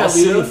Cub I'll Scout sue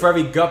you leader. for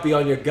every guppy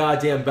on your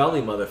goddamn belly,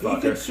 He could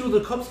motherfucker. sue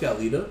the Cub Scout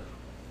leader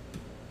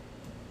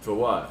For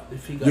what?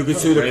 if he got You could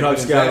caught. sue the Raping Cub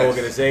his Scout ass.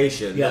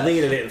 organization. Yes. The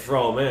leader didn't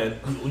throw him in.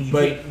 You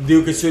But can't-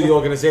 you could sue the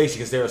organization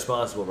because they're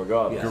responsible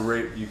regardless. Yeah. You could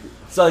rape. You could,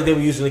 It's not like they were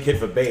using the kid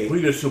for What are bait. you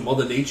going to sue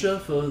Mother Nature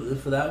for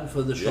that,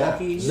 for the Yeah.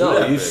 sharky? No,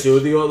 that you bitch. sue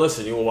the.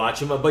 Listen, you will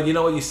watch him. But you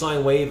know what? You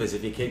sign waivers.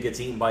 If your kid gets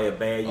eaten by a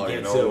bear, you oh, you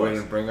can't know sue what we us.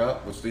 didn't bring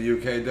up? What's the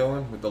UK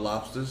doing with the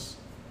lobsters?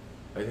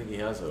 I think he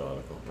has that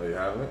article. Oh, you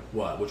have it?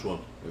 What? Which one?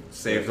 With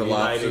Save the United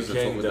lobsters. That's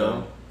what we're Kingdom,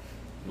 doing.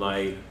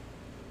 like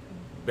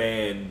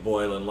ban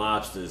boiling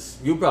lobsters.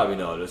 You probably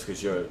know this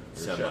because you're a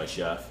chef.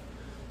 semi-chef.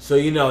 So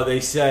you know they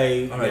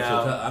say All right,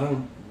 now. so I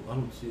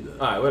don't see that.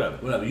 all right, whatever.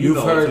 Whatever, you You've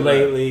know heard it's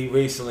lately,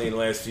 recently, in the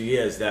last few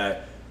years,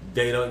 that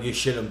you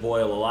shouldn't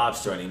boil a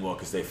lobster anymore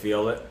because they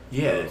feel it.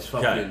 Yeah, it's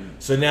fucking. Okay.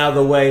 So now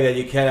the way that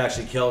you can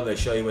actually kill them, they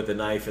show you with the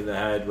knife in the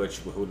head, which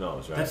who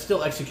knows, right? That's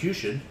still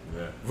execution.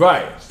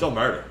 Right. Still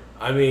murder.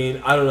 I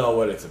mean, I don't know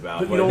what it's about,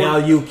 But but, you know now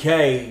what?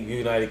 UK,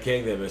 United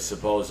Kingdom, is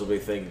supposedly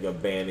thinking of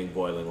banning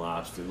boiling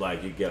lobster.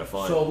 Like, you get a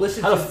fine. So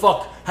listen How to- the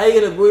fuck? How you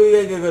gonna?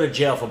 We're gonna go to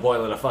jail for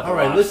boiling a fucking All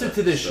right, lobster. listen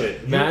to this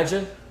shit.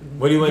 Imagine.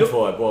 What do you in you're-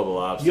 for? Boil the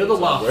lobster. You're the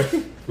It's hungry.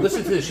 lobster.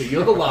 Listen to this shit.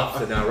 You're the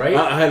lobster now, right?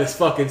 I had this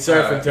fucking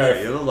surf and Yeah,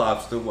 turf. you're the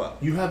lobster. What?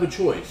 You have a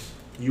choice.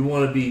 You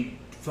want to be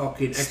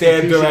fucking Stab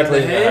execution directly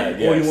in the head,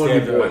 yeah, or you want to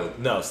stab be direct- boiled?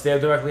 No, stab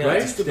directly in the head.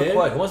 Right? It's a stupid Stab?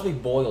 question. Who wants to be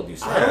boiled, you I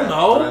said? don't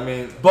know. But I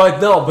mean,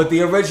 But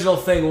the original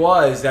thing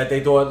was that they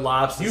thought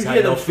lobsters You had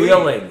hear no them scream.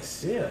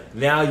 feelings. Yeah.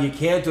 Now you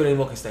can't do it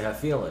anymore because they have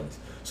feelings.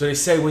 So they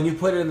say when you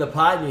put it in the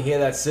pot and you hear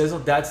that sizzle,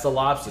 that's the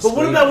lobster. But what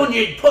screaming. about when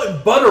you're putting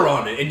butter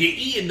on it and you're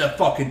eating the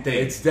fucking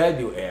thing? It's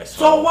dead, you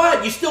asshole. So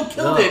what? You still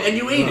killed No, it and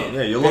you ate no. it.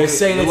 yeah, you're They're looking.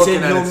 saying you're it's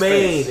looking at its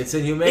inhumane. face. It's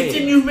inhumane. It's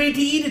inhumane to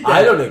eat it. Then.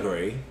 I don't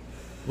agree.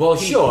 Well,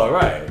 sure,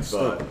 right.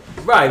 But,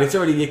 right, it's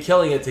already, you're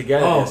killing it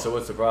together, Oh. so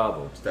what's the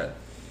problem? It's dead.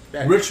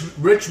 Dead.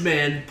 Rich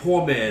man,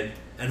 poor man,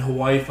 and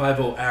Hawaii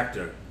Five-O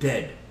actor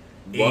dead.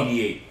 What?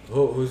 88.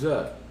 Who's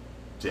that?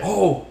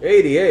 Oh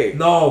 88.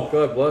 no!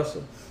 God bless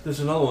him. There's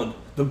another one.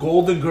 The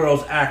Golden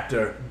Girls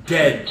actor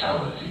dead.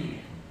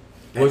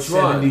 At Which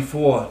one?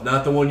 74.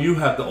 Not the one you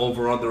have the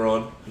over/under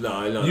on. No,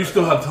 I know. You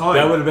still have time.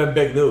 That would have been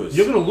big news.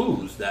 You're gonna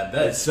lose that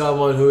bet. It's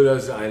someone who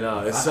doesn't. I know.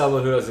 It's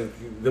someone who doesn't.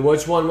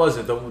 Which one was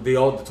it?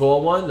 The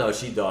tall one? No,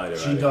 she died already.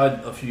 She died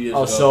a few years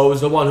ago. Oh, so it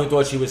was the one who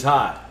thought she was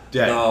hot.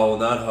 Dead. No,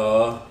 not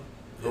her.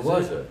 Who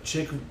was it?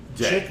 Chick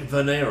Dead.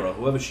 Venera,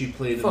 whoever she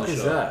played The fuck in the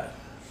is show. that?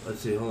 Let's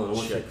see, hold on.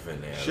 What's Chick it?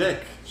 Venera. Chick.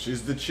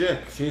 She's the chick.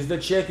 She's the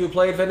chick who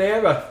played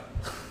Venera.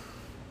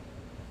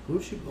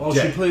 Who's she? Oh,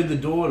 Dead. she played the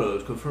daughter.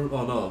 It's confirmed.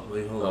 Oh no,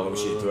 wait, hold Oh, on.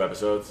 was she 2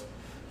 episodes?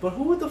 But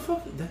who the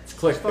fuck? That's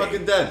Clickbait.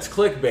 Fucking dead. It's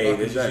clickbait.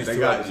 Fucking It's dead. just They 2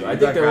 got episodes. you. I You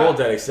think got they're all got.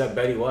 dead except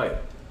Betty White.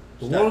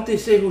 But why don't they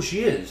say who she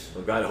is?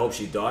 Oh God, I hope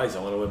she dies.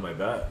 I want to win my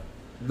bet.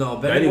 No,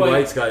 Betty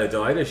White's got to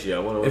die this year. I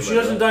want to win If she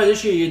my doesn't bet. die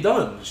this year, you're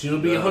done. She'll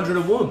be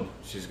 101.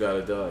 She's got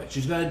to die.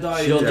 She's got to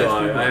die. She'll in the next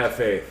 3 die. I months. have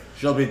faith.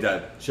 She'll be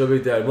dead. She'll be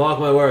dead. Mark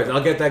my words.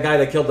 I'll get that guy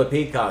that killed the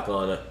peacock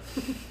on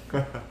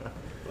her.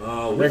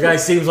 That guy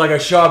seems like a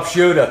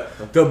sharpshooter.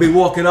 They'll be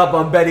walking up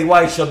on Betty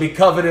White. She'll be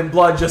covered in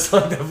blood just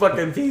like the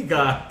fucking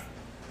peacock.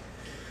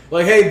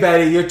 Like, hey,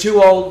 Betty, you're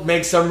too old.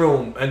 Make some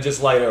room and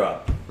just light her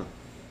up.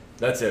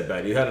 That's it,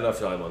 Betty. You had enough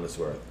time on this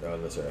earth.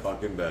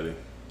 Fucking Betty.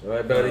 All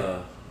right, Betty?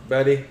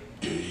 Betty?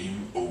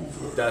 Game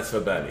over. That's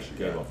for Betty.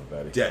 Game Yeah. over,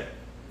 Betty. Dead.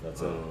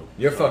 That's it.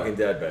 You're fucking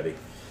dead, Betty.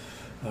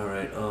 All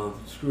right,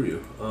 screw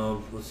you.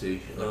 Let's see.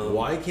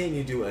 Why can't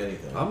you do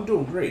anything? I'm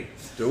doing great.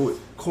 Do it.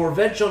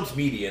 Corvette jumps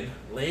median,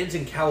 lands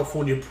in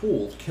California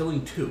pool,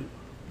 killing 2.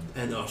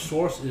 And our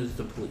source is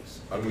the police.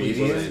 A What is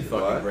median? it,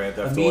 fucking What? Grand A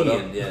Theft Auto?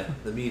 median, yeah,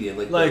 the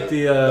median, Like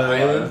the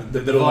island, the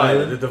middle divider,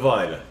 island. the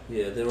divider,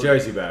 Yeah, they were,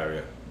 Jersey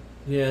barrier.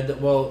 yeah.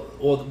 Well,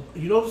 or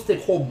you notice they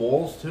call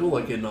malls too,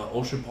 like in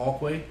Ocean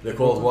Parkway. They're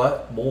called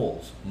what?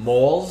 Malls,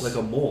 Malls. like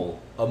a mall.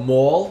 a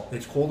mall.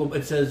 It's called.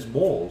 It says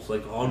malls,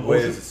 like on Where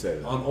Ocean, does it say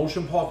that? on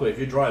Ocean Parkway. If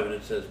you're driving,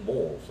 it says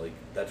malls. Like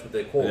that's what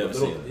they call I it. never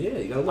seen it. Yeah,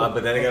 you gotta look.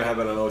 But then you gotta have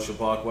it on Ocean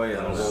Parkway.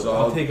 I don't know. So-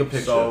 I'll take a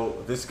picture. So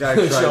this guy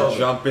tried Show to me.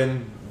 jump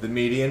in the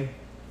median.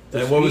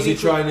 And what was he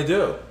Median- trying to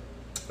do?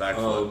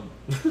 Backflip.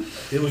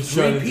 There was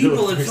Trying 3 to do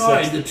people a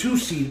inside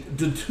 360.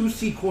 the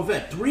two-seat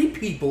Corvette. 3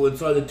 people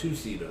inside the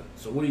 2-seater.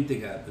 So what do you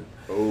think happened?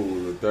 Oh,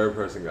 the third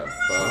person got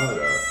fucked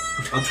up.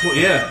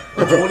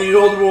 A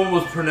 20-year-old woman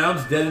was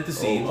pronounced dead at the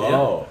scene. Oh, yeah.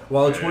 oh.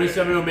 While a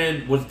 27-year-old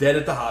man was dead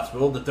at the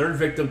hospital. The third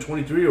victim,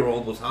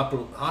 23-year-old, was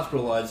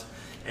hospitalized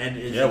and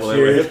is Yeah, in well, they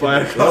were serious hit by a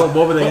condition. car.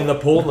 What were they in the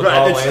pool? And the Right,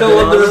 car it's landed Still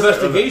on under us?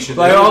 investigation.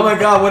 Like, oh my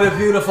God, what a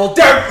beautiful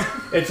dirt!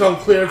 It's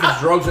unclear if it's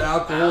drugs or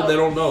alcohol. They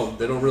don't know.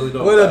 They don't really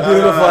know. What a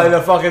beautiful, and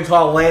the fucking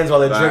car lands while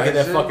they're drinking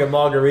their That's it. fucking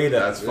margarita.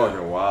 That's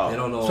fucking wild. They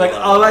don't know. It's like,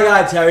 oh my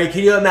God, Terry,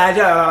 can you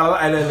imagine?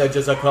 And then there's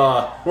just a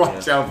car.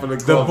 Watch out for the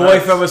The Corvettes.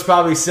 boyfriend was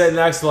probably sitting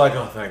next to like,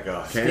 oh, thank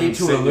God. Can't Stay even tuned.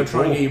 sit I'm in gonna the try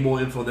and pool. get you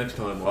more info next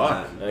time on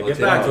Fuck. that. I'll Get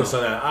tell back you to us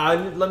on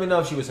that. Let me know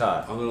if she was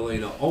hot. I'm gonna let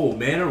you know. Oh,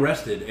 man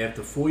arrested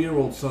after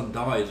 4-year-old son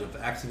dies of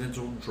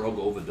accidental drug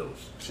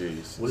overdose.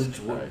 Jesus What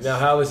did- what- Christ. Now,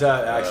 how was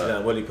that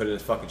accident? What did he put in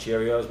his fucking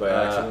Cheerios by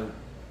accident?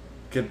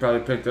 Kid probably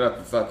picked it up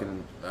and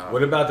fucking.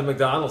 What about the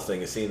McDonald's thing?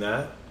 You seen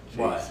that?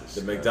 Why?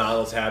 The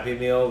McDonald's Happy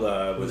Meal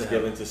was the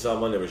given hell? to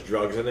someone. There was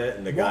drugs in it,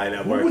 and the guy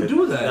that Who worked would at,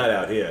 do that? not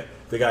out here.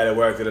 The guy that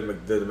worked at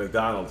the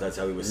McDonald's. That's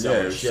how he was selling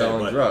he was shit.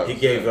 selling but drugs, he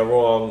gave yeah. the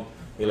wrong,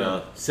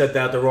 set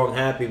out the wrong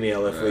Happy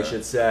Meal, if we Yeah.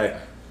 should say.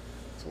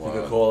 It's You wild.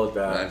 could call it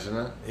that. Imagine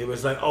that. He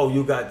was like, "Oh,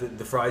 you got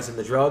the fries and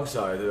the drugs."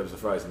 Sorry, that was the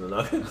fries and the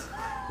nuggets.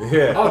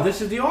 Yeah. Oh,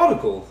 this is the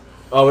article.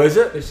 Oh, is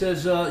it? It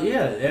says,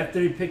 after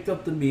he picked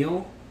up the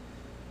meal.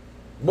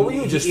 What were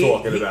you just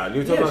talking about? You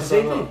were talking about it's the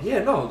same something thing.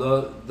 else. Yeah,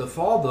 no, the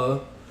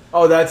father.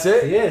 Oh, that's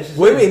it? Yeah, it's just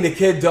What do you like- mean the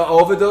kid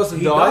overdosed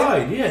and He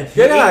died? died. Yeah.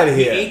 Get outta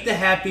He here. ate the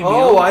Happy Meal.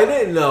 Oh, I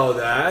didn't know It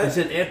that.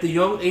 said after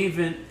young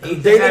Avon ate They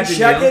the didn't Happy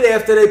check Meal. it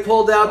after they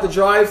pulled out the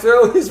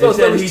drive-through. He's It supposed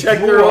to said always check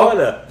their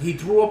order. He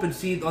threw up and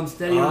seemed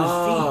unsteady on his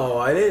feet. Oh,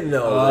 I didn't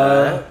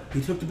know He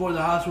took the boy to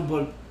the hospital,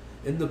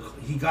 but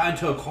he got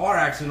into a car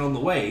accident on the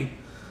way.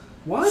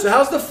 What? that. So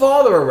how's the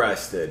father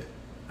arrested?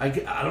 I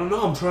don't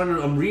know.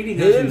 I'm reading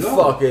He as didn't you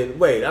go. fucking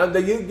wait.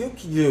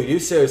 You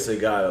seriously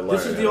gotta learn.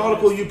 This is the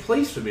article you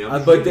placed for me. I'm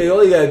just But reading.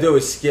 all you gotta do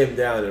is skim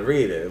down and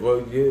read it. Well,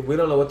 we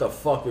don't know what the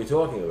fuck we're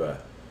talking about.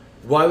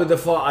 Why would the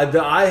fuck?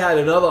 I had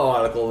another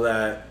article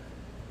that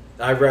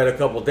I read a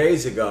couple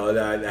days ago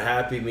that the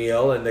Happy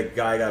Meal and the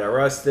guy got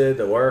arrested,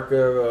 the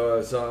worker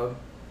or something.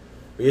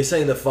 But you're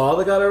saying the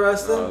father got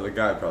arrested? The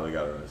guy probably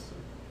got arrested.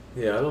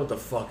 Yeah, I don't know what the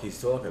fuck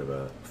he's talking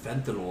about.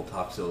 Fentanyl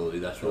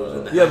toxicity. That's what was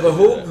in the Yeah, but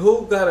Happy Meal.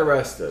 who got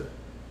arrested?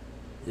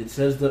 It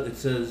says The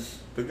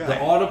the guy.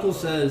 article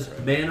says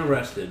man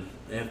arrested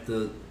after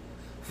Man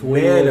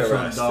 4-year-old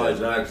son arrested, dies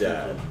of not accident.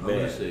 dad. I'm Man.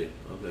 gonna see. Okay,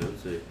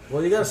 let's see.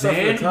 Well, you got stuff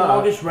from Van the top.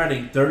 Marcus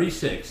Redding,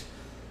 36.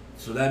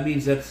 So that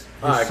means that's his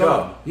Alright, son.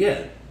 go.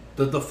 Yeah.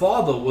 The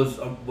father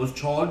was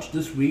charged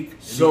this week. in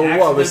So the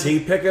what was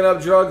accident. he picking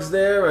up drugs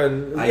there?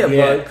 And I yeah,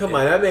 get but come it.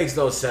 on, that makes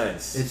no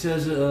sense. It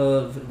says What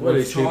are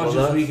was these people charged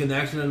this nuts? week in the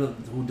accident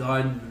who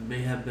died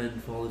may have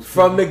been for his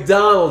From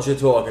McDonald's, you're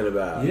talking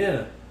about.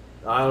 Yeah.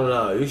 I don't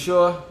know. You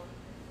sure?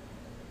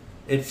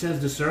 It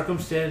says the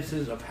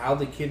circumstances of how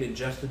the kid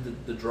ingested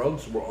the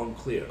drugs were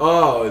unclear.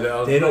 Oh,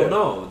 they don't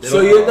know.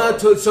 So you're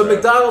not. So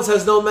McDonald's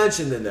has no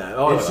mention in that.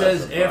 Oh, it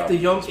says after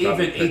young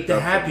Evan ate the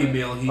Happy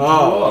Meal, he threw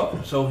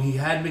up. So he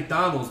had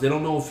McDonald's. They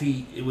don't know if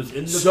it was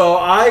in the. So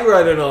I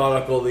read an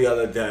article the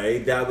other day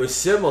that was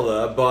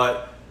similar,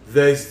 but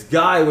this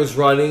guy was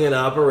running an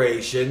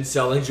operation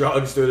selling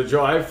drugs through the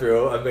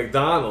drive-thru at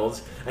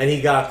McDonald's, and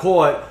he got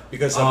caught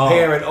because some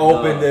parent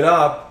opened it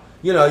up.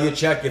 You know, you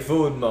check your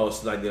food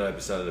most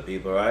 99% of the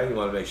people, right? You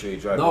want to make sure you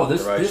drive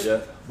the right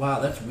shit. Wow,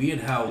 that's weird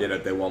how... Yeah,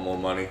 that they want more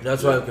money.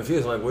 That's why I'm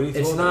confused. I'm like, what are you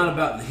talking about? It's not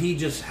about... He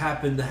just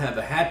happened to have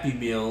a Happy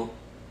Meal,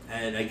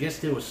 and I guess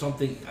there was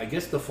something... I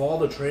guess the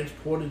father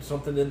transported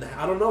something in the...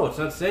 I don't know. It's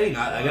not saying.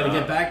 I got to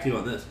get back to you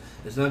on this.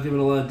 It's not giving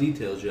a lot of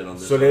details yet on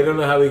this. So they don't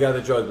know how he got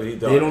the drug, but he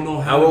died. They don't know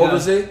how How old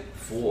is he?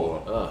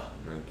 4. Oh.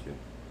 Thank you.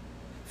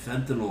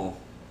 Fentanyl.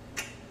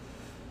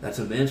 That's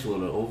a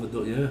manslaughter.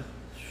 Overdose. Yeah.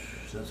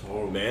 That's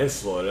horrible.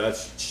 Manslaughter.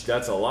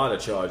 That's a lot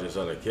of charges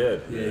on a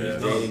kid. Yeah,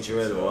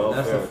 danger and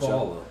welfare. That's the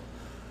father.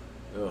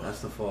 That's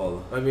the father.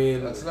 I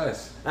mean, That's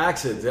nice.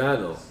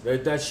 accidental.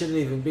 That shouldn't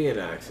even be an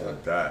accident.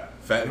 Like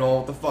that. Fentanyl?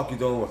 What the fuck you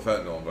doing with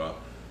fentanyl, bro?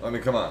 I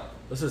mean, come on.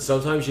 Listen,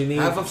 sometimes you need.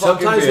 Have a fucking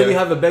Sometimes beer. when you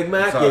have a Big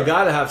Mac, Sorry. you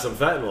gotta have some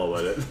fentanyl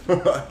with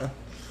it.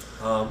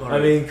 All I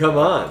right. mean, come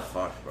on.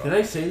 Fuck, bro. Can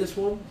I say this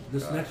one?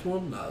 This next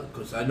one?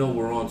 Because I know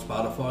we're on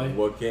Spotify.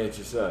 What can't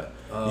you say?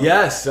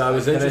 Yes, I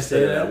was can I say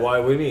interested in that. that? Why?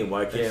 What do you mean?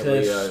 Why It can't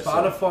we? says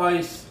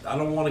Spotify. I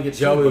don't want to get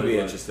Joe sued, would but be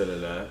anyway. interested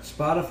in that.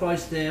 Spotify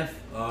staff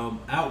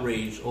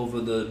outraged over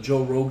the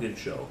Joe Rogan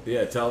show.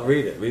 Yeah,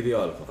 read it. Read the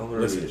article. I'm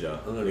gonna Listen, read it. Joe.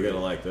 I'm gonna You're read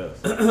gonna like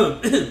this.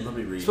 Let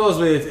me read.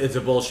 Supposedly, it's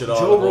a bullshit Joe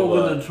article. Rogan,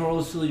 but- the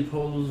notoriously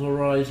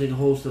polarizing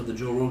host of the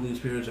Joe Rogan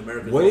Experience,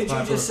 America's What most did you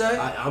popular- just say?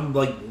 I'm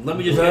like, let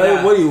me just Right? get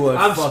out. What do you want?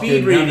 I'm fucking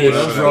speed reading. Hannibal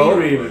I'm Joe?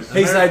 speed reading.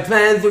 He's like,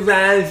 plans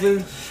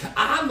horizon.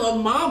 I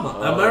love Mama.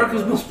 Oh,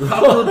 America's most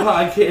popular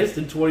podcast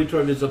in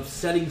 2020 is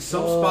upsetting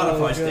some Oh, Spotify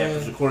God.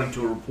 staffers, according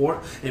to a report.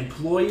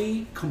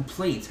 Employee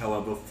complaints,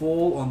 however,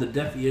 fall on the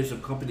deaf ears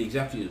of company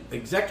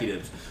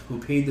executives who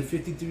paid the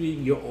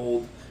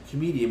 53-year-old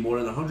comedian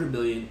more than $100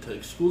 million to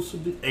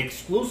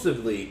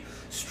exclusively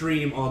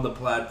stream on the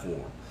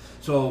platform.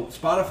 So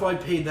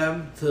Spotify paid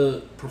them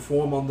to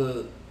perform on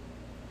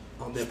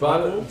their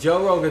platform.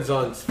 Joe Rogan's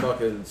on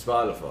fucking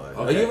Spotify.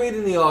 Are Okay. you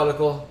reading the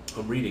article?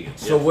 I'm reading it.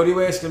 So yes. what are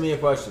you asking me a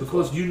question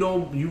Because for? you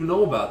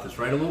know about this,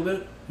 right? A little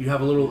bit. You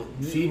have a little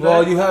feedback.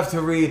 Well, you have to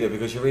read it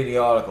because you read the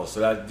article. So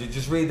that you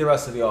just read the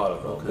rest of the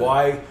article. Okay.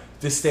 Why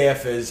the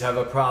staffers have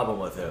a problem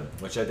with him,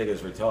 which I think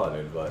is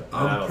retarded. But I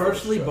I'm don't think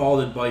personally it's true.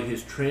 bothered by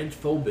his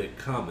transphobic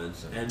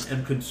comments and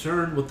am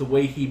concerned with the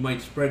way he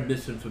might spread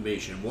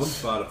misinformation. One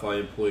Spotify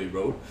employee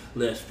wrote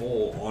last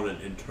fall on an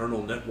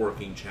internal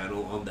networking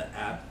channel on the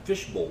app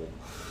Fishbowl.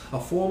 A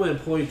former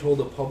employee told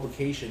the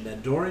publication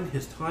that during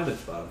his time at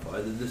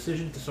Spotify, the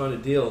decision to sign a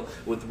deal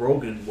with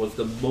Rogan was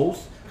the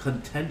most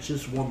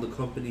contentious one the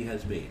company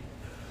has made.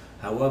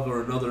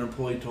 However, another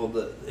employee told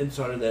the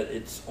insider that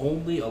it's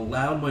only a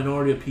loud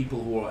minority of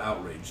people who are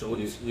outraged. So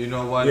it's You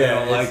know why Yeah, they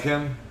don't it's- like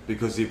him?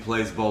 Because he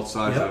plays both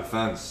sides Yep. of the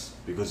fence.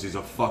 Because he's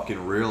a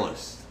fucking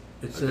realist.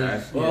 it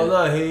says Well,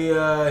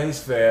 no, he's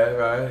fair,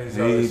 right? He's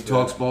He always fair.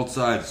 talks both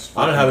sides.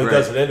 I don't know how he Fucking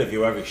does an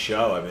interview every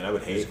show. I mean, I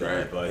would hate He's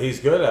that, great. but he's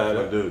good at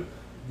great. it. Dude,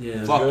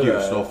 yeah. fuck good you,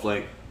 at it.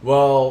 Snowflake.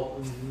 Well,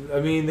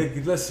 I mean,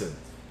 listen.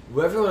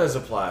 Everyone has a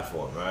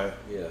platform, right?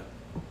 Yeah.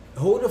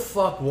 Who the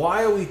fuck?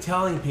 Why are we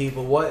telling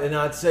people what and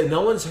not say?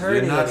 No one's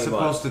hurting You're not anyone.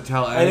 supposed to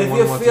tell And anyone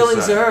if your what feelings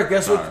to say. are hurt,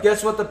 guess what? Sorry.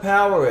 Guess what the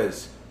power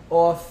is?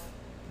 Off.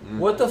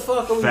 What the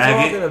fuck are we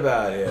Faggot. talking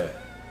about here?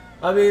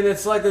 I mean,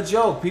 it's like a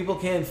joke. People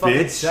can't fucking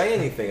Bitch. say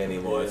anything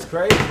anymore. It's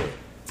crazy.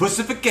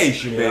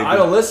 Pussification, baby. I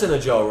don't listen to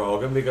Joe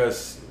Rogan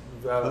because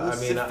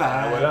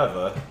Pussified.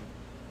 whatever.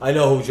 I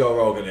know who Joe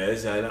Rogan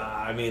is, and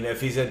I mean,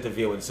 if he's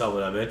interviewing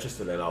someone I'm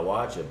interested in, I'll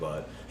watch it.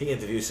 But he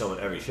interviews someone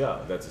every show.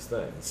 That's his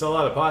thing. It's a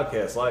lot of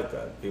podcasts like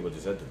that. People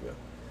just interview.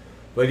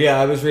 But yeah,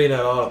 I was reading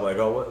that article. I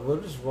go,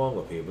 what is wrong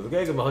with people? The guy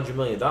gave him $100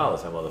 million. That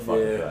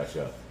motherfucker Yeah. that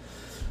show.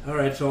 All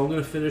right, so I'm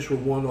gonna finish with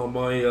one on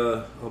my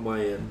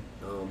end.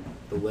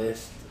 The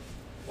last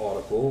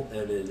article,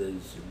 and it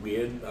is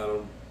weird. I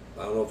don't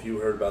know if you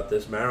heard about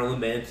this. Marilyn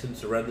Manson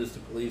surrenders to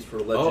police for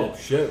Oh alleged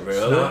shit!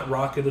 Really? snot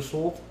rocket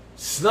assault.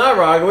 Snot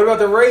rocket. What about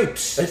the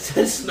rapes? It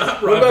says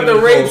snot rocket. What about the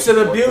assault. rapes and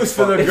abuse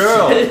for the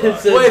girl? It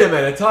says- Wait a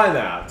minute. Time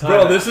out.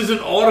 Bro, this is an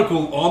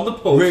article on the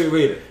post.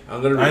 Read it.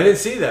 I'm gonna read I it. didn't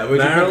see that.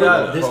 Where'd you pick Marilyn,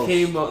 that up? this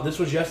came. This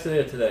was yesterday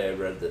or today. I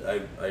read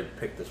that. I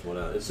picked this one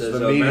out. It says the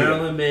media.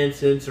 Marilyn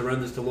Manson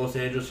surrenders to Los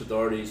Angeles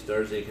authorities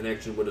Thursday in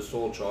connection with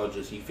assault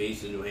charges he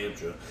faced in New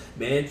Hampshire.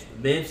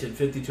 Manson,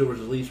 52, was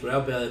released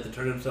without bail after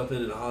turning himself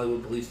in a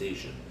Hollywood police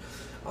station.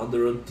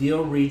 Under a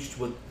deal reached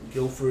with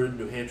Guilford,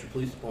 New Hampshire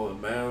Police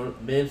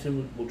Department,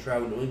 Manson will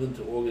travel to New England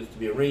to August to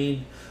be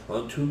arraigned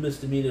on 2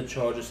 misdemeanor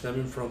charges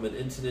stemming from an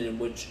incident in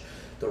which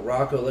the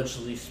rocker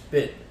allegedly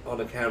spit on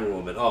a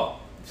camerawoman. Oh,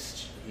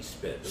 he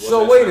spit. It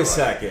So wasn't wait a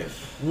snot rocket. second.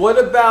 What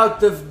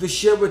about the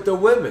shit with the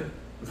women?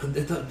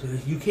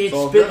 You can't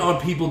all spit good. on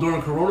people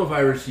during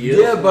coronavirus years.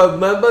 Yeah, but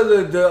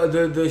remember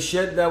the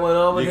shit that went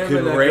on with You him can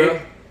and that rape,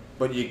 girl?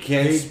 but you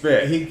can't He,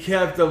 spit. he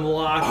kept them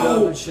locked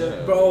up and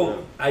shit.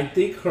 Bro, I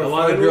think her A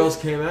lot of final- girls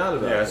came out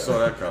of that. Yeah, I saw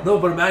that coming. No,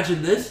 but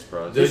imagine this.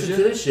 Bro, Listen did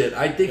to you? this shit.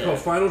 I think her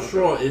final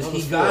straw is I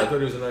he thought got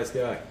he was a nice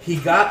guy. he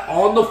got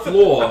on the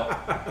floor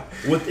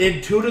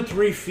within 2 to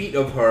 3 feet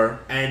of her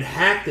and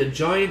hacked a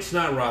giant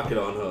snot rocket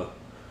on her.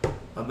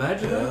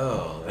 Imagine that.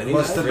 Oh, and He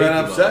must have been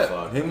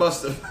upset. He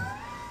must have.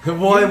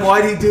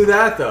 Why'd he do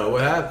that though?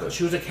 What happened?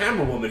 She was a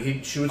camera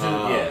woman. She was in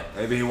yeah.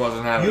 Maybe he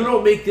wasn't having. You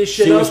don't make this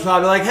shit She up. was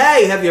probably like,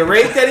 "Hey, have you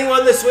raped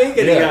anyone this week?"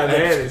 And he got That's-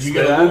 mad. and you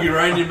spit got a out. loogie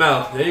right in your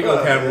mouth. There you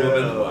go, camera yeah,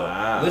 woman.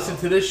 wow. Listen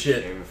to this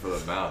shit. Aiming for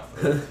the mouth.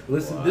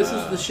 Listen, this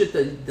is the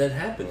shit that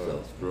happens though.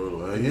 That's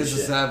brutal. He's a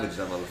Shit. savage,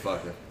 that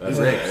motherfucker. That's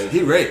He rapes. right.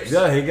 He rapes.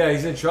 Yeah,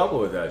 he's in trouble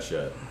with that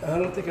shit. I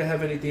don't think I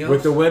have anything else.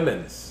 With the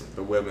women's,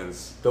 The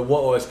women's,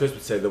 or as Chris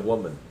would say, the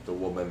woman. the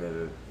woman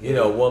that it. You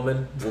know,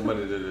 woman.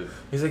 Woman that it.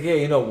 He's like, yeah,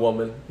 you know,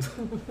 woman.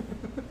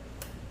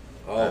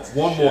 Oh, That's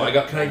one shit. more.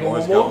 Can I go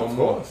Always one got more? one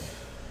more.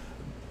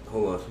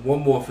 Hold on. One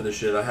more for the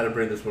shit. I had to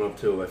bring this one up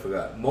too. I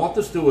forgot.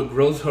 Martha Stewart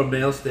grills her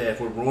male staff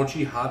with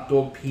raunchy hot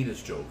dog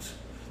penis jokes.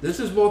 This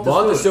is Martha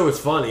Martha Stewart. Stewart's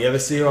funny. You ever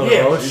see her on the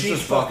Yeah, road? but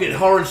she's fucking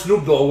her and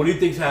Snoop Dogg. What do you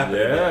think's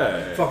happening?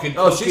 Yeah. Fucking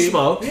Oh, cooking. she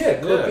smokes. Yeah,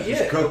 cooking. Yeah,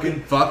 Yeah. Cooking,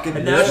 fucking,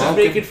 And now she's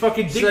smoking. making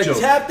fucking dick She's like, jokes.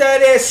 tap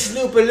that ass,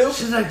 Snoopaloop.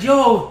 She's like,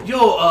 yo,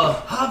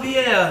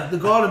 Javier, the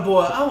garden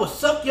boy, I will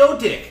suck your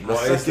dick. Why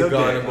suck is the your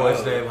garden dick.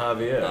 boy's name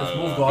Javier?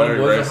 Most garden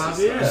very boys are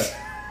racist.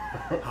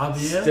 Javier.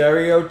 Javier?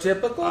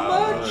 Stereotypical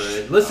much?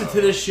 Alright, listen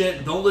to this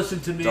shit. Don't listen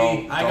to me.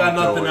 I got don't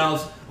do nothing it.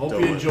 else. Hope Do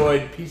you it.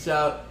 enjoyed. Peace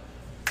out.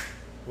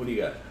 What do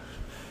you got?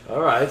 All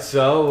right,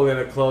 so we're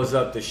gonna close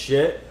up the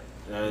shit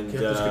and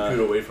Get this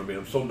computer away from me.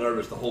 I'm so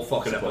nervous the whole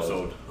fucking Suppose.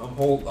 episode.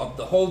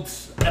 The whole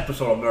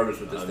episode I'm nervous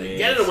with this I thing. mean,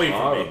 Get it it's away from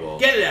horrible. me.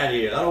 Get it out of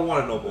here. I don't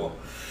want it no more.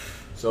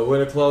 So we're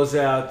gonna close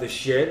out the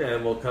shit,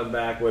 and we'll come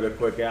back with a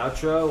quick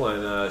outro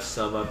and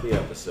sum up the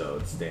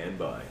episode. Stand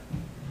by.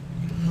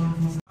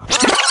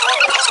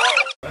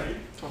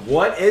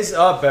 What is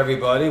up,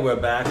 everybody? We're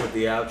back with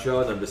the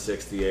outro, number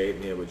 68,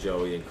 here with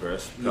Joey and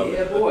Chris.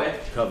 Yeah, boy.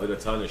 Covered a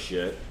ton of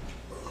shit.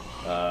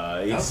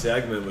 Each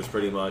segment was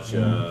pretty much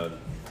a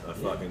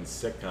fucking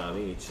sitcom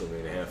each. I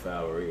mean, a half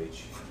hour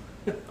each.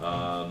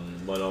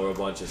 Went over a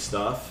bunch of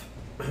stuff.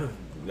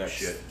 Next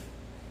Shit.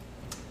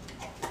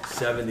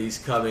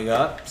 70s coming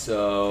up,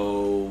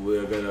 so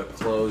we're gonna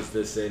close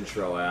this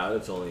intro out.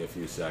 It's only a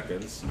few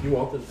seconds. You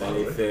want this, by the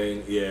way?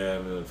 Anything? Yeah,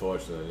 I mean,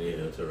 unfortunately.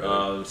 Yeah, it's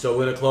alright. So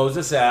we're gonna close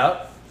this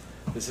out.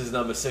 This is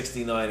number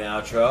 69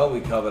 outro.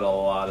 We covered a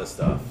lot of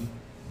stuff,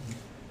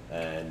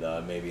 and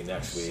maybe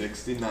next week.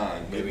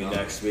 69. good Maybe number.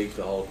 next week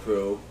the whole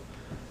crew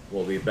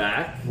will be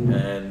back,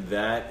 and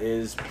that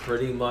is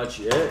pretty much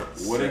it.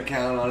 Wouldn't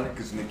count on it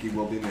because Nikki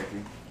will be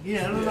Nikki.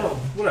 Yeah, I don't know.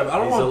 Whatever. I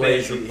don't He's a want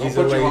lazy. bad. He's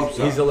a put your lazy. hopes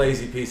up. He's a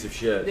lazy piece of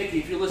shit. Nikki,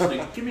 if you're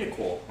listening, give me a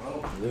call.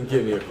 Don't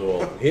give me a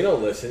call. He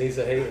don't listen. He's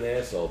a hating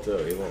asshole too.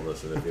 He won't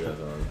listen if he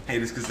doesn't.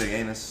 Hate us because they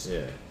ain't us.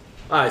 Yeah.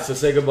 All right. So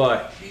say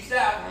goodbye. Peace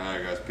out.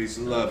 Alright, guys. Peace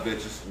and love,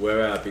 bitches.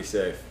 We're out. Be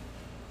safe.